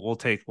 "Okay, we'll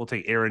take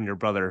Aaron, your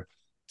brother,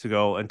 to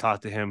go and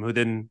talk to him," who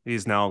then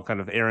he's now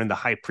kind of Aaron, the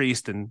high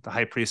priest, and the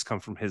high priest come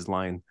from his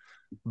line.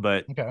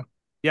 But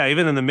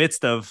even in the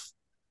midst of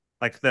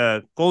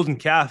the golden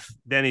calf,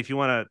 Danny, if you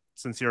want to,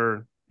 since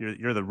you're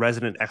the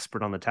resident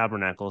expert on the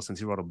tabernacle, since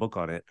you wrote a book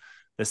on it,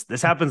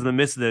 this happens in the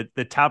midst of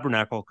the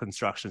tabernacle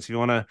construction. So you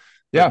want to,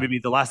 maybe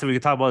the last thing we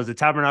could talk about is the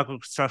tabernacle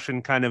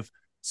construction kind of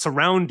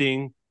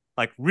surrounding,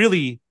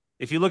 really,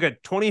 if you look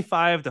at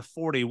 25 to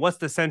 40, what's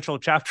the central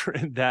chapter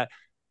in that?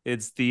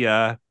 It's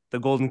the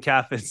golden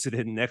calf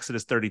incident in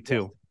Exodus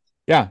 32.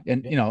 Yeah,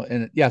 and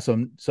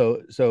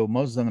so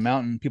Moses on the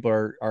mountain, people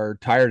are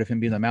tired of him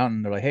being on the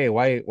mountain. They're like, hey,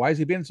 why is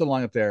he being so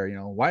long up there?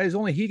 Why does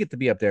only he get to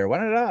be up there? Why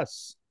not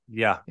us?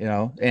 Yeah.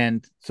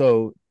 And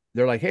so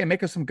they're like, hey,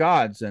 make us some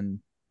gods. And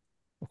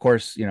of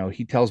course,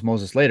 he tells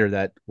Moses later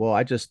that, well,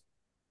 I just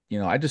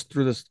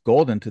threw this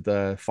gold into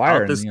the fire,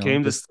 Out and this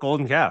came this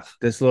golden calf.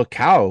 this little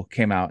cow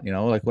came out.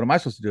 Like, what am I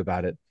supposed to do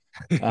about it?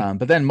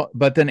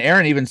 But then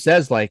Aaron even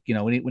says, like,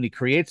 when he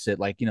creates it,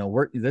 like,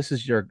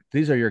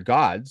 these are your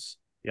gods.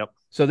 Yep.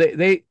 So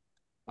they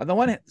on the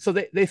one hand, so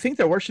they think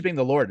they're worshiping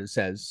the Lord, it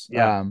says.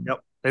 Yeah. Yep.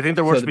 They think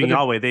they're worshiping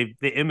Yahweh. They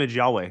image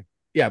Yahweh.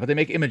 Yeah, but they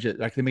make images,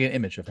 like they make an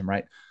image of him,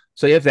 right?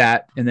 So you have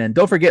that, and then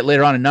don't forget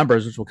later on in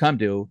Numbers, which we'll come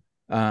to.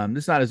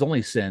 This is not his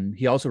only sin.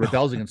 He also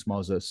rebels against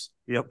Moses.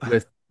 Yep.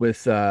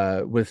 With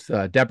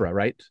Deborah,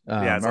 right?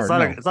 Yeah, so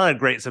it's not a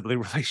great sibling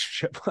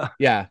relationship.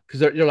 Yeah, because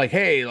they're like,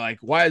 hey, like,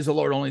 why is the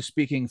Lord only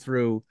speaking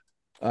through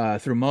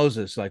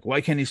Moses? Like,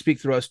 why can't he speak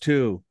through us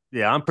too?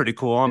 Yeah, I'm pretty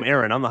cool. I'm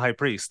Aaron. I'm the high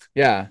priest.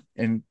 Yeah,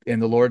 and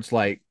the Lord's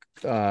like,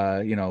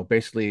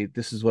 basically,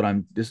 this is what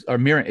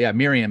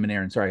Miriam and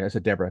Aaron. Sorry, I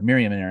said Deborah,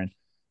 Miriam and Aaron.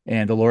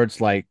 And the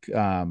Lord's like,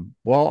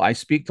 well, I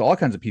speak to all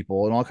kinds of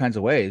people in all kinds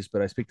of ways,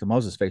 but I speak to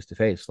Moses face to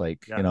face.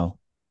 Like,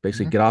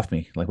 basically, get off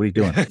me. Like, what are you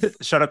doing?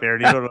 Shut up,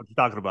 Aaron. You don't know what you're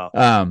talking about.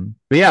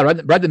 But yeah, right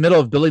in the middle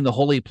of building the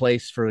holy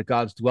place for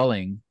God's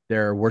dwelling,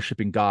 they're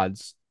worshiping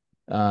gods.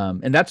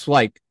 And that's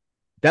like,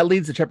 that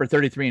leads to chapter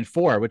 33 and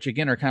 4, which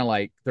again are kind of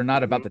like, they're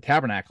not about the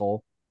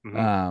tabernacle.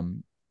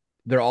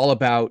 They're all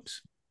about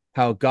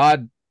how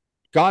God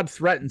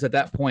threatens at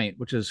that point,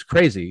 which is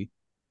crazy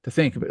to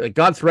think. Like,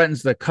 God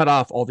threatens to cut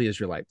off all the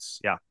Israelites.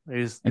 Yeah.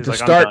 He's to like,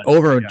 start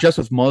over just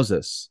with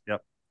Moses.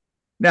 Yep.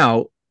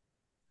 Now,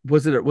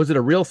 was it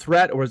a real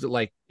threat, or was it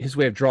like his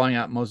way of drawing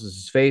out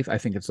Moses' faith? I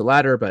think it's the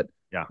latter, but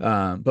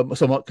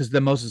because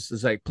then Moses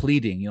is like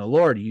pleading,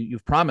 Lord,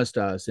 you've promised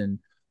us, and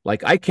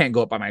like, I can't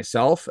go up by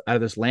myself out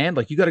of this land.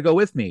 Like, you got to go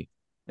with me.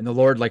 And the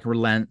Lord like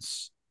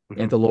relents,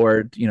 and the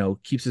Lord,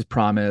 keeps his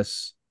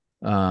promise.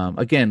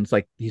 Again, it's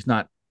like he's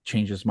not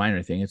changed his mind or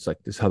anything. It's like,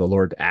 this is how the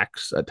Lord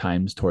acts at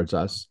times towards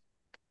us,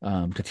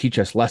 to teach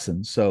us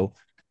lessons. So,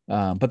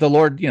 but the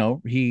Lord,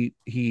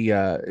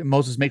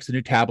 Moses makes the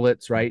new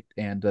tablets, right?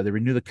 And they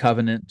renew the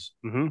covenant,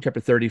 chapter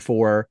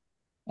 34.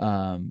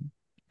 But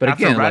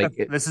after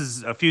again, this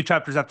is a few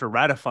chapters after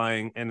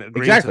ratifying and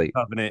agreeing to the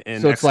covenant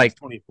in so it's Exodus like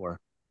 24.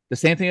 The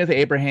same thing with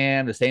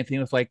Abraham, the same thing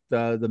with like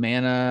the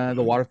manna,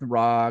 the water from the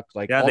rock,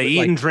 like they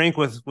eat and drink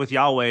with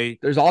Yahweh.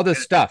 There's all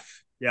this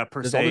stuff. Yeah,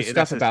 per there's se. All this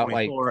stuff about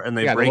and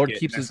they break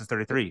it. Exodus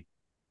 33.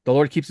 The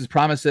Lord keeps his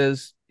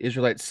promises.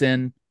 Israelites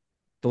sin.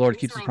 The Lord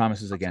keeps his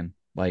promises again.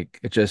 Like,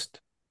 it just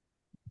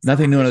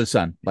nothing new under the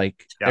sun.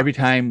 Like, every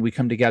time we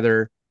come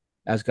together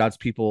as God's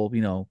people,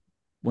 one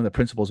of the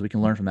principles we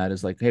can learn from that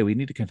is like, hey, we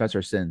need to confess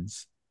our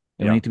sins,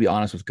 and we need to be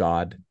honest with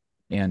God,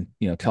 and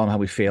tell him how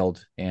we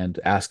failed and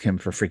ask him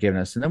for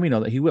forgiveness, and then we know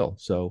that he will.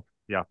 So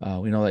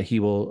we know that he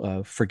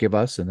will forgive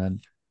us, and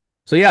then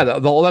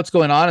all that's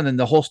going on, and then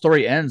the whole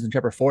story ends in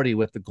chapter 40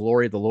 with the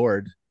glory of the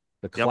Lord.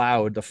 The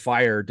cloud, the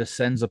fire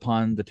descends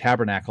upon the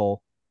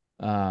tabernacle,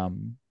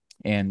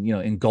 and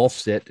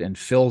engulfs it and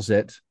fills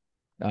it,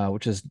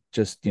 which is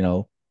just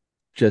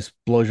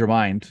blows your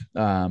mind.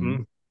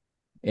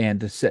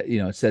 And it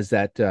says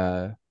that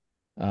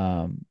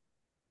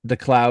the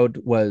cloud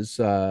was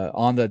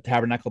on the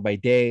tabernacle by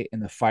day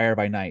and the fire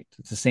by night.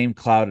 It's the same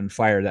cloud and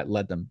fire that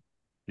led them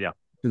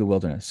through the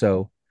wilderness.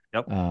 So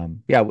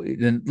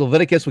then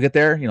Leviticus, we'll get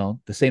there.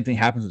 The same thing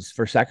happens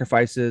for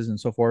sacrifices and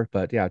so forth.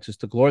 But it's just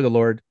the glory of the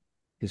Lord,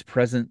 his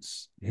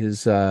presence,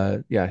 his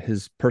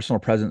personal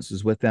presence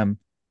is with them,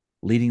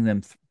 leading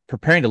them,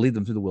 preparing to lead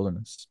them through the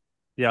wilderness.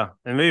 Yeah.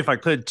 And maybe if I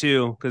could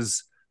too,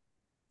 because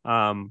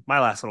my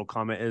last little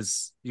comment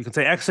is, you can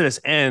say Exodus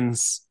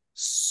ends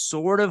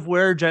sort of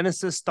where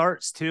Genesis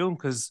starts too,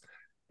 because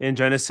in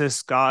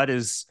Genesis, God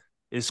is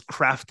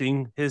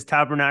crafting his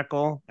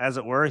tabernacle, as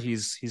it were.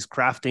 He's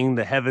crafting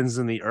the heavens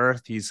and the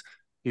earth. He's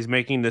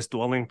making this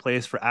dwelling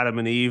place for Adam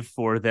and Eve,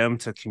 for them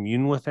to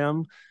commune with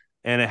him.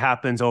 And it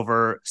happens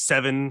over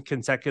 7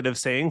 consecutive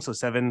sayings, so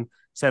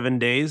seven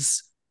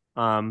days,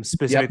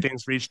 specific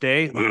things for each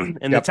day.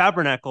 In the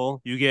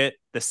tabernacle, you get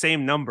the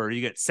same number.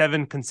 You get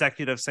 7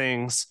 consecutive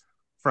sayings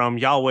from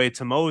Yahweh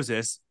to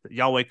Moses.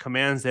 Yahweh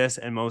commands this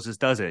and Moses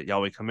does it.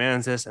 Yahweh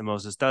commands this and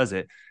Moses does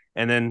it.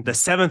 And then the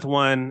 7th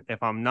one,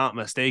 if I'm not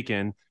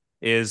mistaken,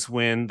 is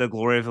when the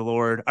glory of the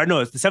Lord, the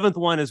 7th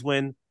one is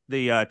when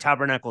the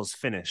tabernacle is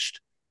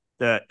finished.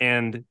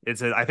 And it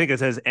says, I think it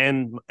says,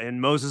 and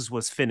Moses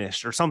was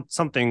finished, or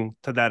something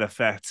to that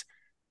effect.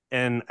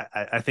 And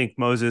I think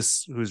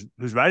Moses, who's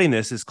writing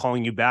this, is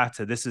calling you back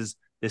to this is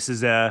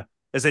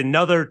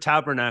another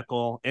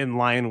tabernacle in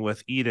line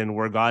with Eden,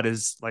 where God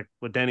is, like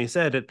what Danny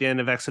said at the end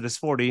of Exodus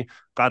 40,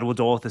 God will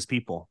dwell with his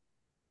people.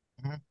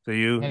 So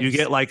you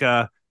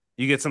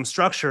get some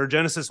structure.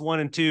 Genesis 1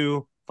 and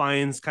 2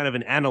 finds kind of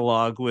an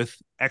analog with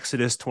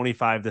Exodus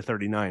 25 to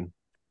 39.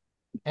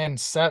 And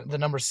the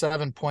number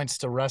 7 points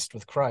to rest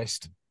with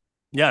Christ.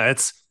 Yeah,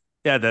 it's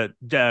Yeah,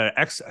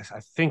 I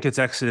think it's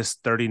Exodus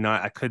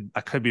 39.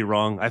 I could be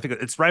wrong. I think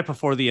it's right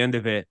before the end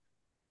of it,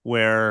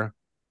 where,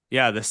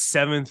 yeah, the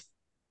seventh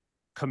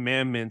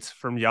commandment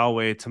from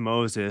Yahweh to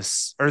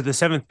Moses, or the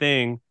seventh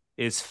thing,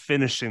 is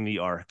finishing the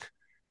ark.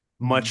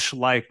 Much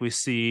like we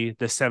see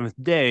the seventh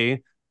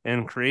day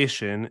in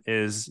creation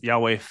is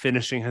Yahweh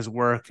finishing his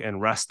work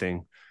and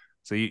resting.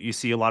 So you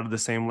see a lot of the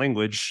same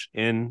language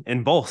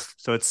in both.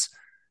 So it's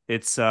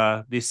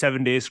these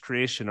 7 days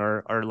creation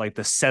are like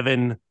the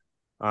seven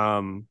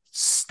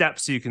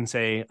steps, you can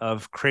say,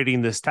 of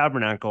creating this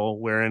tabernacle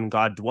wherein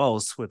God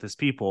dwells with his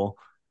people.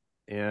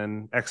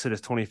 In Exodus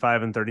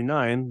 25 and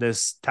 39,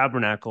 this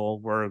tabernacle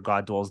where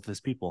God dwells with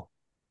his people.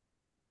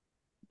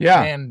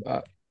 Yeah. And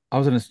I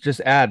was going to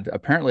just add,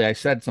 apparently I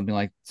said something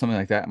like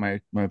that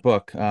in my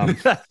book. There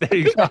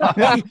you go.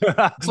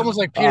 it's almost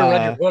like Peter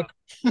read your book.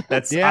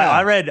 That's Yeah.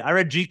 I read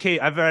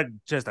GK. I've read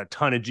just a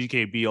ton of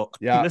GK Beale.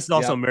 Yeah. This is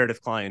also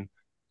Meredith Klein.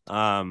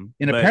 And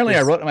apparently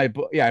I wrote in my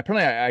book. Yeah.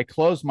 Apparently I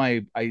closed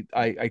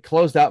I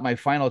closed out my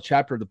final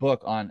chapter of the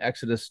book on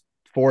Exodus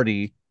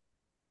 40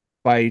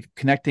 by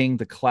connecting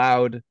the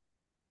cloud,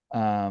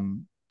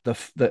 the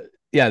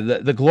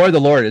glory of the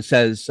Lord. It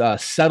says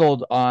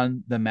settled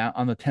on the mount,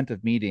 on the tent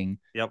of meeting.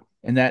 Yep.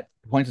 And that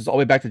points us all the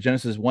way back to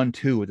Genesis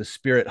 1:2, where the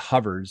Spirit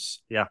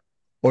hovers. Yeah.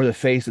 Or the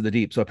face of the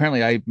deep. So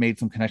apparently I made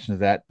some connection to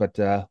that, but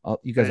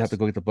you guys have to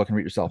go get the book and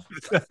read yourself.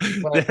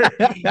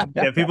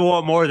 Yeah, people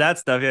want more of that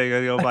stuff. Yeah, you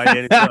gotta go buy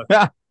Danny's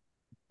book.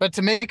 But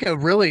to make a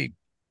really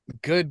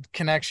good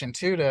connection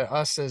too to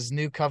us as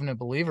new covenant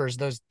believers,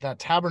 that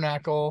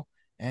tabernacle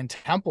and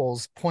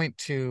temples point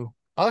to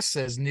us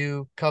as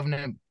new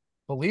covenant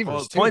believers.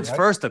 Well, it too, points right?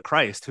 first to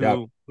Christ,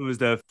 who is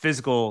the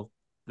physical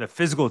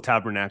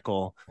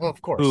tabernacle, Well,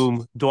 of course,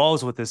 whom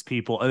dwells with his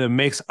people, and it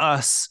makes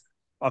us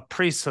a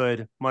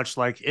priesthood, much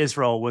like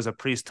Israel was a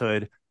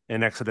priesthood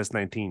in Exodus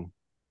 19.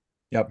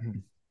 Yep.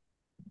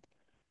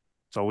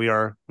 So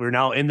we're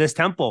now in this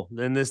temple,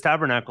 in this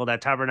tabernacle.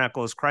 That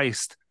tabernacle is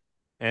Christ,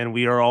 and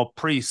we are all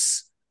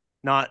priests,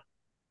 not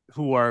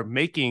who are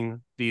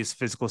making these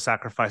physical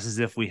sacrifices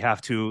if we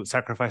have to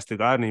sacrifice to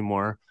God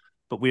anymore,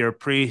 but we are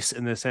priests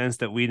in the sense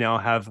that we now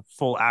have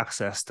full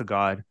access to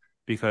God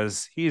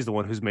because he's the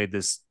one who's made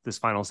this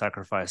final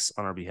sacrifice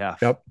on our behalf.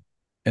 Yep.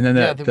 And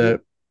then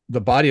the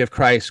body of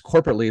Christ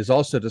corporately is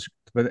also just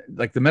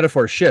like the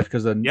metaphor shift,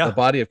 because the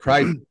body of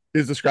Christ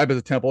is described as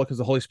a temple because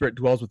the Holy Spirit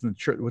dwells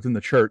within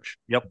the church.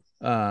 Yep.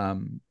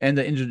 And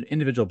the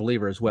individual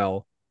believer as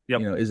well.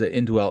 Yep. Is an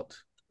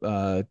indwelt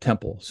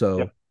temple.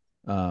 So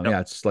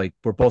it's like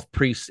we're both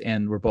priests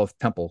and we're both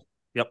temple.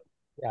 Yep.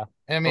 Yeah.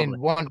 I mean,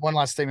 one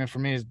last statement for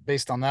me is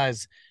based on that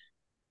is,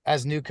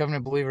 as new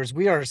covenant believers,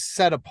 we are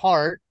set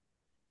apart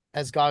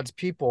as God's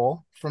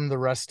people from the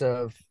rest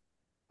of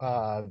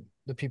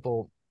the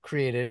people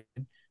created.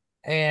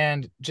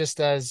 And just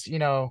as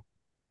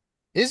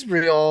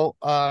Israel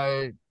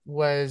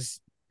was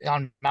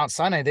on Mount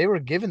Sinai, they were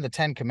given the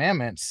 10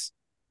 commandments.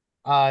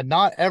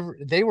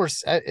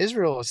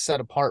 Israel was set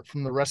apart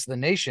from the rest of the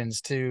nations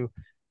to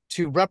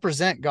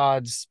represent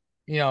God's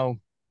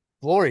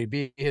glory,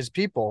 be his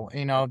people.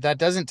 That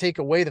doesn't take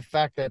away the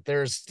fact that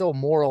there's still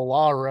moral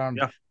law around.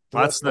 Yeah.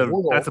 That's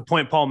the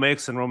point Paul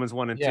makes in Romans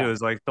 1 and 2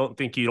 is like, don't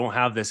think you don't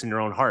have this in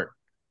your own heart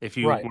if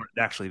you weren't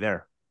actually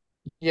there.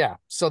 Yeah.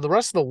 So the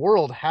rest of the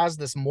world has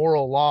this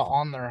moral law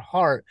on their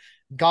heart.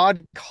 God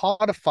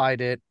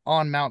codified it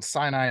on Mount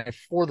Sinai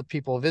for the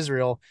people of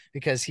Israel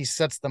because he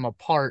sets them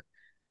apart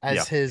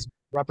as his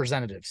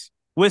representatives.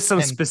 With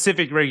some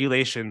specific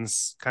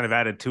regulations kind of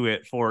added to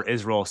it for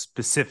Israel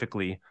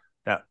specifically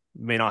that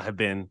may not have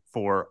been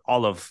for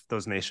all of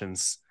those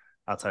nations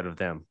outside of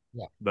them.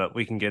 Yeah. But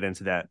we can get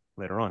into that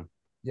later on.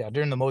 Yeah,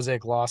 during the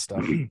Mosaic Law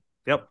stuff.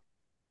 Yep.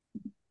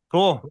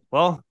 Cool.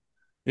 Well,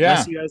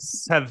 unless you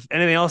guys have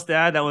anything else to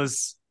add, that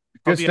was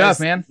good stuff,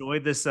 man.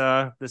 Enjoyed this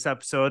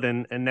episode,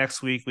 and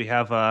next week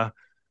I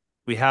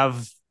think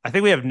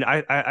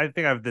I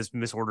have this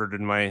misordered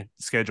in my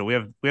schedule.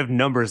 We have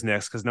Numbers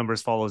next because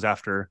Numbers follows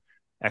after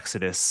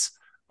Exodus.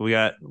 We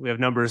have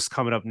Numbers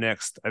coming up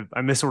next. I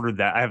misordered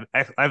that.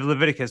 I have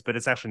Leviticus, but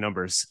it's actually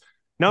Numbers.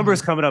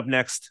 Numbers coming up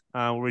next,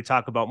 where we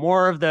talk about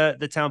more of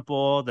the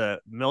temple,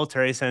 the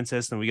military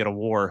census, and we get a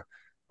war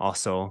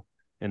also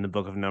in the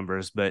book of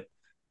Numbers. But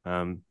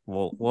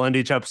we'll end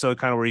each episode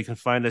kind of where you can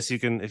find us. You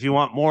can, if you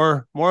want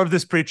more of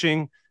this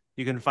preaching,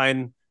 you can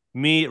find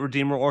me at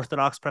Redeemer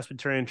Orthodox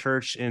Presbyterian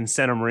Church in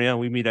Santa Maria.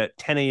 We meet at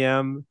 10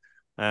 a.m.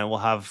 and we'll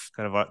have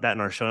kind of that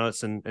in our show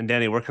notes. And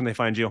Danny, where can they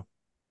find you?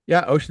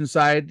 Yeah,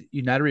 Oceanside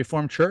United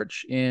Reformed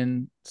Church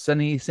in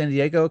sunny San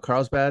Diego,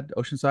 Carlsbad,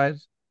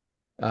 Oceanside.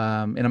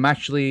 And I'm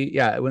actually,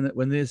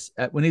 when these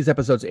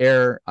episodes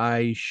air,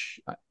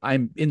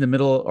 I'm in the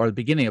middle or the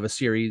beginning of a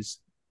series.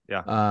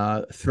 Yeah.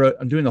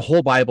 I'm doing the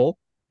whole Bible.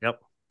 Yep.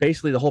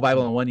 Basically the whole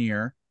Bible in 1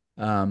 year.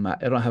 I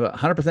don't have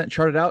 100%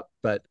 charted out,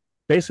 but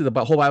basically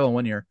the whole Bible in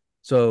 1 year.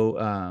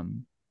 So,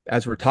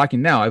 as we're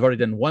talking now, I've already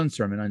done one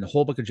sermon on the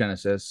whole book of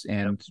Genesis,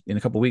 and in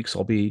a couple of weeks,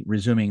 I'll be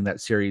resuming that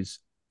series,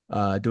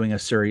 doing a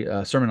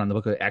sermon on the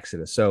book of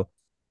Exodus. So,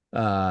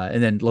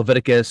 and then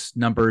Leviticus,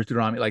 Numbers,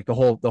 Deuteronomy, like the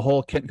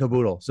whole kit and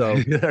caboodle. So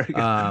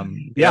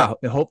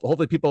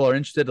hopefully people are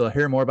interested to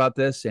hear more about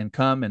this and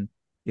come and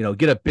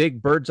get a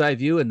big bird's eye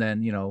view. And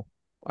then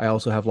I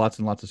also have lots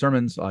and lots of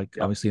sermons, like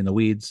obviously in the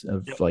weeds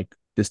of like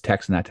this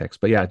text and that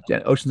text. But yeah,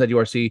 Oceanside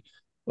URC,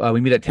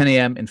 we meet at 10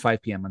 a.m. and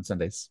 5 p.m. on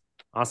Sundays.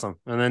 Awesome.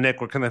 And then Nick,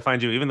 where can they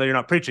find you? Even though you're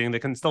not preaching, they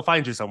can still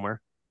find you somewhere.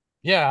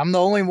 Yeah, I'm the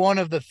only one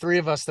of the three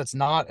of us that's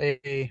not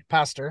a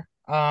pastor.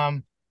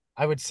 I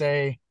would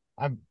say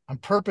I'm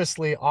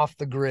purposely off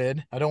the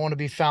grid. I don't want to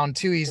be found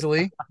too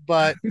easily,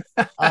 but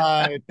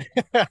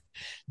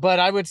but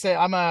I would say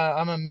I'm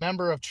a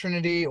member of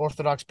Trinity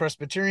Orthodox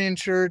Presbyterian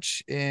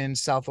Church in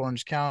South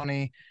Orange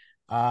County.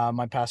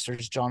 My pastor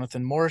is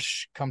Jonathan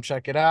Morsch. Come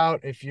check it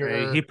out. If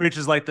you're he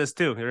preaches like this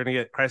too. You're gonna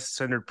get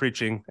Christ-centered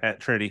preaching at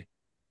Trinity.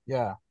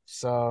 Yeah.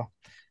 So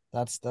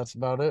that's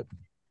about it.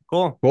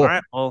 Cool. All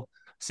right. Well,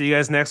 see you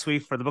guys next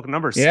week for the Book of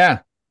Numbers. Yeah.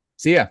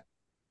 See ya.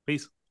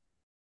 Peace.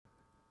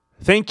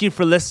 Thank you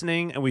for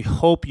listening, and we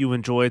hope you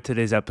enjoyed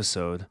today's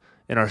episode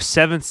in our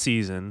 7th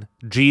season,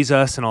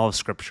 Jesus and All of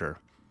Scripture.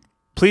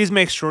 Please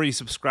make sure you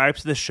subscribe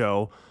to the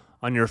show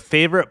on your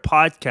favorite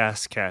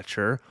podcast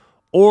catcher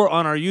or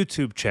on our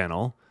YouTube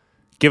channel.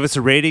 Give us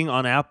a rating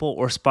on Apple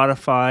or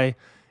Spotify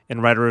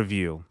and write a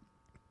review.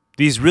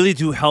 These really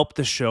do help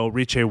the show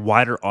reach a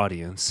wider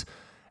audience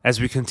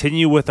as we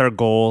continue with our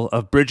goal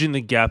of bridging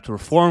the gap to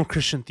Reformed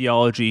Christian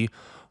theology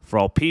for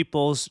all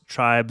peoples,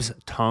 tribes,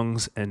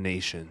 tongues, and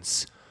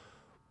nations.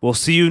 We'll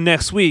see you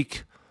next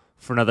week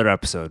for another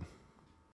episode.